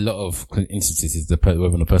thing. In a lot of instances, it's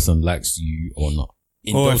whether the person likes you or not.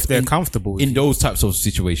 If they're comfortable with in those types of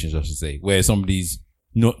situations, I should say, where somebody's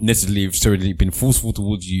not necessarily been forceful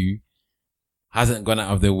towards you, hasn't gone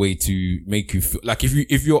out of their way to make you feel like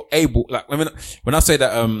if you're able, like when I say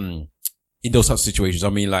that in those types of situations, I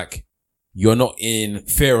mean like you're not in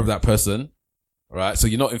fear of that person, right? So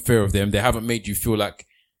you're not in fear of them. They haven't made you feel like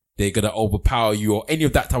they're gonna overpower you or any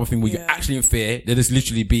of that type of thing where you're actually in fear. They're just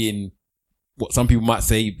literally being what some people might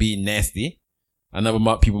say being nasty.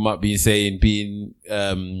 Another people might be saying being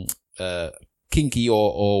kinky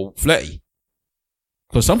or flirty.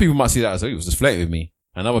 Because some people might see that as, it was just flirting with me.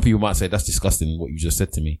 And other people might say that's disgusting what you just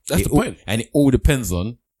said to me. That's the point. And it all depends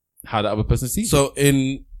on how the other person sees it. So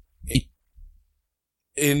in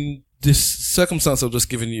this circumstance I've just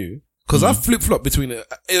given you, because I flip-flop between it.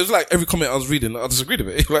 It was like every comment I was reading, I disagreed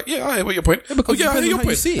with it. Like, yeah, I hear your point. Yeah, because I hear your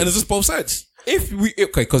point. And it's just both sides.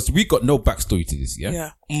 Because we got no backstory to this, yeah?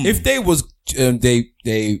 Yeah. If they was,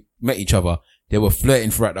 they met each other, they were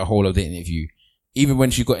flirting throughout the whole of the interview. Even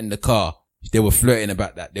when she got in the car, they were flirting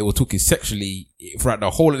about that. They were talking sexually throughout the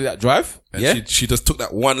whole of that drive. And she just took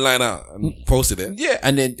that one line out and posted it. Yeah.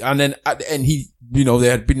 And then at the end,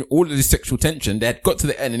 there had been all of this sexual tension. They had got to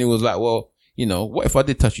the end and it was like, well, what if I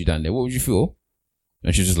did touch you down there? What would you feel?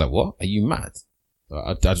 And she was just like, what? Are you mad?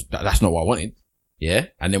 That's not what I wanted. Yeah.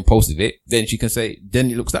 And then posted it. Then she can say,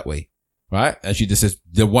 then it looks that way. Right. And she just says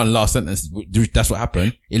the one last sentence. That's what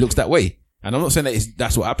happened. It looks that way. And I'm not saying that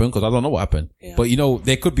that's what happened because I don't know what happened. Yeah. But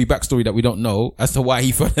there could be backstory that we don't know as to why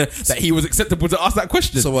he felt that he was acceptable to ask that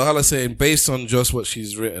question. So Wahala's saying, based on just what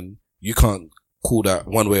she's written, you can't call that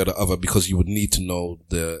one way or the other because you would need to know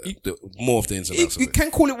the more of the ins and outs of it. You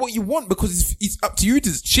can call it what you want because it's up to you.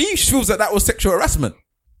 She feels that was sexual harassment.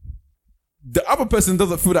 The other person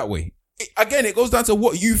doesn't feel that way. Again, it goes down to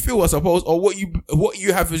what you feel, I suppose, or what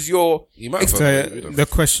you have as your. The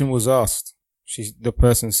question was asked. The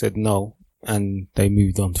person said no, and they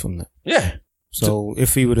moved on from that. Yeah. So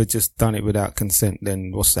if he would have just done it without consent,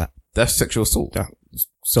 then what's that? That's sexual assault.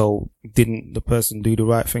 So didn't the person do the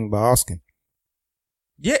right thing by asking?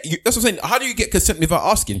 Yeah, that's what I'm saying. How do you get consent without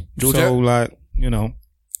asking, Georgia? So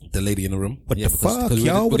the lady in the room. What the fuck, because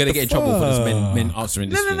y'all? We're gonna get in trouble for this men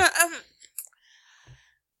answering this. No.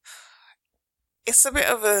 It's a bit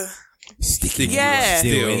of a sticky. Yeah.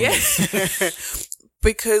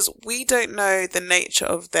 Because we don't know the nature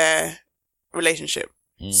of their relationship.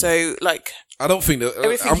 So, like, I don't think that.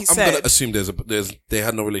 Everything he said, I'm going to assume they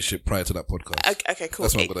had no relationship prior to that podcast. Okay, cool.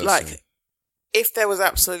 That's what I'm going to assume. If there was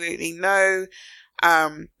absolutely no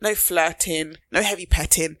flirting, no heavy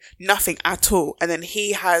petting, nothing at all, and then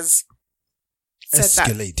he has said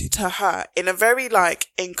that to her in a very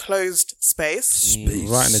enclosed space.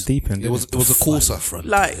 Right in the deep end. It was a Corsa.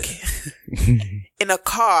 In a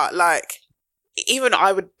car, even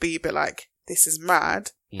I would be a bit like, this is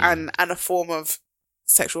mad, and a form of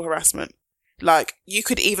sexual harassment. You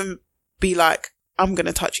could even be like, I'm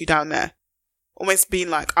gonna touch you down there. Almost being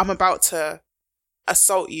like, I'm about to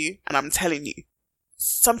assault you and I'm telling you.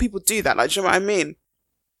 Some people do that, do you know what I mean?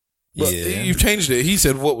 But you've changed it. He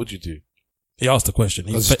said, what would you do? He asked the question.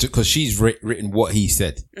 Because she's written what he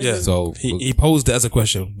said. Yeah. So he posed it as a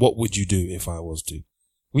question. What would you do if I was to?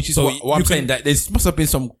 Which is what I'm saying, that there must have been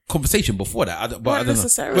some conversation before that. But I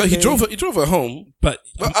don't know. Well, he drove her home. But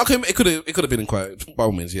okay, it could have been in quiet, by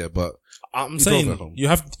all means, yeah. But I'm You saying drove her home. you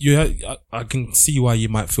have. I can see why you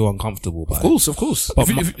might feel uncomfortable. By Of course. But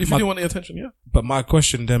If you didn't want the attention, yeah. But my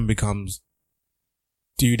question then becomes: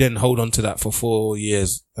 do you then hold on to that for 4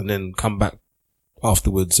 years and then come back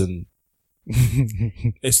afterwards and?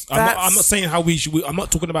 I'm not saying how we should. I'm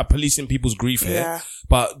not talking about policing people's grief here. Yeah.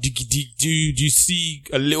 But do you see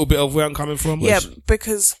a little bit of where I'm coming from? Yeah,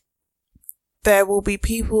 because there will be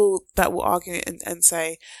people that will argue and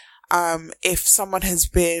say, if someone has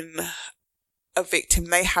been a victim,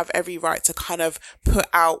 they have every right to kind of put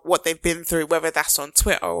out what they've been through, whether that's on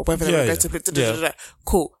Twitter or whether they go to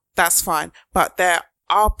cool, that's fine. But there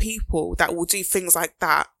are people that will do things like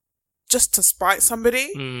that just to spite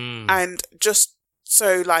somebody and just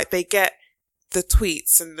so like they get the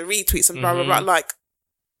tweets and the retweets and blah blah blah. Like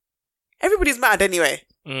everybody's mad anyway.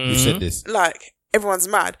 You said this. Like everyone's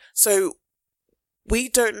mad. So we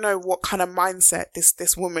don't know what kind of mindset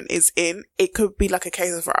this woman is in. It could be like a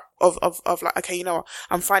case of like, okay, you know what?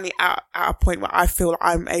 I'm finally at a point where I feel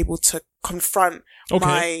I'm able to confront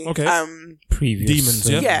my previous demons,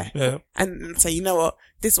 yeah. And say, you know what?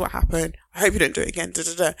 This is what happened. I hope you don't do it again.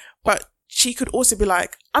 But she could also be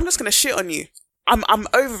like, I'm just gonna shit on you. I'm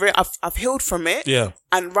over it. I've healed from it. Yeah.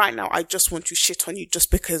 And right now, I just want to shit on you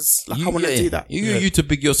just because, like, I want to do that. You to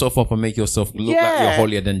big yourself up and make yourself look like you're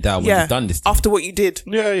holier than thou when you've done this. After what you did.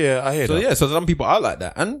 Yeah, I hear that. So some people are like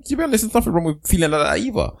that. And to be honest, there's nothing wrong with feeling like that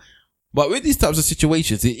either. But with these types of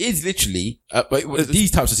situations, it is literally,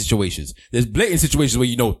 these types of situations, there's blatant situations where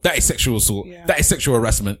you know that is sexual assault, that is sexual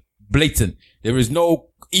harassment, blatant. There is no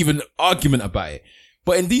even argument about it.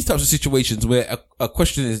 But in these types of situations where a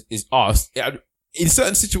question is asked, in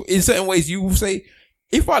certain ways, you will say,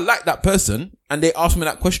 if I like that person and they ask me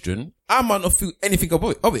that question, I might not feel anything of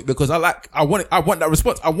it because I want that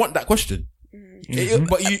response. I want that question.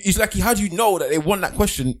 But it's like, how do you know that they want that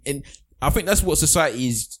question? And I think that's what society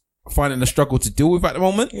is finding a struggle to deal with at the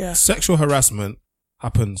moment. Yeah. Sexual harassment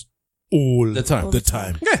happens all the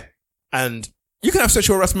time. Yeah. And you can have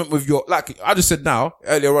sexual harassment with your, like I just said now,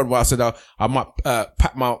 earlier on where I said I might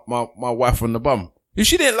pat my wife on the bum. If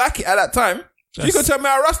she didn't like it at that time, you can tell me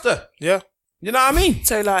I harassed her. Yeah. You know what I mean?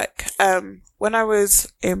 So like, when I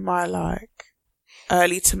was in my like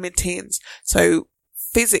early to mid teens, so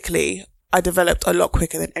physically I developed a lot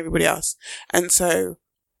quicker than everybody else. And so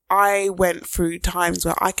I went through times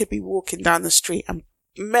where I could be walking down the street and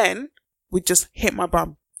men would just hit my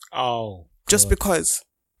bum. Oh. Just because.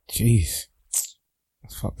 Jeez.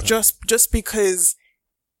 That's fucked up. Just because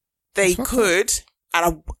they could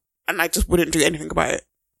and I just wouldn't do anything about it.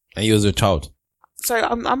 And you was a child. So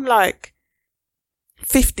I'm like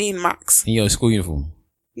 15 max. In your school uniform.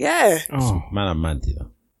 Yeah. Oh. Man, I'm mad, you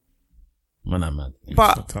know. Man, I'm mad.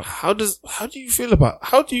 But how do you feel about,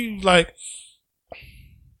 how do you like,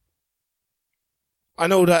 I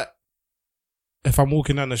know that if I'm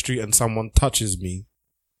walking down the street and someone touches me,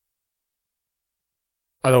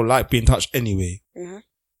 I don't like being touched anyway. Mm-hmm.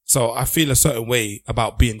 So I feel a certain way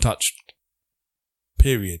about being touched.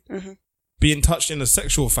 Period. Mm-hmm. Being touched in a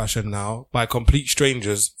sexual fashion now by complete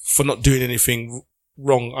strangers for not doing anything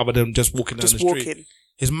wrong other than just walking down the street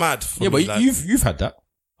is mad. Yeah, but like, you've had that.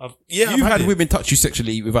 You've had women touch you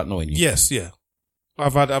sexually without knowing you. Yes, yeah.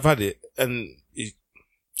 I've had it, and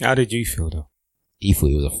how did you feel though? He thought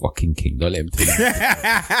he was a fucking king. Don't let him tell you.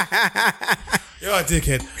 You're a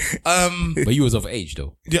dickhead. But you was of age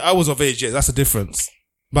though. Yeah, I was of age. Yeah, that's the difference.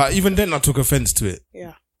 But even then, I took offense to it.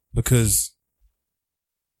 Yeah, because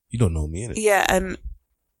you don't know me, innit? Yeah, and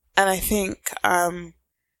I think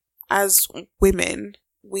as women,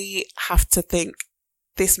 we have to think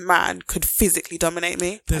this man could physically dominate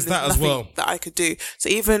me. There's that as well that I could do. So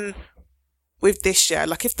even with this,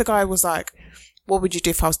 like if the guy was like, "What would you do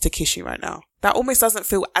if I was to kiss you right now?" That almost doesn't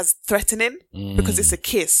feel as threatening because it's a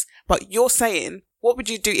kiss. But you're saying, "What would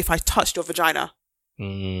you do if I touched your vagina?"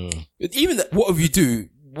 Even that, what would you do?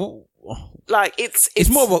 Like it's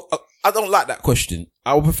more of a. I don't like that question.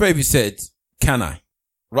 I would prefer if you said, "Can I?"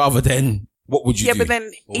 rather than "What would you do?" Yeah, but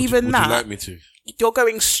then even that, would you like me to? You're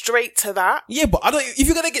going straight to that. Yeah, but I don't. If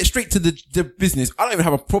you're gonna get straight to the business, I don't even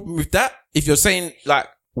have a problem with that. If you're saying like,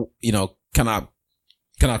 you know, can I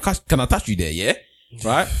touch you there? Yeah,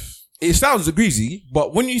 right. It sounds greasy,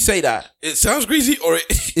 but when you say that, it sounds greasy, or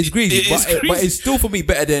it's greasy, but it's still for me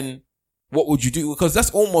better than what would you do? Because that's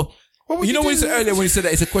almost. You know when you said earlier when you said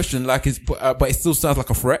that it's a question, like but it still sounds like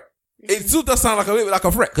a threat. It still does sound like a bit like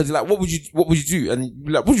a threat because you're like, what would you do? And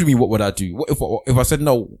you're like, what do you mean? What would I do? What if I said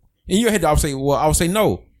no? In your head, I'll say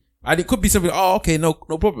no, and it could be something. Oh, okay, no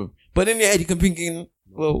problem. But in your head, you can be thinking,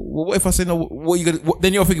 well, what if I say no? What are you gonna?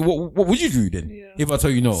 Then you're thinking, what would you do then if I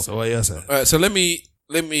tell you no? So what you say? All right, so let me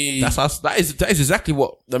let me. That is exactly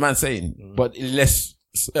what the man's saying, but less.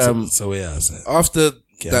 So yeah. After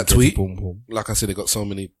that tweet, boom, boom. like I said, it got so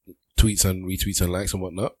many tweets and retweets and likes and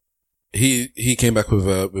whatnot. He came back with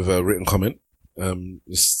a written comment.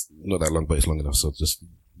 It's not that long, but it's long enough, so just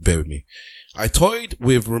bear with me. I toyed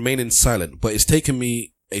with remaining silent, but it's taken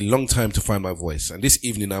me a long time to find my voice. And this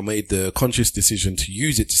evening I made the conscious decision to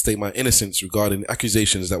use it to state my innocence regarding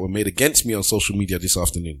accusations that were made against me on social media this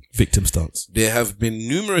afternoon. Victim stance. There have been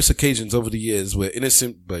numerous occasions over the years where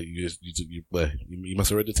innocent, but you must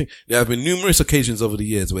have read the thing. There have been numerous occasions over the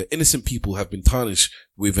years where innocent people have been tarnished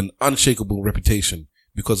with an unshakable reputation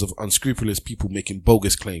because of unscrupulous people making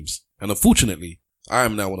bogus claims. And unfortunately, I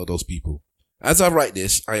am now one of those people. As I write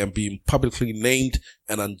this, I am being publicly named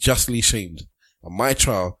and unjustly shamed. And my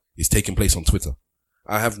trial is taking place on Twitter.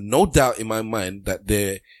 I have no doubt in my mind that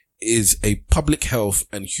there is a public health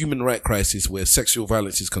and human rights crisis where sexual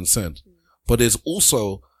violence is concerned. But there's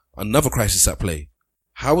also another crisis at play.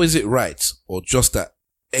 How is it right or just that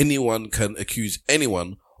anyone can accuse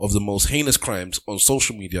anyone of the most heinous crimes on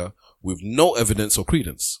social media with no evidence or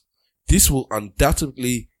credence? This will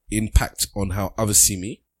undoubtedly impact on how others see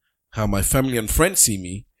me, how my family and friends see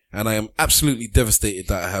me, and I am absolutely devastated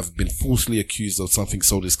that I have been falsely accused of something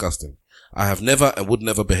so disgusting. I have never and would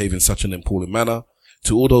never behave in such an appalling manner.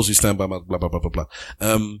 To all those who stand by my blah, blah, blah, blah, blah.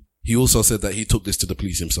 He also said that he took this to the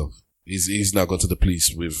police himself. He's now gone to the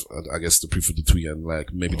police with, I guess, the proof of the tweet and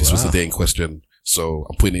like, maybe this was the day in question. So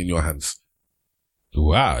I'm putting it in your hands.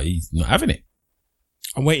 Wow, he's not having it.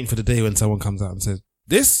 I'm waiting for the day when someone comes out and says,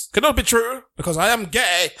 this cannot be true because I am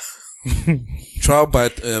gay. Trial by,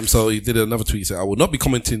 so he did another tweet. He said, I will not be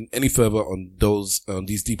commenting any further on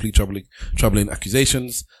these deeply troubling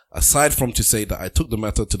accusations. Aside from to say that I took the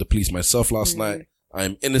matter to the police myself last night. I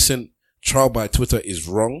am innocent. Trial by Twitter is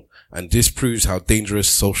wrong. And this proves how dangerous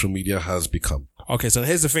social media has become. Okay. So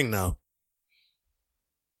here's the thing now.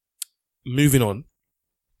 Moving on.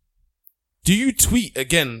 Do you tweet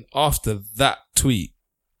again after that tweet?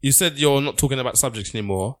 You said you're not talking about subjects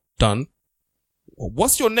anymore. Done.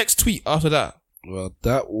 What's your next tweet after that? Well,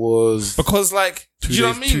 that was because like, do you know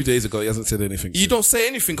what I mean? 2 days ago, he hasn't said anything. You don't say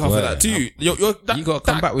anything after that, do you? You gotta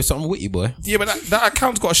come back with something witty, boy. Yeah, but that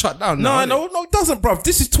account's got to shut down now. No, it doesn't, bruv.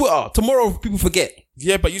 This is Twitter. Tomorrow people forget.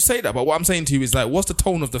 Yeah, but you say that. But what I'm saying to you is like, what's the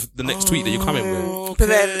tone of the next tweet that you're coming with? But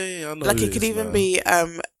then, like, it could even be.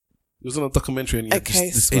 It was on a documentary, and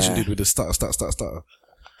this Asian dude with the starter.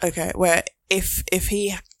 Okay, where if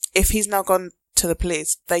he's now gone to the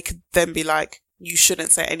police, they could then be like, you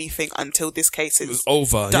shouldn't say anything until this case is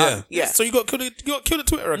over. Done. Yeah. So you got killed a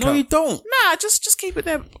Twitter account. No, you don't. Nah, just keep it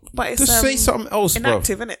there. But it's just say something else,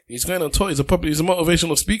 inactive, bro. innit? He's going on tour. He's a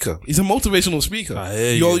motivational speaker. He's a motivational speaker. I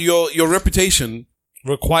hear you. Your reputation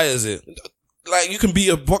requires it. Like, you can be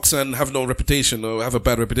a boxer and have no reputation or have a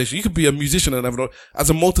bad reputation. You could be a musician and have no, as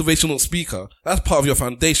a motivational speaker, that's part of your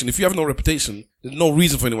foundation. If you have no reputation, there's no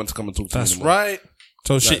reason for anyone to come and talk to you anymore. That's right.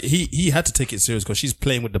 So he had to take it serious because she's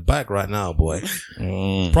playing with the bag right now, boy.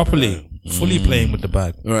 Properly. Fully playing with the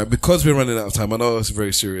bag. All right. Because we're running out of time, I know it's a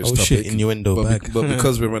very serious topic. Shit, innuendo bag. But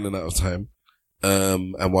because we're running out of time,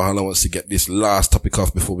 and Wahala wants to get this last topic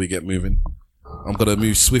off before we get moving, I'm going to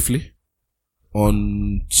move swiftly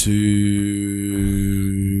on to...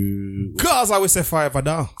 Cause I would say Fire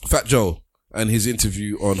Fat Joe and his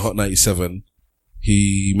interview on Hot 97.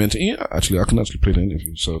 He mentioned... Yeah, actually, I can actually play the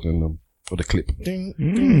interview. So then... or the clip.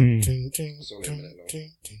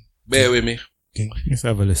 Bear with me. Let's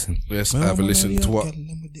have a listen. Let's have a listen to what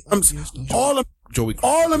all the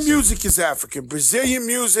music is African. Brazilian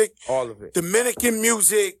music, all of it. Dominican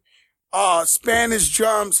music, Spanish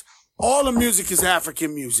drums. All the music is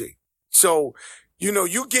African music. So, you know,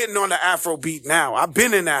 you getting on the Afro beat now. I've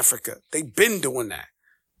been in Africa. They been doing that.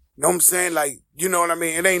 You know what I'm saying? Like, you know what I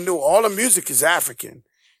mean? It ain't new. All the music is African.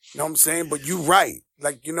 You know what I'm saying? But you right.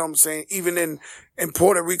 Like, you know what I'm saying? Even in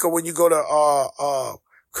Puerto Rico, when you go to,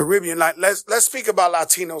 Caribbean, like, let's speak about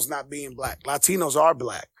Latinos not being black. Latinos are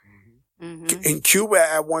black. Mm-hmm. In Cuba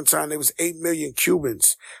at one time, there was 8 million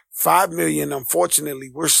Cubans. 5 million,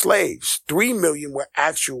 unfortunately, were slaves. 3 million were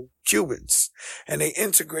actual Cubans. And they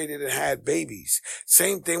integrated and had babies.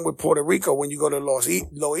 Same thing with Puerto Rico when you go to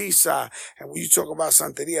Loíza, and when you talk about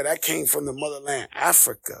Santeria, that came from the motherland,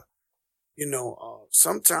 Africa. You know,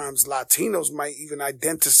 sometimes Latinos might even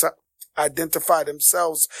identify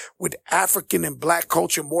themselves with African and black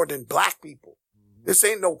culture more than black people. This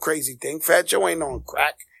ain't no crazy thing. Fat Joe ain't on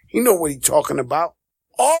crack. He know what he talking about.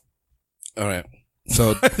 All right.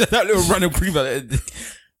 So that little running cream.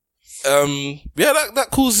 That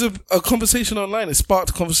caused a conversation online. It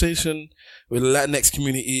sparked a conversation with the Latinx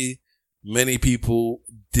community. Many people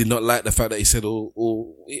did not like the fact that he said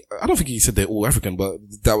all I don't think he said they're all African, but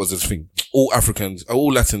that was his thing. All Africans,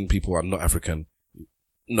 all Latin people are not African.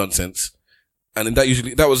 Nonsense. And then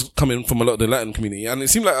that was coming from a lot of the Latin community. And it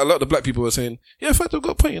seemed like a lot of the black people were saying, yeah, Fat Joe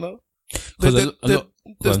got a point, you know.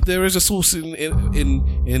 There is a source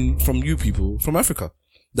in from you people from Africa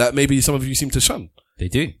that maybe some of you seem to shun. They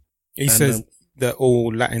do. He says that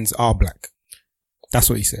all Latins are black. That's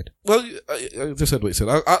what he said. Well, I just said what he said.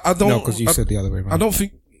 I don't. No, because you said the other way around. I don't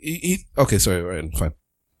think he okay, sorry, right, fine.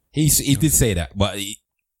 He did say that, but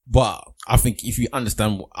I think if you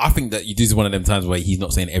understand, I think that this is one of them times where he's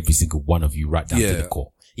not saying every single one of you right down to the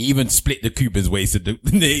core. He even split the Cubans where he said the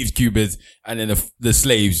native Cubans and then the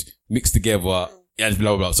slaves mixed together and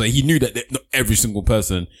blah, blah, blah. So he knew that not every single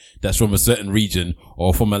person that's from a certain region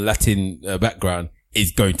or from a Latin background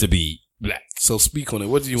is going to be black. So speak on it.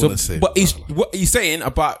 What do you want to say? But what he's saying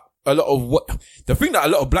about a lot of the thing that a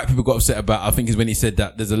lot of black people got upset about, I think, is when he said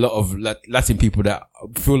that there's a lot of Latin people that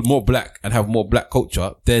feel more black and have more black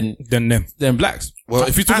culture than blacks. Well,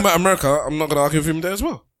 if he's talking about America, I'm not going to argue with him there as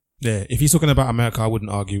well. Yeah, if he's talking about America, I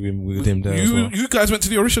wouldn't argue with him there as well. You guys went to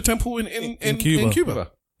the Orisha temple in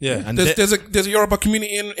Cuba. Yeah, and there's a Yoruba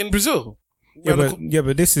community in Brazil. But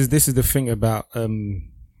this is the thing about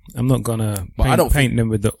I'm not gonna paint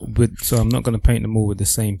them I'm not gonna paint them all with the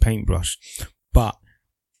same paintbrush. But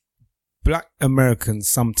black Americans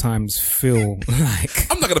sometimes feel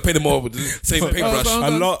like I'm not gonna paint them all with the same paintbrush.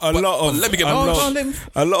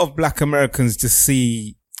 A lot of black Americans just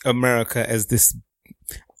see America as this.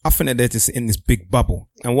 I think that they're just in this big bubble,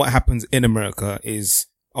 and what happens in America is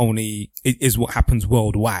what happens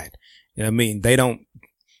worldwide. You know what I mean? They don't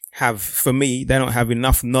have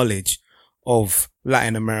enough knowledge of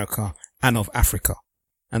Latin America and of Africa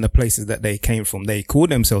and the places that they came from. They call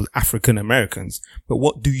themselves African Americans, but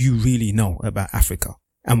what do you really know about Africa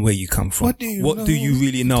and where you come from? What do you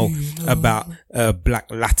really know about black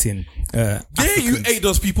Latin you ate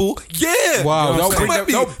those people. Yeah. Wow.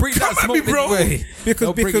 Don't bring that smoke, bro.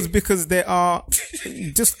 Because there are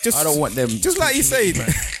just I don't want them. Just like you said,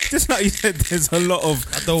 there's a lot of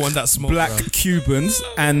I don't want that smoke, black Cubans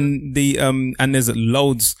and there's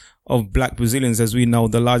loads of black Brazilians. As we know,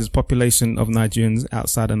 the largest population of Nigerians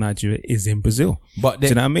outside of Nigeria is in Brazil. Do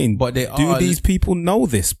you know what I mean? But do these people know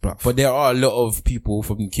this, bro? But there are a lot of people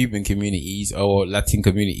from Cuban communities or Latin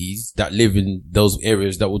communities that live in those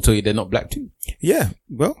areas that will tell you they're not black too. Yeah,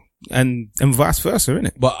 well, and vice versa,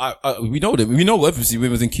 innit? But we know them. We know obviously when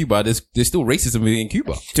it was in Cuba, there's still racism in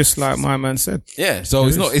Cuba. Just like my man said. Yeah, so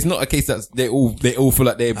it's not a case that they all feel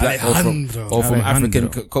like they're black or from African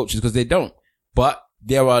cultures, because they don't. But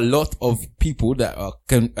there are a lot of people that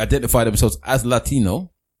can identify themselves as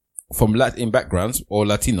Latino from Latin backgrounds or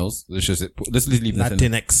Latinos. Let's leave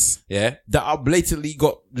Latinx. Yeah, that are blatantly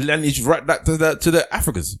got lineage right back to the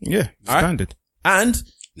Africans. Yeah, standard. Right? And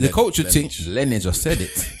the culture thing, lineage, I said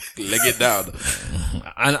it. Leg it down.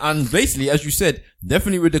 And basically, as you said,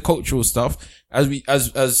 definitely with the cultural stuff, as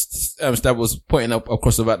Stab was pointing out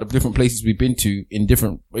across about the different places we've been to in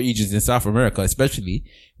different regions in South America, especially,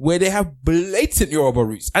 where they have blatant Yoruba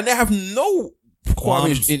roots and they have no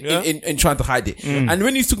qualms in trying to hide it. And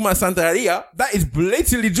when he's talking about Santeria, that is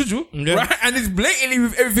blatantly juju, right? And it's blatantly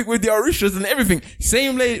with everything with the Orishas and everything.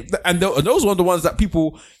 Same way, and those are the ones that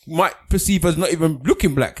people might perceive as not even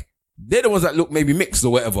looking black. They're the ones that look maybe mixed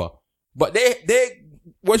or whatever. But they're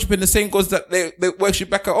worshipping the same gods that they worship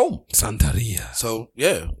back at home. Santeria. So,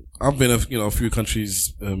 yeah. I've been a few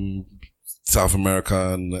countries, South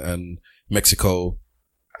America and Mexico.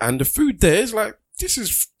 And the food there is like, this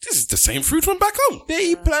is the same food from back home.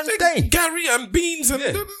 They eat plantain. Gary and beans and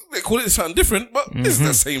they call it something different, but it's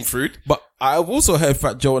the same food. But I've also heard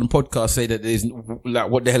Fat Joe on the podcast say that there's like,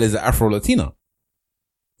 what the hell is an Afro-Latina?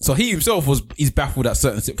 So he himself he's baffled at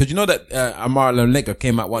certain, because you know that Amara Lega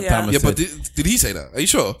came out one time and said, but did he say that? Are you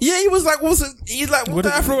sure? Yeah, he was like, what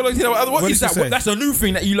the Afro-Latina? What is that? That's a new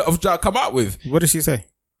thing that you lot have come out with. What did she say?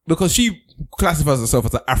 Because she classifies herself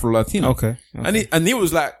as an Afro-Latina. Okay. And he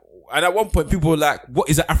was like, and at one point people were like, what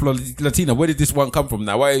is an Afro-Latina? Where did this one come from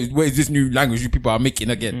now? Where is this new language you people are making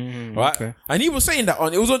again? Right? Okay. And he was saying that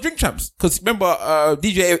it was on Drink Champs. Because remember,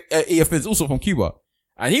 DJ EF is also from Cuba.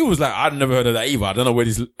 And he was like, I'd never heard of that either. I don't know where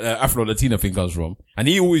this Afro-Latina thing comes from. And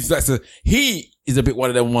he always likes to, he is a bit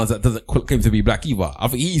one of them ones that doesn't claim to be black either. I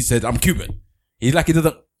think he said, I'm Cuban. He's like, he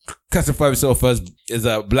doesn't classify himself as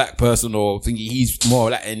a black person or think he's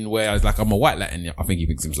more Latin, whereas like I'm a white Latin. I think he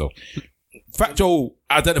thinks himself. Fat Joe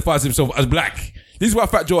identifies himself as black. This is why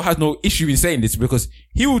Fat Joe has no issue in saying this, because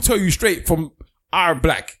he will tell you straight from, I'm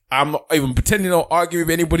black. I'm not even pretending or arguing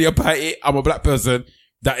with anybody about it. I'm a black person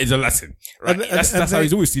that is a Latin. Right? That's how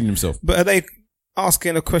he's always seen himself. But are they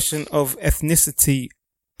asking a question of ethnicity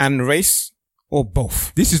and race, or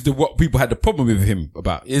both? This is what people had the problem with him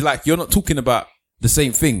about. It's like, you're not talking about the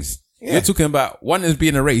same things. Yeah. You're talking about one is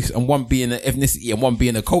being a race and one being an ethnicity and one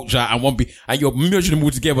being a culture and and you're merging them all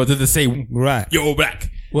together to the same. Right. You're all black.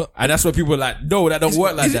 Well, and that's what people are like, no, that don't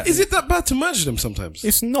work like that. Is it that bad to merge them sometimes?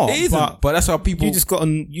 It's not. It isn't, but that's how people.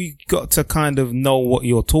 You got to kind of know what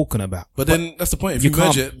you're talking about. But then that's the point. If you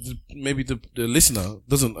merge it, maybe the listener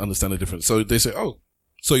doesn't understand the difference. So they say, oh,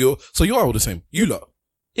 so you are all the same. You lot.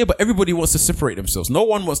 Yeah, but everybody wants to separate themselves. No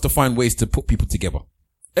one wants to find ways to put people together.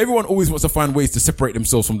 Everyone always wants to find ways to separate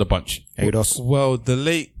themselves from the bunch. Well, the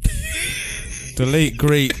late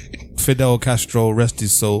great Fidel Castro, rest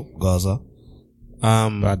his soul, Gaza,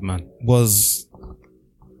 bad man, was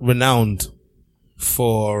renowned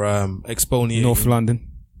for exponing North London,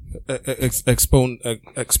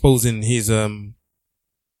 exposing his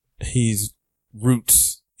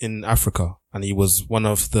roots in Africa, and he was one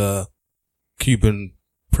of the Cuban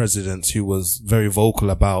presidents who was very vocal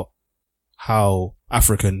about how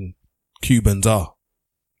African Cubans are.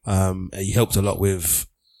 He helped a lot with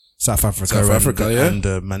South Africa and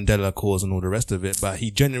the Mandela cause and all the rest of it, but he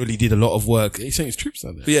generally did a lot of work. He's sent his troops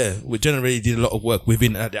down there. Yeah, we generally did a lot of work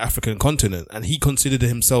within the African continent, and he considered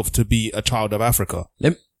himself to be a child of Africa.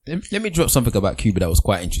 Let me drop something about Cuba that was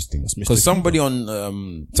quite interesting. Because somebody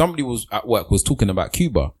was at work was talking about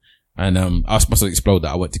Cuba, and I must have exploded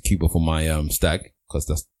that I went to Cuba for my stag, because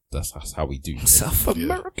that's how we do. South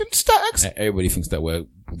American stags. Everybody thinks that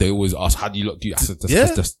they always ask, how do you look?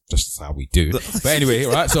 That's just how we do. But anyway,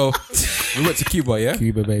 right? So we went to Cuba, yeah?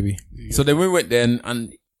 Cuba, baby. So then we went there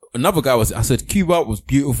and another guy I said, Cuba was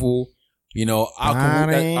beautiful. You know,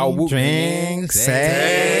 I'll walk drink,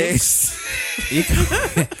 sex.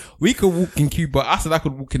 We could walk in Cuba. I said I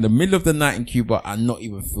could walk in the middle of the night in Cuba and not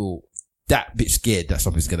even feel that bit scared that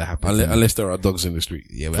something's gonna happen. Unless there are dogs in the street.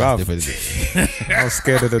 Yeah, well, that's different. I was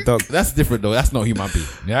scared of the dog. That's different though. That's not human being.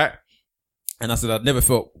 Yeah. And I said I'd never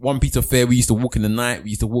felt one piece of fear. We used to walk in the night.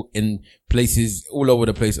 We used to walk in places all over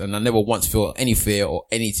the place, and I never once felt any fear or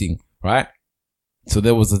anything. Right. So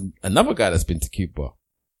there was another guy that's been to Cuba,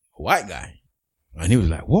 a white guy, and he was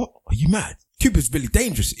like, "What? Are you mad? Cuba's really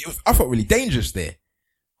dangerous." I felt really dangerous there.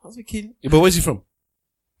 I was thinking, yeah, but where's he from?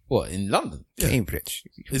 What, in London? Yeah. Cambridge.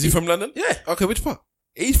 Is he from London? Yeah. Okay, which part?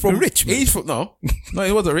 He's from Richmond. He's from no,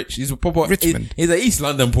 he wasn't rich. He's a proper Richmond. He's an East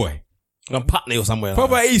London boy. From Putney or somewhere.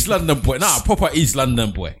 Proper East London boy. Nah, proper East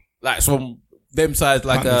London boy. Like from them sides,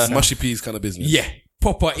 like mushy peas kind of business. Yeah,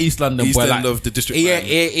 proper East London East boy. End like, of the district. Yeah,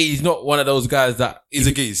 he's not one of those guys that he's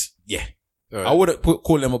a geese. Yeah, right. I wouldn't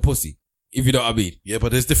call him a pussy. If you know what I mean. Yeah,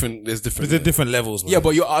 but there's different levels. Man. Yeah, but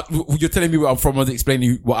you're telling me where I'm from. I was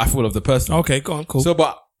explaining what I feel of the person. Okay, go on, cool. So,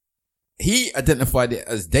 but he identified it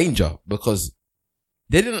as danger because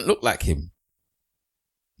they didn't look like him.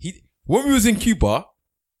 When we was in Cuba,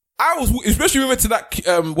 especially when we went to that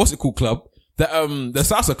what's it called club, the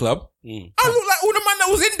salsa club. I looked like all the man that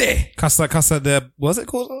was in there. Casa de, what's it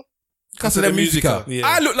called? Casa de Musica. Yeah.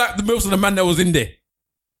 I looked like most of the man that was in there.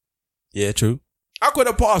 Yeah, true. I could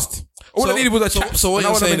have passed. All I needed was a chat. So what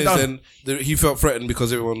you're saying is then he felt threatened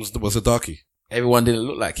because everyone was a darkie. Everyone didn't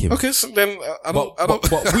look like him. Okay, so then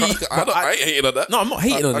I ain't hating on that. No, I'm not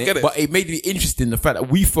hating on it, but it made it interesting the fact that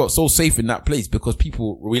we felt so safe in that place because we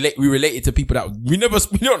related to people that we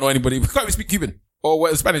don't know anybody. We can't even speak Cuban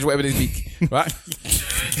or Spanish, whatever they speak, right?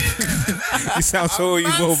 You sound so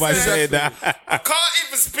evil by saying that. I can't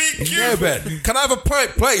even speak Cuban. Yeah, can I have a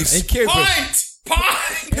pint, please? Pint.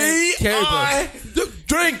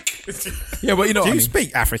 Drink. Yeah, but you know what I mean. Do you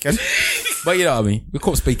speak African? But you know what I mean. We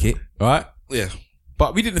can't speak it, right? Yeah.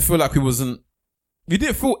 But we didn't feel like we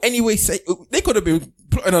didn't feel any way safe. They could have been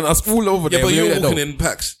plotting on us all over there. Yeah, but you were walking in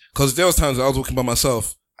packs. Because there was times I was walking by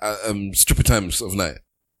myself at stripper times of night.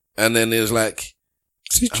 And then it was like,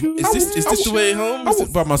 is this the way home? I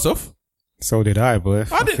walked by myself. So did I, boy.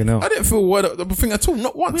 I didn't feel the thing at all,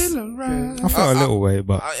 not once. I felt a little way,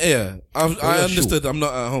 but I understood. I'm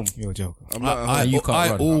not at home. You're joking. I'm not at home.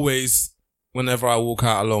 I always, whenever I walk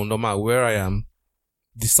out alone, no matter where I am,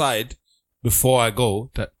 decide before I go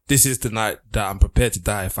that this is the night that I'm prepared to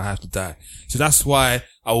die if I have to die. So that's why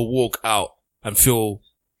I will walk out and feel.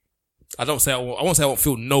 I won't say I won't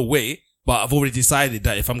feel no way. But I've already decided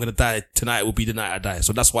that if I'm gonna die tonight, it will be the night I die.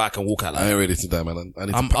 So that's why I can walk out. I ain't ready to die, man.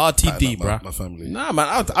 I'm RTD, bro. My family. Nah,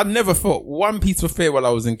 man. I never felt one piece of fear while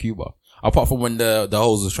I was in Cuba, apart from when the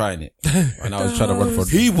hoes was trying it, and I was trying to run for.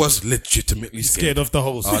 He was legitimately scared of the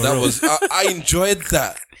hoes. Oh, that was. I enjoyed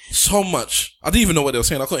that so much. I didn't even know what they were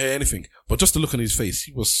saying. I couldn't hear anything. But just to look on his face,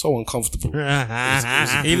 he was so uncomfortable.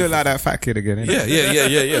 He looked like that fat kid again.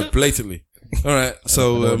 Yeah. Blatantly. All right.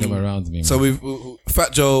 So, them around me, so man. we've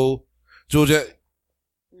Fat Joe, Georgette.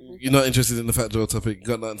 You're not interested in the Fat Joe topic. You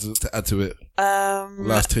got nothing to add to it.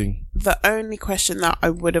 Last thing. The only question that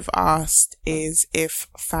I would have asked is if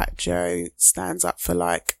Fat Joe stands up for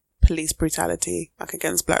like police brutality, like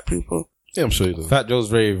against black people. Yeah, I'm sure he does. Fat Joe's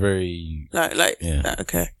very, very...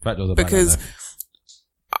 Okay. Fat Joe's a because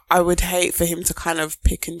I would hate for him to kind of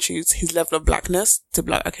pick and choose his level of blackness to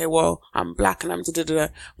be like, okay, well, I'm black and I'm da-da-da-da,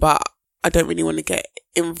 but I don't really want to get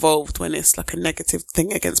involved when it's like a negative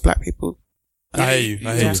thing against black people. I hear you.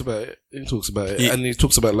 He talks about it. He talks about it. And he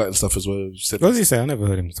talks about Latin stuff as well. What does he say? I never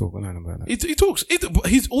heard him talk about that. He talks.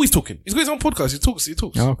 He's always talking. He's got his own podcast. He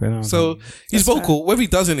talks. Oh, okay. No, so he's vocal. Whether he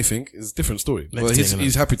does anything is a different story. But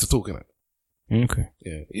he's happy to talk in it. Okay.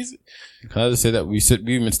 Yeah. Can I just say that we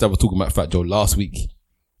even started talking about Fat Joe last week.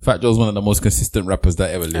 Fat Joe's one of the most consistent rappers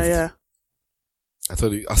that ever lived. Oh, yeah. I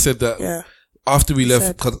told you. I said that. Yeah. After we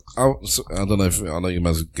left, because I don't know if I know you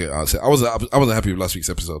might get out. I wasn't happy with last week's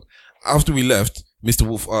episode. After we left, Mr.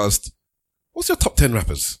 Wolf asked, "What's your top 10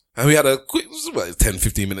 rappers?" And we had a quick,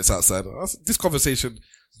 10-15 minutes outside. This conversation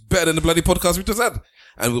better than the bloody podcast we just had.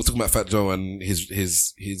 And we were talking about Fat Joe and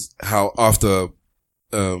his how after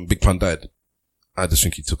Big Pun died, I just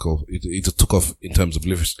think he took off. He just took off in terms of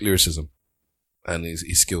lyricism and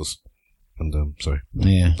his skills. And sorry,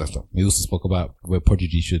 yeah, that's not. We also spoke about where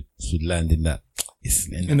Prodigy should land in that.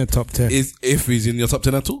 In the top 10. If he's in your top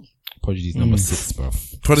 10 at all. Prodigy's number 6, bro.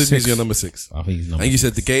 Prodigy's your number 6. I think he's number. And you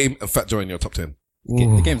said The Game and Fat Joe in your top 10.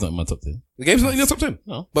 The Game's not in my top 10. The Game's not in your top 10?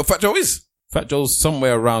 No. But Fat Joe is. Fat Joe's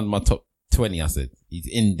somewhere around my top 20, I said. He's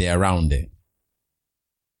in there, around there.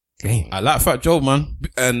 Game. I like Fat Joe, man.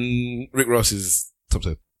 And Rick Ross is top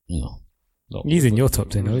 10. No. He's in your top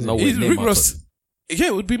 10, though, isn't he? Rick Ross. Yeah,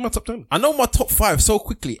 it would be my top 10. I know my top 5 so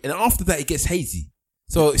quickly, and after that it gets hazy.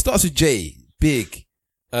 So it starts with J, Big,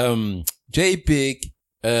 J, Big,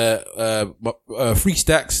 Free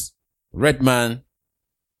Stacks, Redman,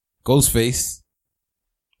 Ghostface.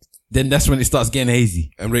 Then that's when it starts getting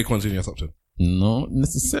hazy. And Raekwon's in your top 10? Not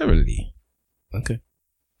necessarily. Okay.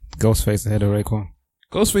 Ghostface ahead of Raekwon.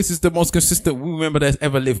 Ghostface is the most consistent member that's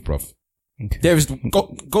ever lived, bruv. Okay. There is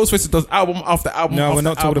Ghostface does album after album. No, after we're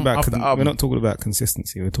not talking album about we're not talking about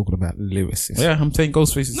consistency. We're talking about lyrics. Yeah, I'm saying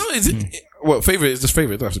Ghostface is. No, is it? Well, favorite is just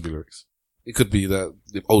favorite. It don't have to be lyrics. It could be that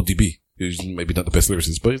the old DB, who's maybe not the best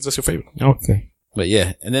lyricist, but that's your favorite. Okay. But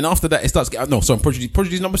yeah, and then after that, it starts getting. No, sorry,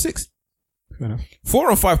 Prodigy's number 6. Fair enough. 4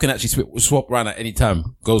 and 5 can actually swap around at any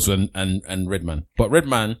time. Ghost and Redman, but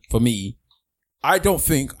Redman for me, I don't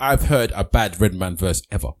think I've heard a bad Redman verse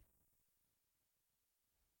ever.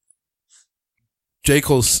 J.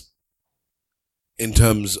 Cole's, in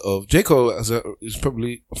terms of J. Cole, is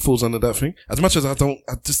probably falls under that thing. As much as I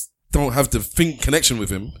just don't have the connection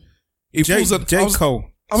with him. J. Cole.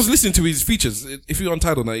 I was listening to his features. If you're on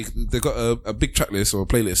Tidal now, they've got a big track list or a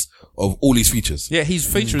playlist of all his features. Yeah, his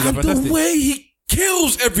features are fantastic. The way he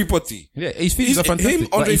kills everybody. Yeah, his features are fantastic. Him,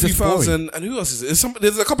 Andre 3000, and who else is it?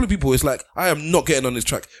 There's a couple of people. It's like, I am not getting on this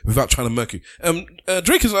track without trying to murk you.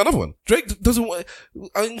 Drake is another one. Drake doesn't want,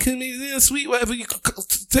 can be sweet, whatever. You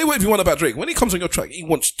say whatever you want about Drake. When he comes on your track, he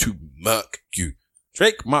wants to murk you.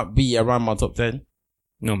 Drake might be around my top 10.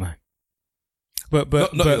 No, man.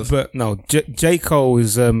 But no, J. Cole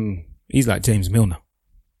is, he's like James Milner.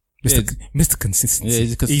 Mr. Consistency. Yeah,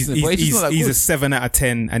 he's consistent. He's a 7 out of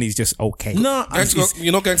 10 and he's just okay. No,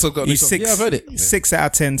 Gangsta got he's 6. Yeah, I've heard it. 6 out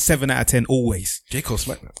of 10, 7 out of 10 always. J. Cole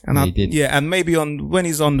smacked that. And he did. Yeah, and maybe when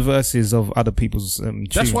he's on verses of other people's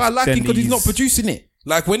that's why I like him, because he's not producing it.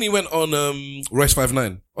 Like when he went on Royce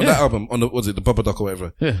 5'9" on that album, on the Bubba Duck or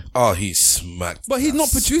whatever. Yeah. Oh, he smacked. But he's not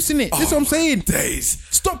producing it. That's what I'm saying. Days.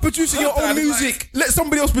 Stop producing your own music. Let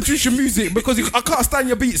somebody else produce your music, because I can't stand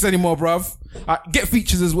your beats anymore, bruv. I get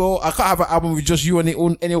features as well. I can't have an album with just you on it.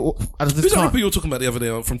 Who's the rapper you were talking about the other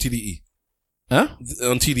day from TDE? Huh?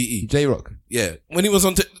 On TDE. J-Rock. Yeah. When he was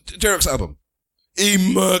on J-Rock's album. He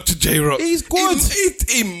murked J-Rock. He's good.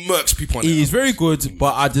 He murks people on He's very good,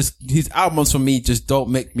 but his albums for me just don't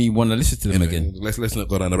make me want to listen to them again. Let's not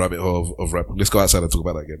go down the rabbit hole of rap. Let's go outside and talk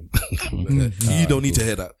about that again. You don't need to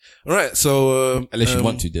hear that. All right. So, unless you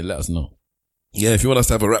want to, then let us know. Yeah. If you want us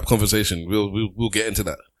to have a rap conversation, we'll get into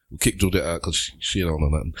that. We'll kick Judith out because she don't know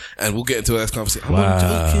nothing. And we'll get into that conversation. Wow. I'm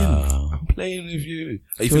joking. I'm playing with you.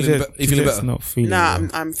 Are you feeling better? Not feeling Nah,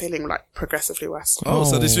 I'm feeling like progressively worse. Oh,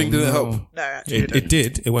 so this thing didn't help? No, actually It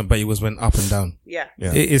did. It went, but it went up and down. Yeah.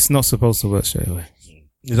 It's not supposed to work straight away.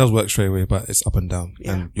 It does work straight away, but it's up and down.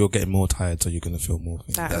 Yeah. And you're getting more tired, so you're going to feel more.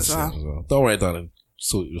 That as well. Don't worry, darling.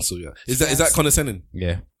 So yeah. Is that condescending?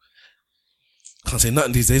 Yeah. Can't say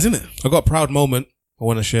nothing these days, isn't it? I got a proud moment I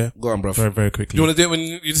want to share. Go on, bro. Very, very quickly. Do you want to do it when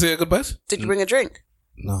you say goodbyes? Did you bring a drink?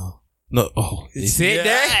 No. Oh, You see it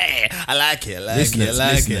there? I like it. Listeners.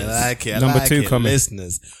 Number 2 coming.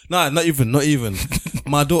 Listeners. No, not even.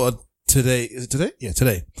 My daughter today, is it today? Yeah,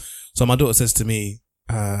 today. So my daughter says to me,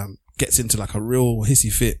 gets into like a real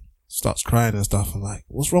hissy fit, starts crying and stuff. I'm like,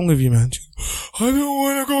 what's wrong with you, man? She goes, I don't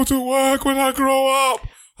want to go to work when I grow up.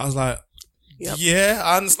 I was like, yeah,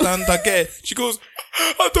 I understand. I get it. She goes,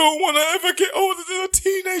 I don't want to ever get older than a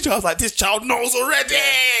teenager. I was like, this child knows already.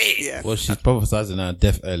 Yeah. Well, she's prophesizing her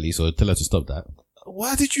death early, so tell her to stop that.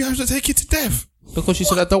 Why did you have to take it to death? Because she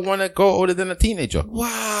said, I don't want to go older than a teenager. Wow.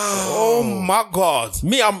 Oh my God.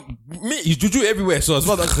 He's juju everywhere. So as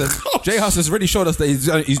well as J House has already showed us that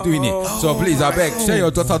he's doing it. So please, I beg, say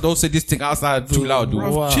your daughter, don't say this thing outside too loud. Dude.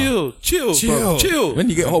 Wow. Chill. When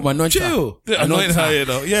you get home, anoint her. Anoint her, you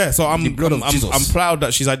know. Yeah. So I'm proud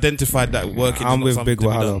that she's identified that working. I'm with Big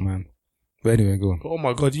Wahala, man. But anyway, go on. Oh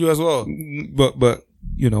my God, you as well. But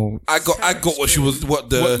you know, I got the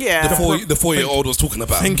 4-year-old was talking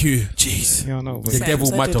about. Thank you. Jeez. Yeah, I know. The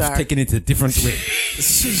devil might have taken it a different way.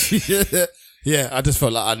 Yeah, I just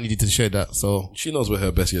felt like I needed to share that. So She knows where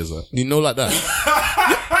her best years are. you know, like that.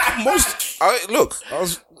 Most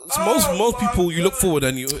people, you look forward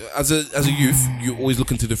and you, as a youth, you always look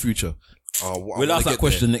into the future. We'll ask that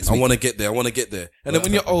question next week. I want to get there. And then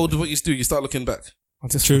when you're old, what you do, you start looking back.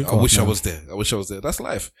 True. I wish I was there. That's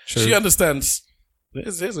life. True. She understands.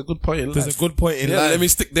 There's a good point in life. There's a good point in life. Let me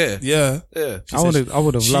stick there. Yeah. I would have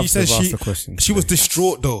loved to have asked the question. She was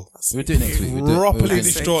distraught though. We'll do it next week. Properly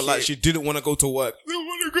distraught, like she didn't want to go to work. I don't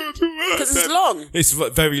want to go to work. Because it's long. It's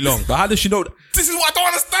very long. But how does she know? This is what I don't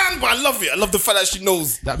understand, but I love it. I love the fact that she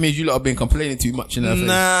knows. That means you lot have been complaining too much in her face.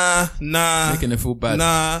 Nah. Making her feel bad.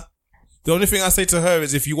 Nah. The only thing I say to her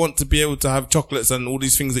is if you want to be able to have chocolates and all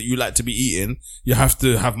these things that you like to be eating, you have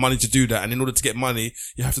to have money to do that. And in order to get money,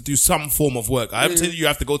 you have to do some form of work. I haven't said you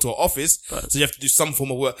have to go to an office, so you have to do some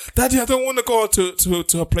form of work. Daddy, I don't want to go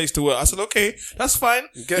to a place to work. I said, okay, that's fine.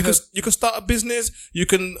 You can start a business. You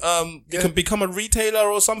can become a retailer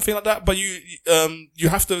or something like that, but you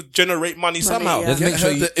have to generate money somehow. Yeah. Let's make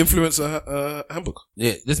sure the influencer handbook.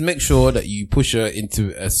 Yeah, just make sure that you push her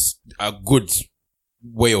into a good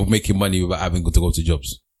way of making money without having to go to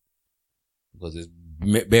jobs. Because there's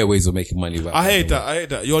bare ways of making money without. I hate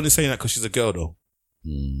that. You're only saying that because she's a girl though.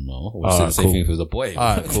 No. We'll say the same thing if it was a boy.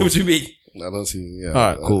 Alright, cool. What do you mean? I don't see. Yeah.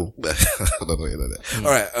 Alright, cool. I don't know that.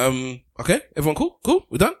 Alright. Okay. Everyone cool? Cool.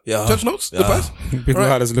 We done? Yeah. Judge notes? Yeah. Goodbyes? Big All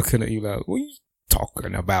right. Wahala's looking at you like, what are you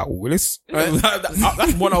talking about, Willis? Right.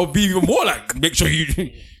 That's one I would be even more like. Make sure you.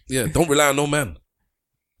 Yeah. Don't rely on no man.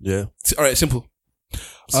 Yeah. Alright. Simple.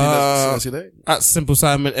 See that? At Simple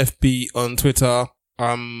Simon FB on Twitter.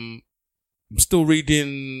 I'm still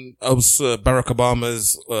reading Barack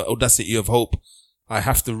Obama's Audacity of Hope. I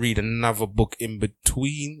have to read another book in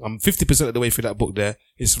between. I'm 50% of the way through that book there.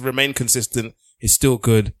 It's remained consistent. It's still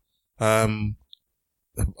good. Obama's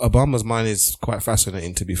mind is quite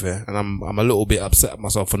fascinating, to be fair. And I'm a little bit upset at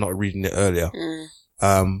myself for not reading it earlier.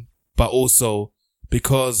 But also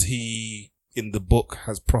because he, in the book,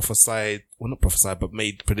 has but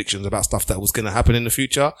made predictions about stuff that was going to happen in the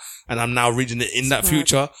future. And I'm now reading it in that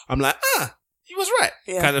future. I'm like, he was right.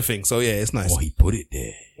 Kind of thing. So yeah, it's nice. Oh, he put it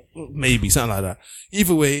there. Maybe something like that.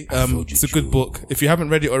 Either way, it's a good book. If you haven't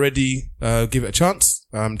read it already, give it a chance.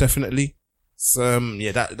 Definitely. So,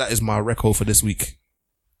 that is my record for this week.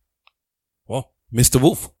 Well, Mr.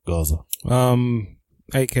 Wolf. Gaza.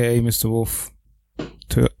 AKA Mr. Wolf.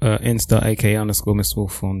 Insta, AKA _ Mr.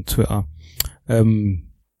 Wolf on Twitter.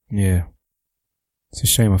 Yeah. It's a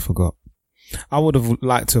shame I forgot. I would have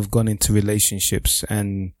liked to have gone into relationships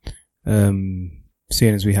and,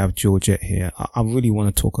 seeing as we have Georgette here, I really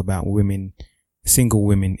want to talk about single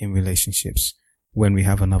women in relationships when we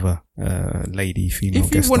have another, lady, female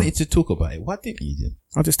guest. If you wanted to talk about it, why didn't you then?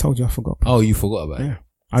 I just told you I forgot. Oh, you forgot about it? Yeah.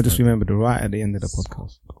 I just remembered it right at the end of the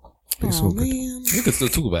podcast. But it's all good. Man. You can still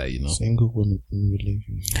talk about it, you know. Single women in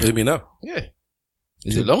relationships. What do you mean now? Yeah.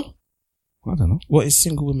 Is it long? I don't know. What is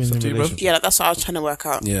single women in up to you, bro. relationships? Yeah, that's what I was trying to work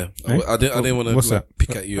out. Yeah. Eh? I didn't want What's to that?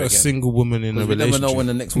 pick at you A again. single woman in a Because we never relationship. know when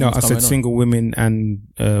the next No, one's I coming said single women and,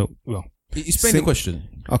 Explain the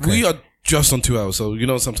question. Okay. We are just on 2 hours, so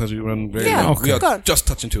sometimes we run very Yeah, long. okay. We Go are on. just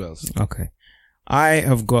touching 2 hours. Okay. I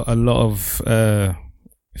have got a lot of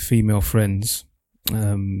female friends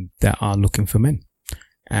that are looking for men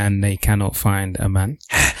and they cannot find a man.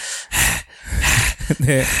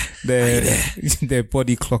 Their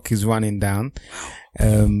body clock is running down.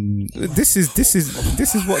 This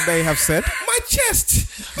is what they have said. My chest.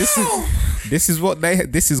 This is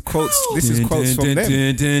quotes from them.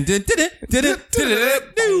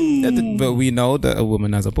 But we know that a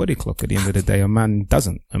woman has a body clock at the end of the day. A man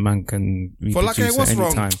doesn't. A man can reproduce at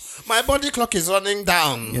any time. My body clock is running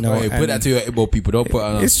down. You know, Hey, put that to your Igbo people. Don't put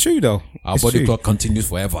on. It's true though. Our It's body true. clock continues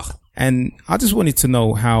forever. And I just wanted to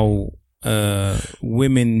know how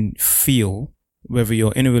women feel, whether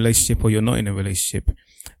you're in a relationship or you're not in a relationship,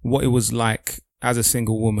 what it was like as a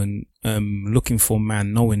single woman, looking for a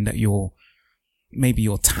man, knowing that maybe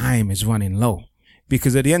your time is running low.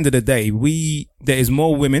 Because at the end of the day, there is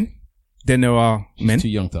more women than there are men. Too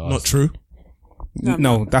young to ask. Not true.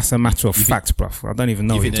 No, that's a matter of fact, bruv. I don't even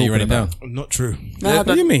know what you're talking about. Not true. What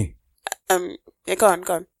do you mean? Yeah, go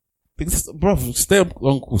on. Because, bro, stay on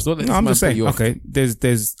course. Don't let No, this I'm man just saying. put you off. Okay,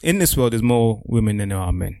 there's in this world, there's more women than there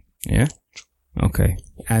are men. Yeah. Okay.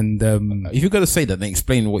 And if you're gonna say that, then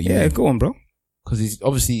explain what you mean. go on, bro. Because it's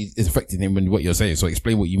obviously it's affecting him when what you're saying. So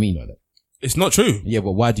explain what you mean by that. It's not true. Yeah,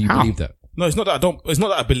 but why do you believe that? No, it's not that it's not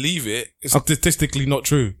that I believe it. It's statistically not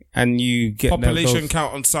true. And you get population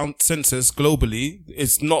count on census globally,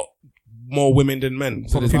 it's not more women than men.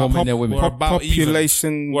 So there's more men than women. We're about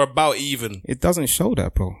population. even. We're about even. It doesn't show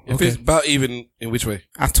that, bro. If it's about even, in which way?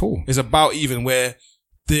 At all. It's about even where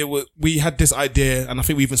we had this idea, and I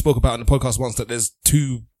think we even spoke about it in the podcast once, that there's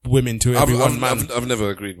 2 women to every one man. I've never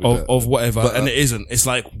agreed with that. Of whatever. But, and it isn't. It's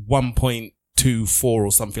like 1.24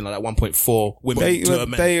 or something like that. 1.4 women to a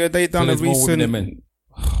man. They done So a there's more women than recent.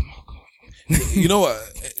 men. You know what?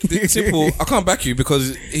 It's simple. I can't back you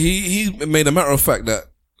because he made a matter of fact that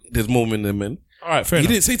there's more men than men. All right, fair He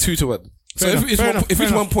enough. didn't say 2 to 1. So Fair if enough, it's fair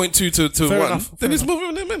enough. 1.2 to Fair 1, enough, then fair it's more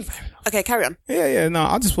women than men. Okay, carry on. Yeah. No,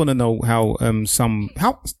 I just want to know how can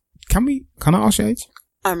I ask your age?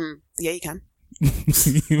 Yeah, you can.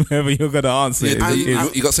 Whoever you're gonna answer. Yeah,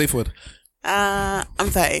 is- you got safe word. I'm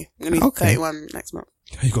 30. I'm gonna be Okay. 31 next month.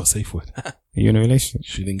 You got a safe word. Are you in a relationship?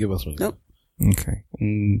 She didn't give us one. Nope. Okay.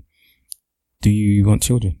 Do you want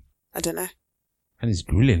children? I don't know. And it's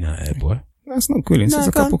grilling out here, boy. That's not good. It's No, just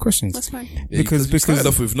a go on. couple questions. That's fine. Yeah, Because you started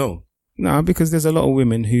off with no. No, because there's a lot of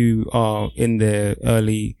women who are in their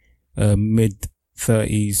early mid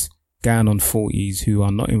 30s, going on 40s, who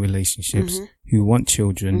are not in relationships, who want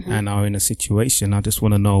children and are in a situation. I just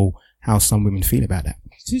want to know how some women feel about that.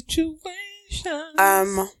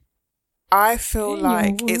 I feel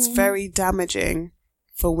like it's very damaging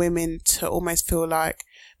for women to almost feel like,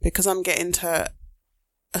 because I'm getting to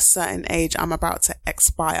a certain age, I'm about to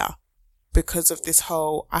expire because of this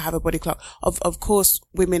whole, I have a body clock. Of course,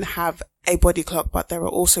 women have a body clock, but there are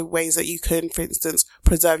also ways that you can, for instance,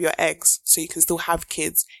 preserve your eggs so you can still have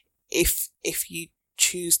kids if you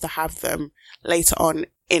choose to have them later on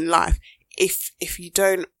in life. If you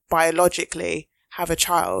don't biologically have a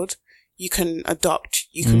child, you can adopt,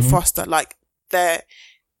 you can foster. Like there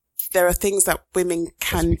are things that women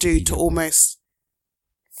can do to almost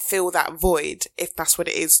fill that void, if that's what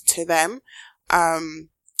it is to them.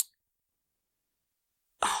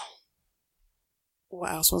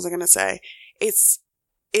 What else was I going to say? It's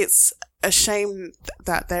a shame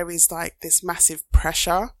that there is like this massive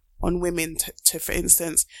pressure on women to, for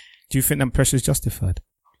instance. Do you think that pressure is justified?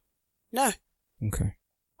 No. Okay.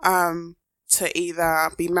 To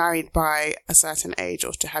either be married by a certain age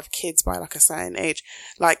or to have kids by like a certain age.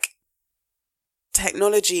 Like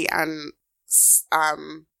technology and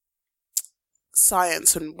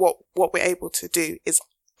science and what we're able to do is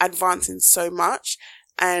advancing so much.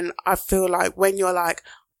 And I feel like when you're like,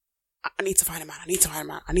 I need to find a man, I need to have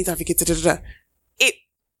a kid,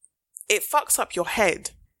 it fucks up your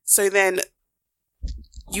head. So then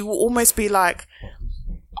you will almost be like,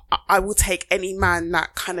 I will take any man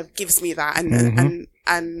that kind of gives me that and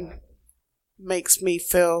makes me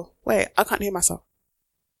feel, wait, I can't hear myself.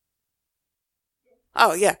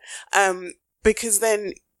 Oh yeah. Because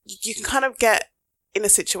then you can kind of get in a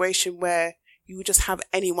situation where you will just have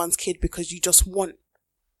anyone's kid because you just want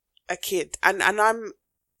a kid. And I'm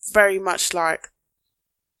very much like,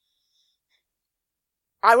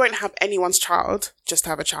 I won't have anyone's child just to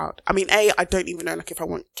have a child. I mean, I don't even know like if I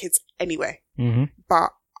want kids anyway.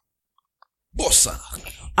 But Bossa.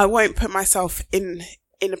 I won't put myself in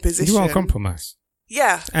a position. You won't compromise.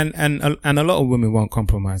 Yeah. And a lot of women won't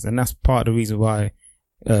compromise. And that's part of the reason why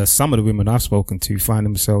some of the women I've spoken to find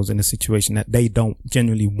themselves in a situation that they don't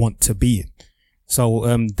genuinely want to be in. So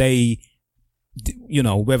they, you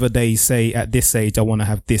know, whether they say at this age, I want to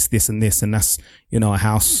have this, this and this, and that's, you know, a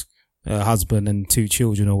house, a husband and 2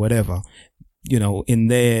 children or whatever, you know, in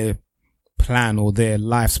their plan or their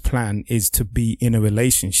life's plan is to be in a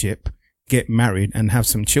relationship, get married and have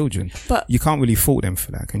some children. But you can't really fault them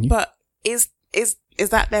for that, can you? But is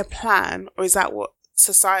that their plan, or is that what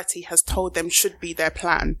society has told them should be their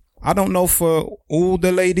plan? I don't know for all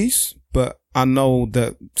the ladies, but I know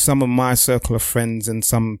that some of my circle of friends and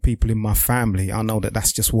some people in my family, I know that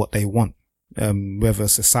that's just what they want. Whether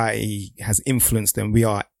society has influenced them, we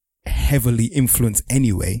are heavily influenced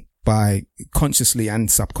anyway by consciously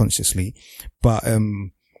and subconsciously. But,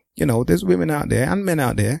 you know, there's women out there and men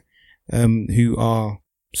out there, who are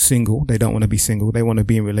single. They don't want to be single. They want to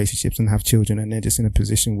be in relationships and have children, and they're just in a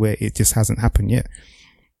position where it just hasn't happened yet.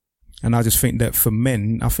 And I just think that for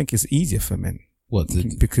men, I think it's easier for men. What?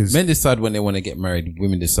 Because men decide when they want to get married.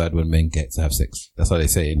 Women decide when men get to have sex. That's how they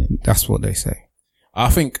say, isn't it? That's what they say. I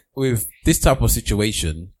think with this type of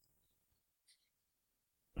situation,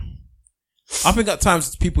 I think at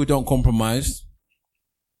times people don't compromise.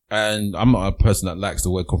 And I'm not a person that likes the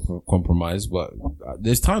word compromise, but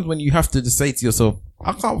there's times when you have to just say to yourself,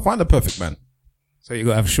 I can't find a perfect man. So you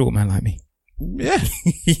got to have a short man like me. Yeah.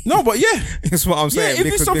 No, but yeah. That's what I'm saying. Yeah,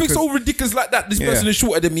 if it's something so ridiculous like that, this person is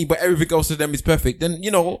shorter than me, but everything else to them is perfect, then,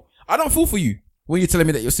 you know, I don't feel for you when you're telling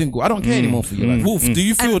me that you're single. I don't care anymore for you. Like, Wolf, do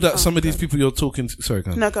you feel that some of these people you're talking to, sorry,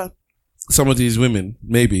 No, go on. some of these women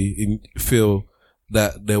maybe feel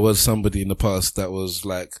that there was somebody in the past that was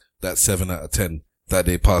like that 7 out of 10 that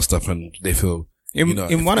they passed up and they feel,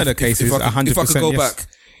 in one of the cases, 100%. If I could go yes. back,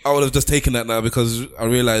 I would have just taken that now because I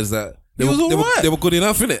realized that they were good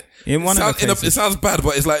enough, innit? In one of the cases. It sounds bad,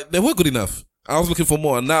 but it's like they were good enough. I was looking for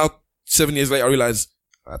more, and now 7 years later, I realized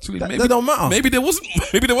actually maybe that don't matter. Maybe there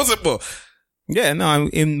wasn't more. Yeah, no,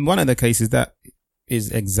 in one of the cases, that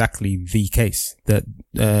is exactly the case, that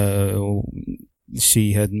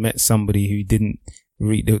she had met somebody who didn't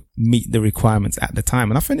meet the requirements at the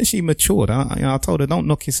time. And I think that she matured. I told her, don't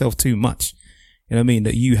knock yourself too much. You know what I mean?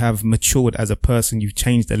 That you have matured as a person, you've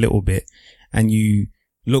changed a little bit, and you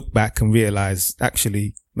look back and realize,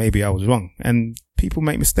 actually, maybe I was wrong. And people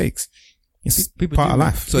make mistakes. It's part of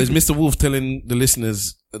life. So is Mr. Wolf telling the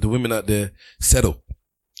listeners, the women out there, settle?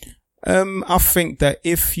 I think that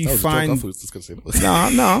if you find,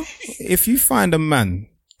 if you find a man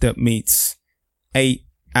that meets 8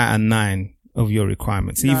 out of 9 of your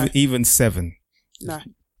requirements, even 7,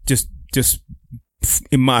 just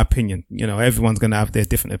in my opinion, you know, everyone's going to have their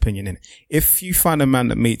different opinion in it. If you find a man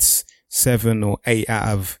that meets 7 or 8 out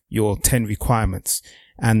of your 10 requirements,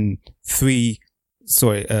 and 8,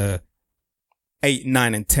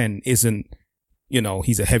 9 and 10 isn't, you know,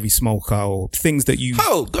 he's a heavy smoker or things that you,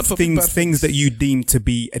 things that you deem to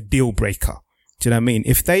be a deal breaker. Do you know what I mean?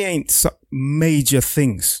 If they ain't major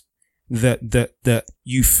things that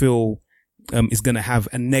you feel is going to have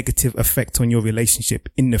a negative effect on your relationship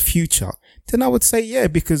in the future, then I would say, yeah,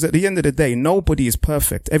 because at the end of the day, nobody is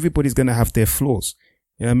perfect. Everybody's going to have their flaws.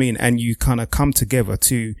 You know what I mean? And you kind of come together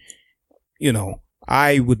to, you know,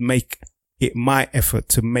 I would make it my effort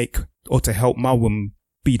to make or to help my woman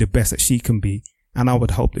be the best that she can be. And I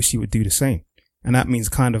would hope that she would do the same. And that means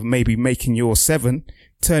kind of maybe making your 7,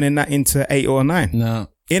 turning that into 8 or 9. No.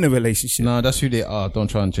 In a relationship. No, that's who they are. Don't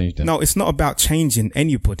try and change them. No, it's not about changing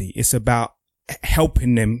anybody. It's about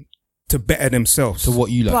helping them to better themselves. To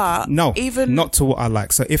what you like. But no, not to what I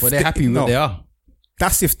like. So if they're happy with what they are.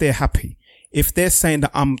 That's if they're happy. If they're saying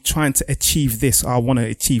that I'm trying to achieve this, or I want to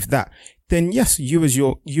achieve that, then yes, you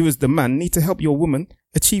as the man need to help your woman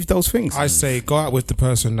achieve those things. I say go out with the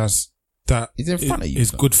person that is in front of you,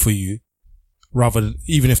 is good for you, rather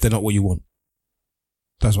even if they're not what you want.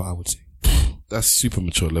 That's what I would say. That's super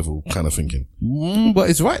mature level kind of thinking. But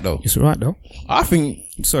it's right though. It's right though. I think.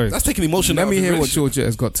 Sorry, that's taking emotion. Let me hear what Georgia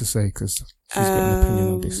has got to say, because she's got an opinion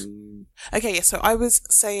on this. Okay, yeah. So I was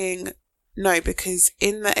saying no, because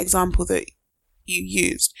in the example that you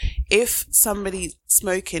used, if somebody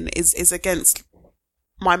smoking is against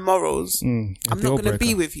my morals, I'm not going to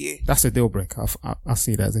be with you. That's a deal breaker. I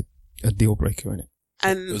see that as a deal breaker, innit?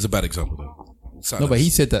 And it was a bad example though. No, but he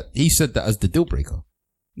said that as the deal breaker.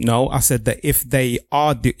 No, I said that if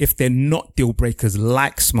they're not deal breakers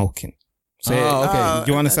like smoking. So, okay.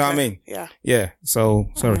 Do you understand what I mean? Yeah. Yeah. So,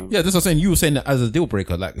 sorry. Yeah, that's what I'm saying. You were saying that as a deal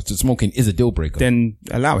breaker, like smoking is a deal breaker. Then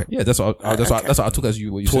allow it. Yeah, that's what I took as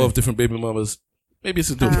you. What you 12 said. different baby mamas. Maybe it's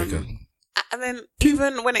a deal breaker. And then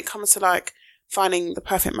even when it comes to like finding the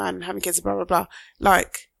perfect man and having kids, blah blah blah,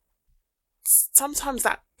 like sometimes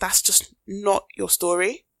that's just not your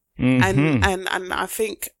story. Mm-hmm. And I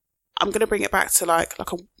think I'm gonna bring it back to like a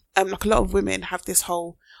lot of women have this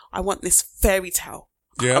whole, I want this fairy tale.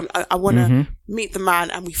 Yeah. I want to meet the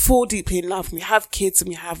man and we fall deeply in love and we have kids and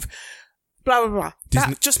we have blah, blah, blah.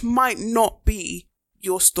 That just might not be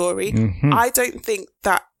your story. Mm-hmm. I don't think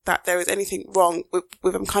that there is anything wrong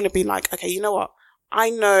with them kind of being like, okay, you know what? I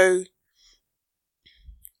know,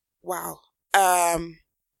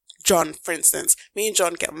 John, for instance, me and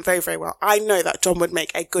John get on very, very well. I know that John would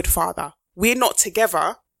make a good father. We're not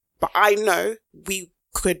together, but I know we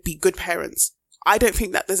could be good parents. I don't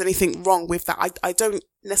think that there's anything wrong with that. I don't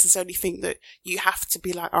necessarily think that you have to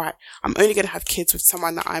be like, all right, I'm only going to have kids with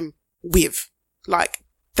someone that I'm with. Like,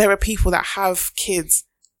 there are people that have kids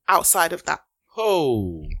outside of that.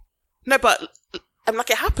 Oh. No, but like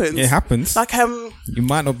it happens. It happens. Like you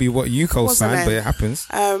might not be what you co-sign, but it happens.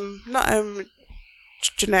 Not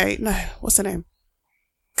Janae. No, what's her name?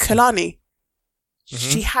 Kalani.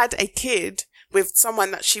 She had a kid with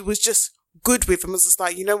someone that she was just good with and was just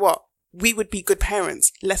like, you know what? We would be good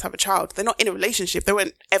parents. Let's have a child. They're not in a relationship. They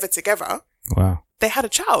weren't ever together. Wow. They had a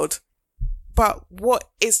child. But what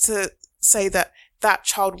is to say that that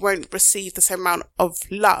child won't receive the same amount of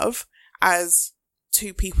love as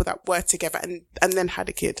two people that were together and then had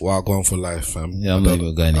a kid? Wow, going for life, fam. Yeah, I'm not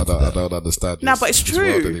even going into that. I don't understand this. No, but it's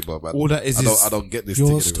true. All that is I don't get this.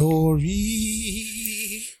 Your story.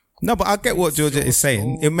 No, but I get what Georgia is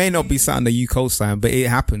saying. It may not be something that you co-sign, but it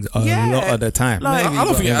happens a lot of the time. Like, I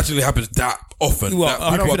don't think it actually happens that often. Well,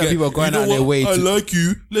 I don't think that people are going out of their way I to... like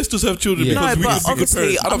you. Let's just have children because we can be good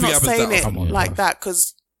parents. I don't think it happens that often. I'm not saying it like that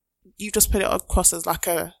because you just put it across as like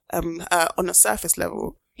a on a surface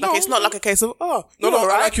level. Like, it's not like a case of, no,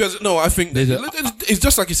 I like you as, no, I think it's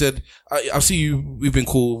just like you said. I see you, we've been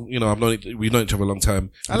cool, you know, we've known each other a long time.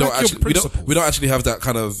 We don't actually have that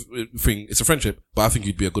kind of thing. It's a friendship, but I think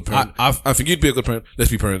you'd be a good parent. I think you'd be a good parent. Let's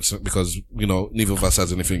be parents because, you know, neither of us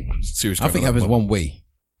has anything serious. I think it happens one way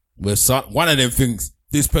where one of them thinks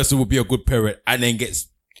this person will be a good parent and then gets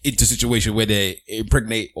into a situation where they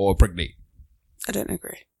impregnate or pregnate. I don't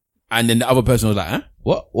agree. And then the other person was like, huh?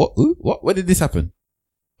 What? Where did this happen?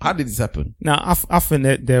 How did this happen? Now, I think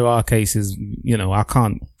that there are cases, you know,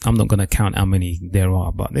 I'm not going to count how many there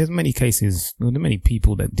are, but there's many cases, there are many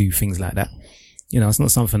people that do things like that. You know, it's not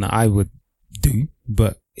something that I would do,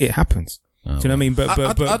 but it happens. Do you know what I mean? But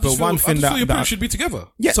one thing that your parents should be together.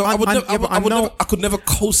 Yeah, so I could never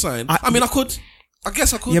co-sign. I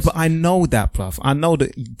guess I could. Yeah, but I know that, bruv. I know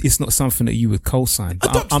that it's not something that you would co-sign.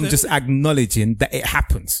 But I'm just acknowledging that it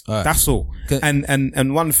happens. Right. That's all. Okay.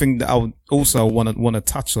 And one thing that I would also want to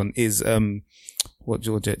touch on is what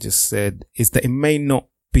Georgette just said is that it may not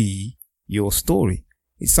be your story.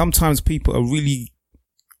 Sometimes people are really,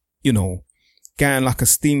 you know, going like a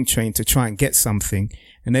steam train to try and get something,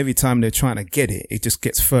 and every time they're trying to get it, it just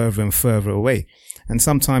gets further and further away. And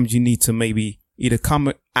sometimes you need to maybe either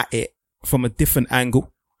come at it from a different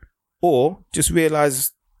angle, or just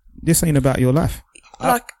realize this ain't about your life.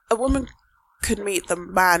 Like, a woman could meet the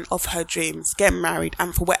man of her dreams, get married,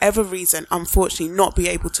 and for whatever reason, unfortunately, not be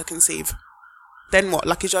able to conceive. Then what?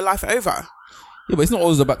 Like, is your life over? Yeah, but it's not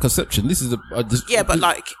always about conception. This is but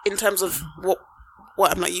like, in terms of what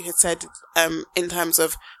like you had said, in terms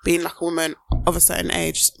of being like a woman of a certain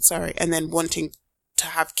age, and then wanting to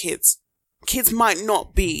have kids. Kids might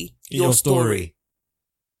not be your story.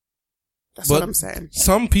 That's what I'm saying.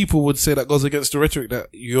 Some people would say that goes against the rhetoric that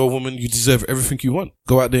you're a woman, you deserve everything you want.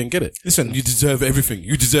 Go out there and get it. Listen, you deserve everything.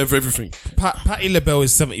 You deserve everything. Patti LaBelle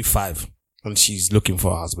is 75 and she's looking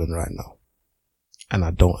for a husband right now. And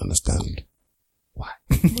I don't understand why.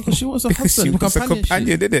 Because she wants a husband. She wants a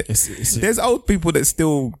companion, did it? There's old people that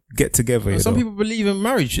still get together. Some people believe in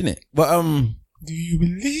marriage, innit? But do you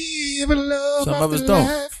believe in love? Some others don't.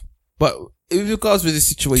 Life? But in regards with the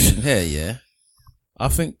situation here, yeah, I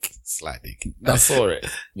think slightly. I saw it.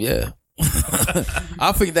 Yeah.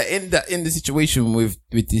 I think that in the situation with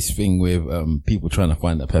this thing with people trying to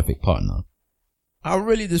find a perfect partner, I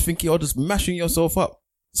really just think you're just mashing yourself up.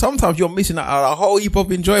 Sometimes you're missing out on a whole heap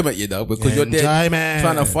of enjoyment, you know, because you're there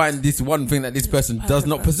trying to find this one thing that this person does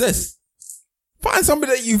not possess. Find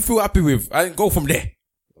somebody that you feel happy with and go from there.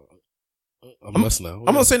 I'm not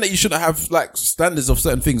saying that you shouldn't have like standards of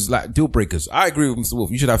certain things like deal breakers. I agree with Mr.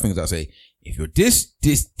 Wolf. You should have things that say, if you're this,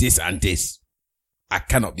 and this, I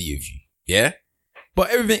cannot be with you. Yeah?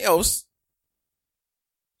 But everything else,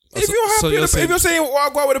 if you're happy, if you're saying, well,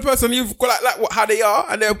 I'll go out with a person, you've got like how they are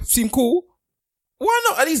and they seem cool, why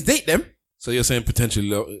not at least date them? So you're saying potentially,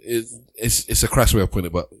 it's a crass way of putting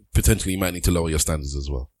it, but potentially you might need to lower your standards as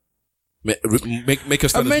well. Make your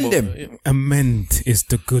standards amend them. Yeah. Amend is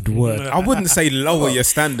the good word. I wouldn't say lower your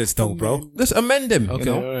standards though, bro. Let's amend them. Okay, you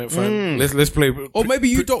know? all right, fine. Let's play. Or maybe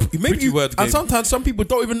you don't. Maybe you. And sometimes some people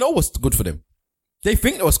don't even know what's good for them. They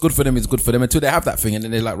think that what's good for them is good for them until they have that thing, and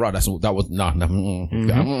then they're like, "Right, that was nah."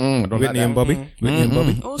 Whitney and Bobby.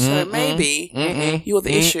 Also, maybe you're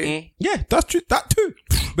the issue. Yeah, that's true. That too,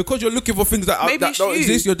 because you're looking for things that don't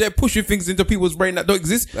exist. You're there pushing things into people's brain that don't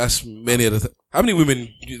exist. That's many of the. How many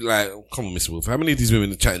women? Like, come on, Mr. Wolf. How many of these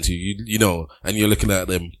women are chatting to you? You know, and you're looking at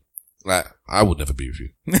them like, I would never be with you.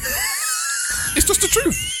 It's just the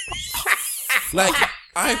truth. Like,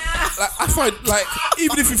 I find, like,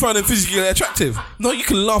 even if you find them physically attractive, no, you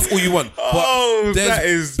can laugh all you want. But that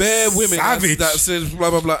there's is bare women savage. that says blah,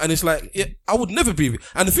 blah, blah. And it's like, yeah, I would never be.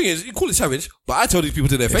 And the thing is, you call it savage, but I tell these people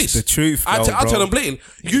to their face. the truth, I though, tell bro. them blatant,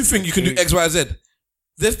 you think you can do X, Y, Z.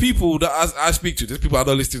 There's people that I speak to, there's people I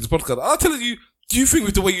don't listen to this podcast. I'm telling you, do you think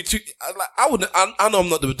with the way you treat, like, I know I'm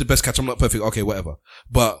not the best catch, I'm not perfect, okay, whatever.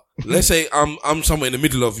 But let's say I'm somewhere in the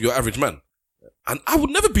middle of your average man. And I would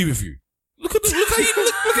never be with you. Look at you.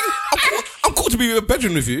 I'm cool to be in a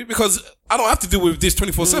bedroom with you because I don't have to deal with this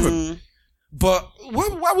 24/7. But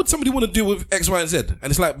why would somebody want to deal with X, Y, and Z? And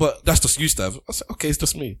it's like, but that's just you, Stav. I said, okay, it's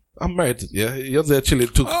just me. I'm married. Yeah, you're there chilling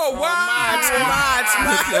too. Oh wow!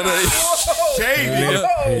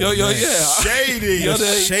 Shady. You're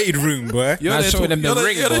there. Shade room, boy. You're there talking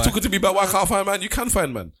to me about why I can't find man. You can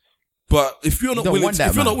find man. But if you're not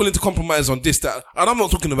not willing to compromise on this, that, and I'm not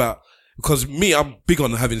talking about. Because I'm big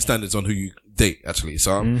on having standards on who you date, actually.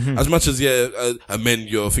 So as much as amend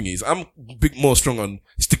your thingies, I'm more strong on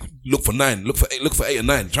look for 9, look for 8 and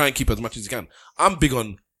 9. Try and keep as much as you can. I'm big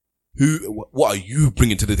on what are you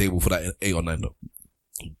bringing to the table for that 8 or 9 though.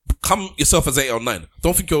 Come yourself as 8 or 9.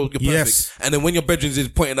 Don't think you're perfect. Yes. And then when your bedroom is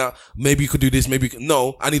pointing out, maybe you could do this,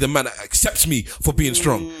 no, I need a man that accepts me for being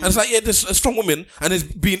strong. And it's like, yeah, there's a strong woman and is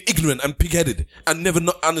being ignorant and pig-headed and never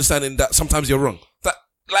not understanding that sometimes you're wrong.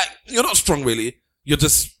 Like, you're not strong really. You're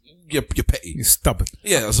just, you're petty. You're stubborn.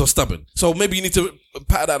 Yeah, so stubborn. So maybe you need to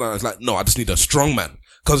pat that down. It's like, no, I just need a strong man.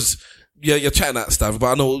 Cause, yeah, you're chatting that stuff, but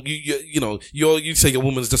I know you say your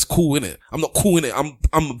woman's just cool in it. I'm not cool in it.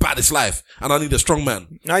 I'm bad as life and I need a strong man.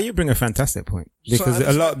 Now you bring a fantastic point because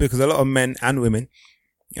a lot of men and women,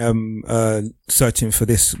 searching for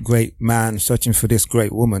this great man, searching for this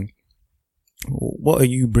great woman. What are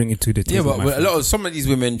you bringing to the table? Yeah, but some of these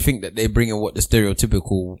women think that they're bringing what the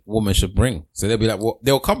stereotypical woman should bring. So they'll be like,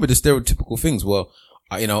 they'll come with the stereotypical things. Well,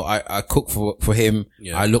 I cook for him.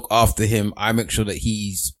 Yeah. I look after him. I make sure that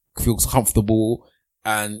feels comfortable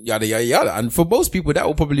and yada, yada, yada. And for most people, that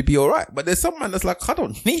will probably be all right. But there's some man that's like, I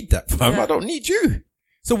don't need that, fam. Yeah. I don't need you.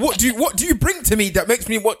 So what do you bring to me that makes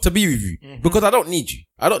me want to be with you? Mm-hmm. Because I don't need you.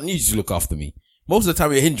 I don't need you to look after me. Most of the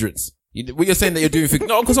time, you're a hindrance. When you're saying that you're doing things,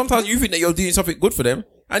 no, because sometimes you think that you're doing something good for them,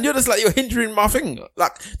 and you're just like, you're hindering my thing.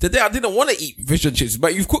 Like, today I didn't want to eat fish and chips,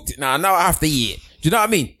 but you've cooked it now I have to eat it. Do you know what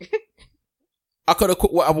I mean? I could have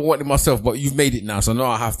cooked what I wanted myself, but you've made it now, so now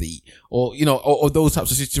I have to eat. Or, or those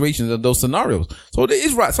types of situations and those scenarios. So it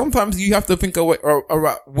is right. Sometimes you have to think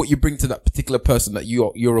about what you bring to that particular person that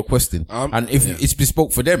you're requesting. And if it's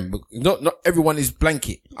bespoke for them, not everyone is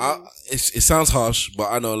blanket. It sounds harsh,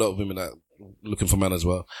 but I know a lot of women that looking for man as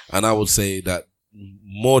well. And I would say that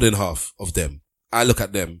more than half of them, I look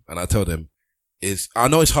at them and I tell them I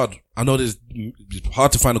know it's hard. I know it's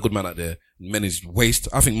hard to find a good man out there. Men is waste.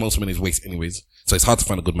 I think most men is waste anyways. So it's hard to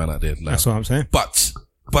find a good man out there now. That's what I'm saying. But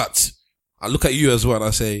I look at you as well and I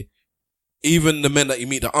say, even the men that you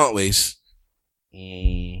meet that aren't waste,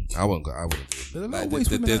 I wouldn't do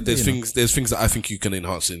it. There's things that I think you can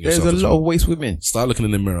enhance in yourself. There's a lot of waste women. Start looking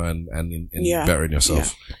in the mirror and bettering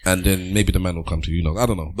yourself. Yeah. And then maybe the man will come to you. I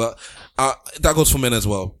don't know. But that goes for men as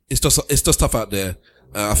well. It's just tough out there.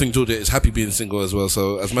 I think Georgia is happy being single as well.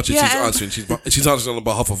 So as much as she's answering, she's answering on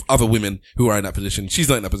behalf of other women who are in that position. She's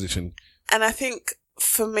not in that position. And I think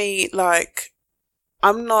for me, like,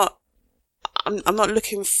 I'm not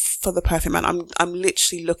looking for the perfect man. I'm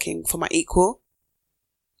literally looking for my equal.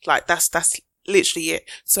 Like, that's literally it.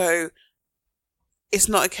 So it's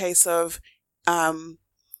not a case of,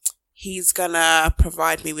 he's gonna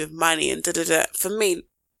provide me with money and da-da-da. For me,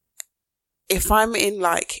 if I'm in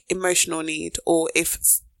like emotional need or if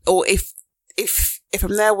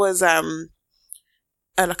there was,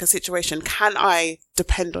 like a situation, can I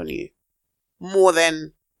depend on you more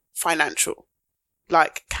than financial?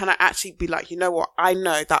 Like, can I actually be like, you know what? I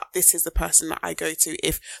know that this is the person that I go to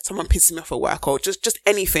if someone pisses me off at work or just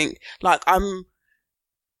anything. Like,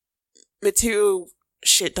 material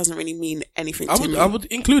shit doesn't really mean anything to me. I would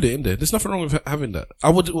include it in there. There's nothing wrong with having that.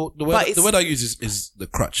 The word I use is the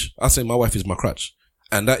crutch. I say my wife is my crutch.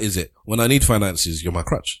 And that is it. When I need finances, you're my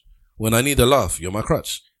crutch. When I need a laugh, you're my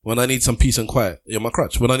crutch. When I need some peace and quiet, you're my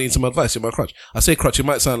crutch. When I need some advice, you're my crutch. I say crutch, it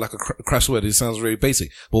might sound like a crash word. It sounds very basic.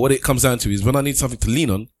 But what it comes down to is when I need something to lean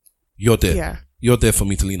on, you're there. Yeah. You're there for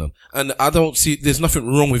me to lean on. And I don't see, there's nothing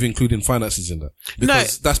wrong with including finances in that.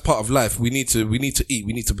 Because that's part of life. We need to eat.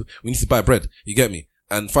 We need to buy bread. You get me?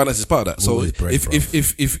 And finance is part of that. So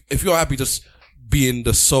if you're happy just being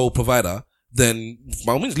the sole provider, then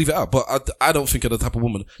by all means leave it out. But I don't think you're the type of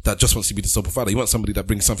woman that just wants to be the sole provider. You want somebody that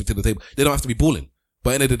brings something to the table. They don't have to be balling.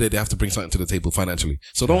 But at the end of the day, they have to bring something to the table financially.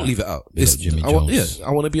 So don't leave it out. Jimmy I Jones.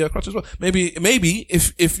 want to be a crutch as well. Maybe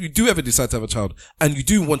if you do ever decide to have a child and you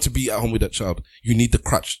do want to be at home with that child, you need the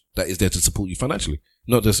crutch that is there to support you financially.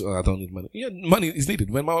 Not just, I don't need money. Yeah, money is needed.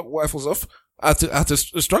 When my wife was off, I had to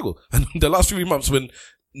struggle. And the last 3 months when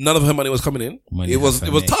none of her money was coming in, it was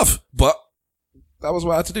tough, but that was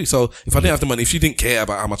what I had to do. So if I didn't have the money, if she didn't care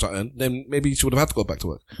about how much I earned, then maybe she would have had to go back to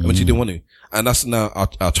work. And when she didn't want to. And that's now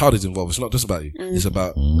our child is involved. It's not just about you. It's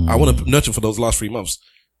about, I want to nurture for those last 3 months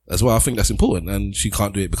as well. I think that's important. And she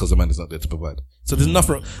can't do it because the man is not there to provide. So there's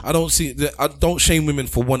nothing, I don't shame women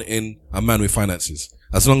for wanting a man with finances.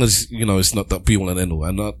 As long as, it's not that be all and end all.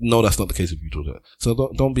 And I know that's not the case with you, Georgia. So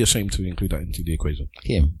don't be ashamed to include that into the equation.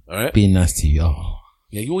 Kim. All right? Being nice to you.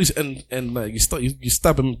 Yeah, you always you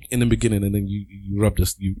stab him in the beginning and then you rub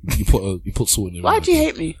this, you put salt in it. Why do you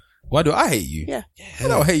hate me? Why do I hate you? Yeah. I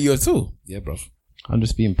don't hate you at all. Yeah, bro. I'm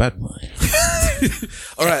just being bad, man.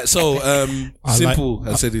 All right, so Simple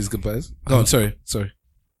has said his goodbyes. Go on, sorry.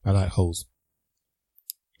 I like hoes.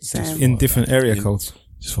 In different area codes.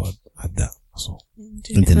 Just thought I'd add that. That's all.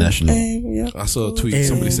 International. I saw a tweet.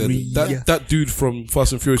 Somebody said that dude from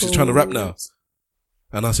Fast and Furious is trying to rap now,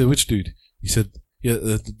 and I said, which dude? He said, yeah,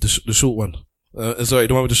 the short one. Sorry,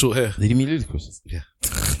 the one with the short hair. Did you mean Ludacris? Yeah.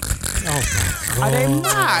 Oh my God. Are they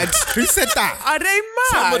mad? Who said that? Are they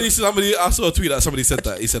mad? Somebody, I saw a tweet that somebody said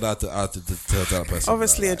that. He said I had to tell that person.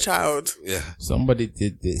 Obviously a child. Yeah. Somebody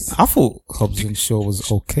did this. I thought Hobbs and Shaw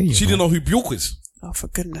was okay. She didn't know who Bjork is. Oh, for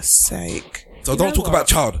goodness sake. So don't talk about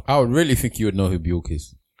child. I would really think you would know who Bjork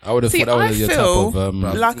is. I would have thought that was your feel type of...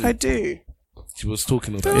 like I do. She was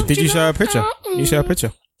talking about Did you show her a picture? You show her a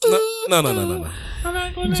picture? No.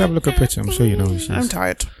 Let's have a look at a picture. I'm sure you know who she is. I'm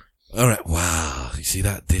tired. All right. Wow. You see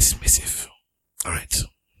that? Dismissive. All right.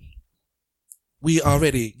 We are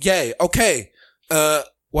ready. Yay. Okay.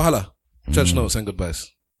 Wahala. Judge notes and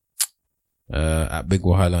goodbyes. At Big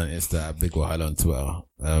Wahala on Insta, at Big Wahala on Twitter.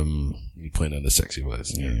 You pointing at the sexy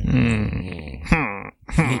words. Yeah.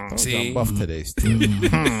 See? I'm buff today still.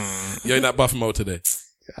 You're in that buff mode today.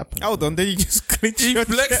 Hold on, then you just clench He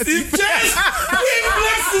flexed his chest. He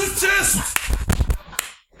flexed his chest.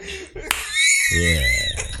 Yeah.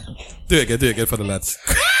 Do it again for the lads.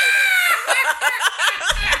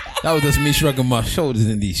 That was just me shrugging my shoulders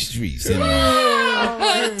in these streets.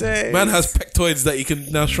 Man has pectoids that he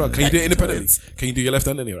can now shrug. Can you do it independently? Can you do your left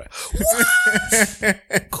hand anyway?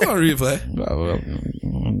 Come on, Riva.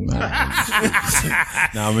 Nah,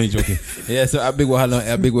 I'm only joking. Yeah, so at Big Wahala,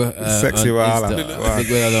 Sexy Wahala. Big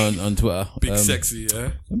Wahala on Twitter. Big Sexy,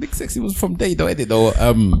 yeah. Big Sexy was from day though, edit though.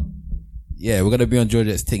 Yeah, we're gonna be on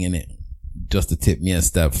Georgette's thing, innit? Just a tip, me and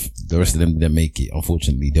Stav. The rest of them didn't make it.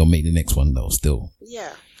 Unfortunately, they'll make the next one though. Still.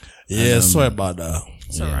 Yeah. Yeah, sorry about that.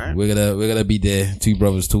 It's alright. We're gonna be there. Two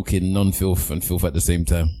brothers talking non-filth and filth at the same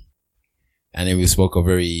time. And then we spoke of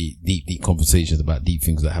very deep conversations about deep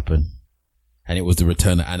things that happen. And it was the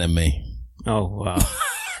return of anime. Oh, wow.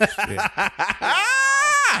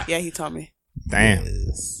 Yeah, he told me. Damn.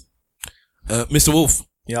 Yes. Mr. Wolf.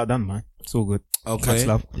 Yeah, done, man. It's all good. Okay. Much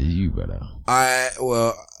love. You, brother.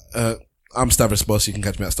 I'm Stavros Boss. You can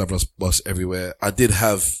catch me at Stavros Boss everywhere. I did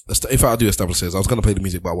have, in fact, I'll do as Stavros says. I was going to play the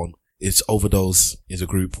music, but I won't. It's Overdose is a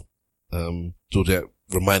group. Georgette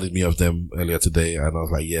reminded me of them earlier today, and I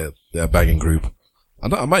was like, yeah, they're a banging group.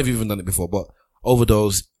 I might have even done it before, but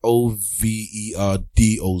Overdose, Overdoz.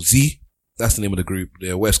 That's the name of the group.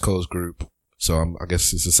 They're a West Coast group. So I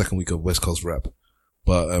guess it's the second week of West Coast rap.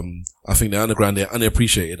 But I think they're underground, they're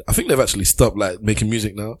unappreciated. I think they've actually stopped making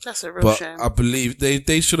music now. That's a real shame. I believe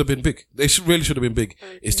they should have been big. They really should have been big.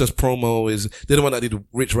 Okay. It's just promo they're the one that did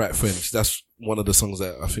Rich White Friends. That's one of the songs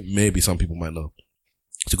that I think maybe some people might know.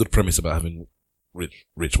 It's a good premise about having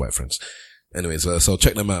rich white friends. Anyways, so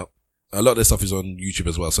check them out. A lot of their stuff is on YouTube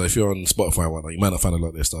as well. So if you're on Spotify and whatnot, you might not find a lot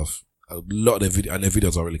of their stuff. A lot of their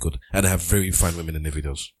videos are really good. And they have very fine women in their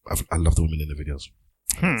videos. I love the women in their videos.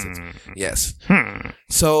 Yes.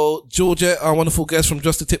 So, Georgia, our wonderful guest from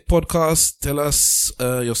Just a Tip podcast, tell us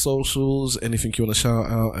your socials, anything you want to shout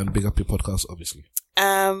out, and big up your podcast, obviously.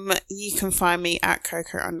 You can find me at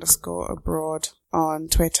Coco_abroad on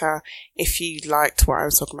Twitter. If you liked what I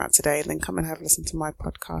was talking about today, then come and have a listen to my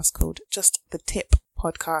podcast called Just the Tip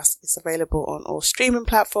Podcast. It's available on all streaming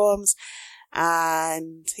platforms,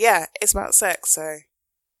 and yeah, it's about sex, so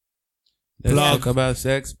let's talk about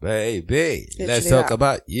sex, baby. Let's talk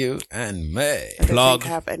about you and me. I don't think I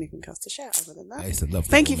have anything else to share other than that. I used to love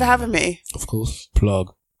Thank you for having me. Of course.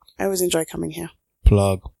 Plug. I always enjoy coming here.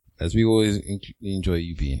 Plug. As we always enjoy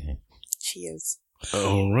you being here. Cheers.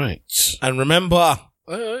 All right. And remember,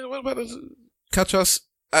 catch us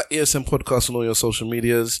at ESN Podcast on all your social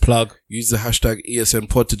medias. Plug. Use the hashtag ESN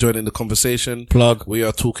Pod to join in the conversation. Plug. We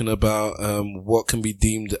are talking about what can be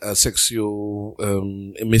deemed as sexual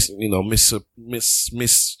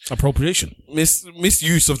appropriation,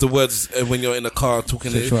 misuse of the words when you're in a car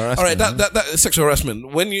talking. Sexual harassment, all right, that sexual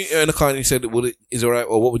harassment. When you're in a car and you said, is it alright,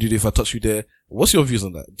 or what would you do if I touch you there? What's your views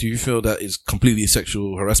on that? Do you feel that is completely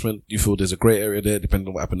sexual harassment? Do you feel there's a grey area there, depending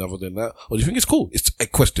on what happened other than that? Or do you think it's cool? It's a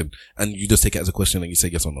question, and you just take it as a question and you say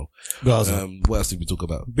yes or no. What else did we talk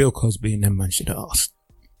about? Bill Cosby and them man should have asked.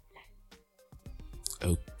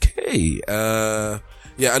 Okay.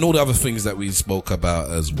 Yeah, and all the other things that we spoke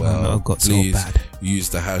about as well. Oh, no, got Please so bad. use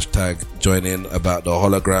the hashtag join in about the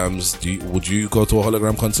holograms. Would you go to a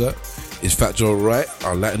hologram concert? Is Fat Joe right?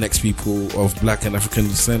 Are Latinx people of black and African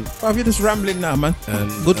descent? Well, you're just rambling now, man.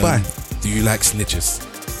 And goodbye. Do you like snitches?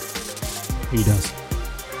 He does.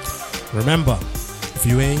 Remember, if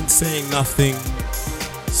you ain't saying nothing,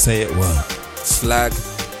 say it well. Slag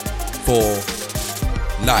for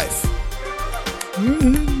life.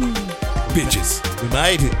 Bitches. We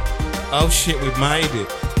made it. Oh shit, we made it.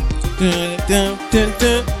 Dun, dun, dun,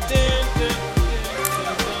 dun, dun.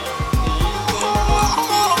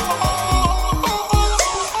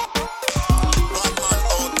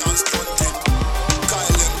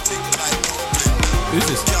 Who's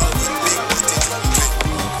this?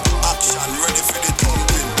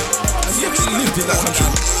 Has he actually lived in that country?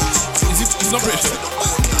 He's not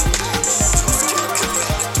British.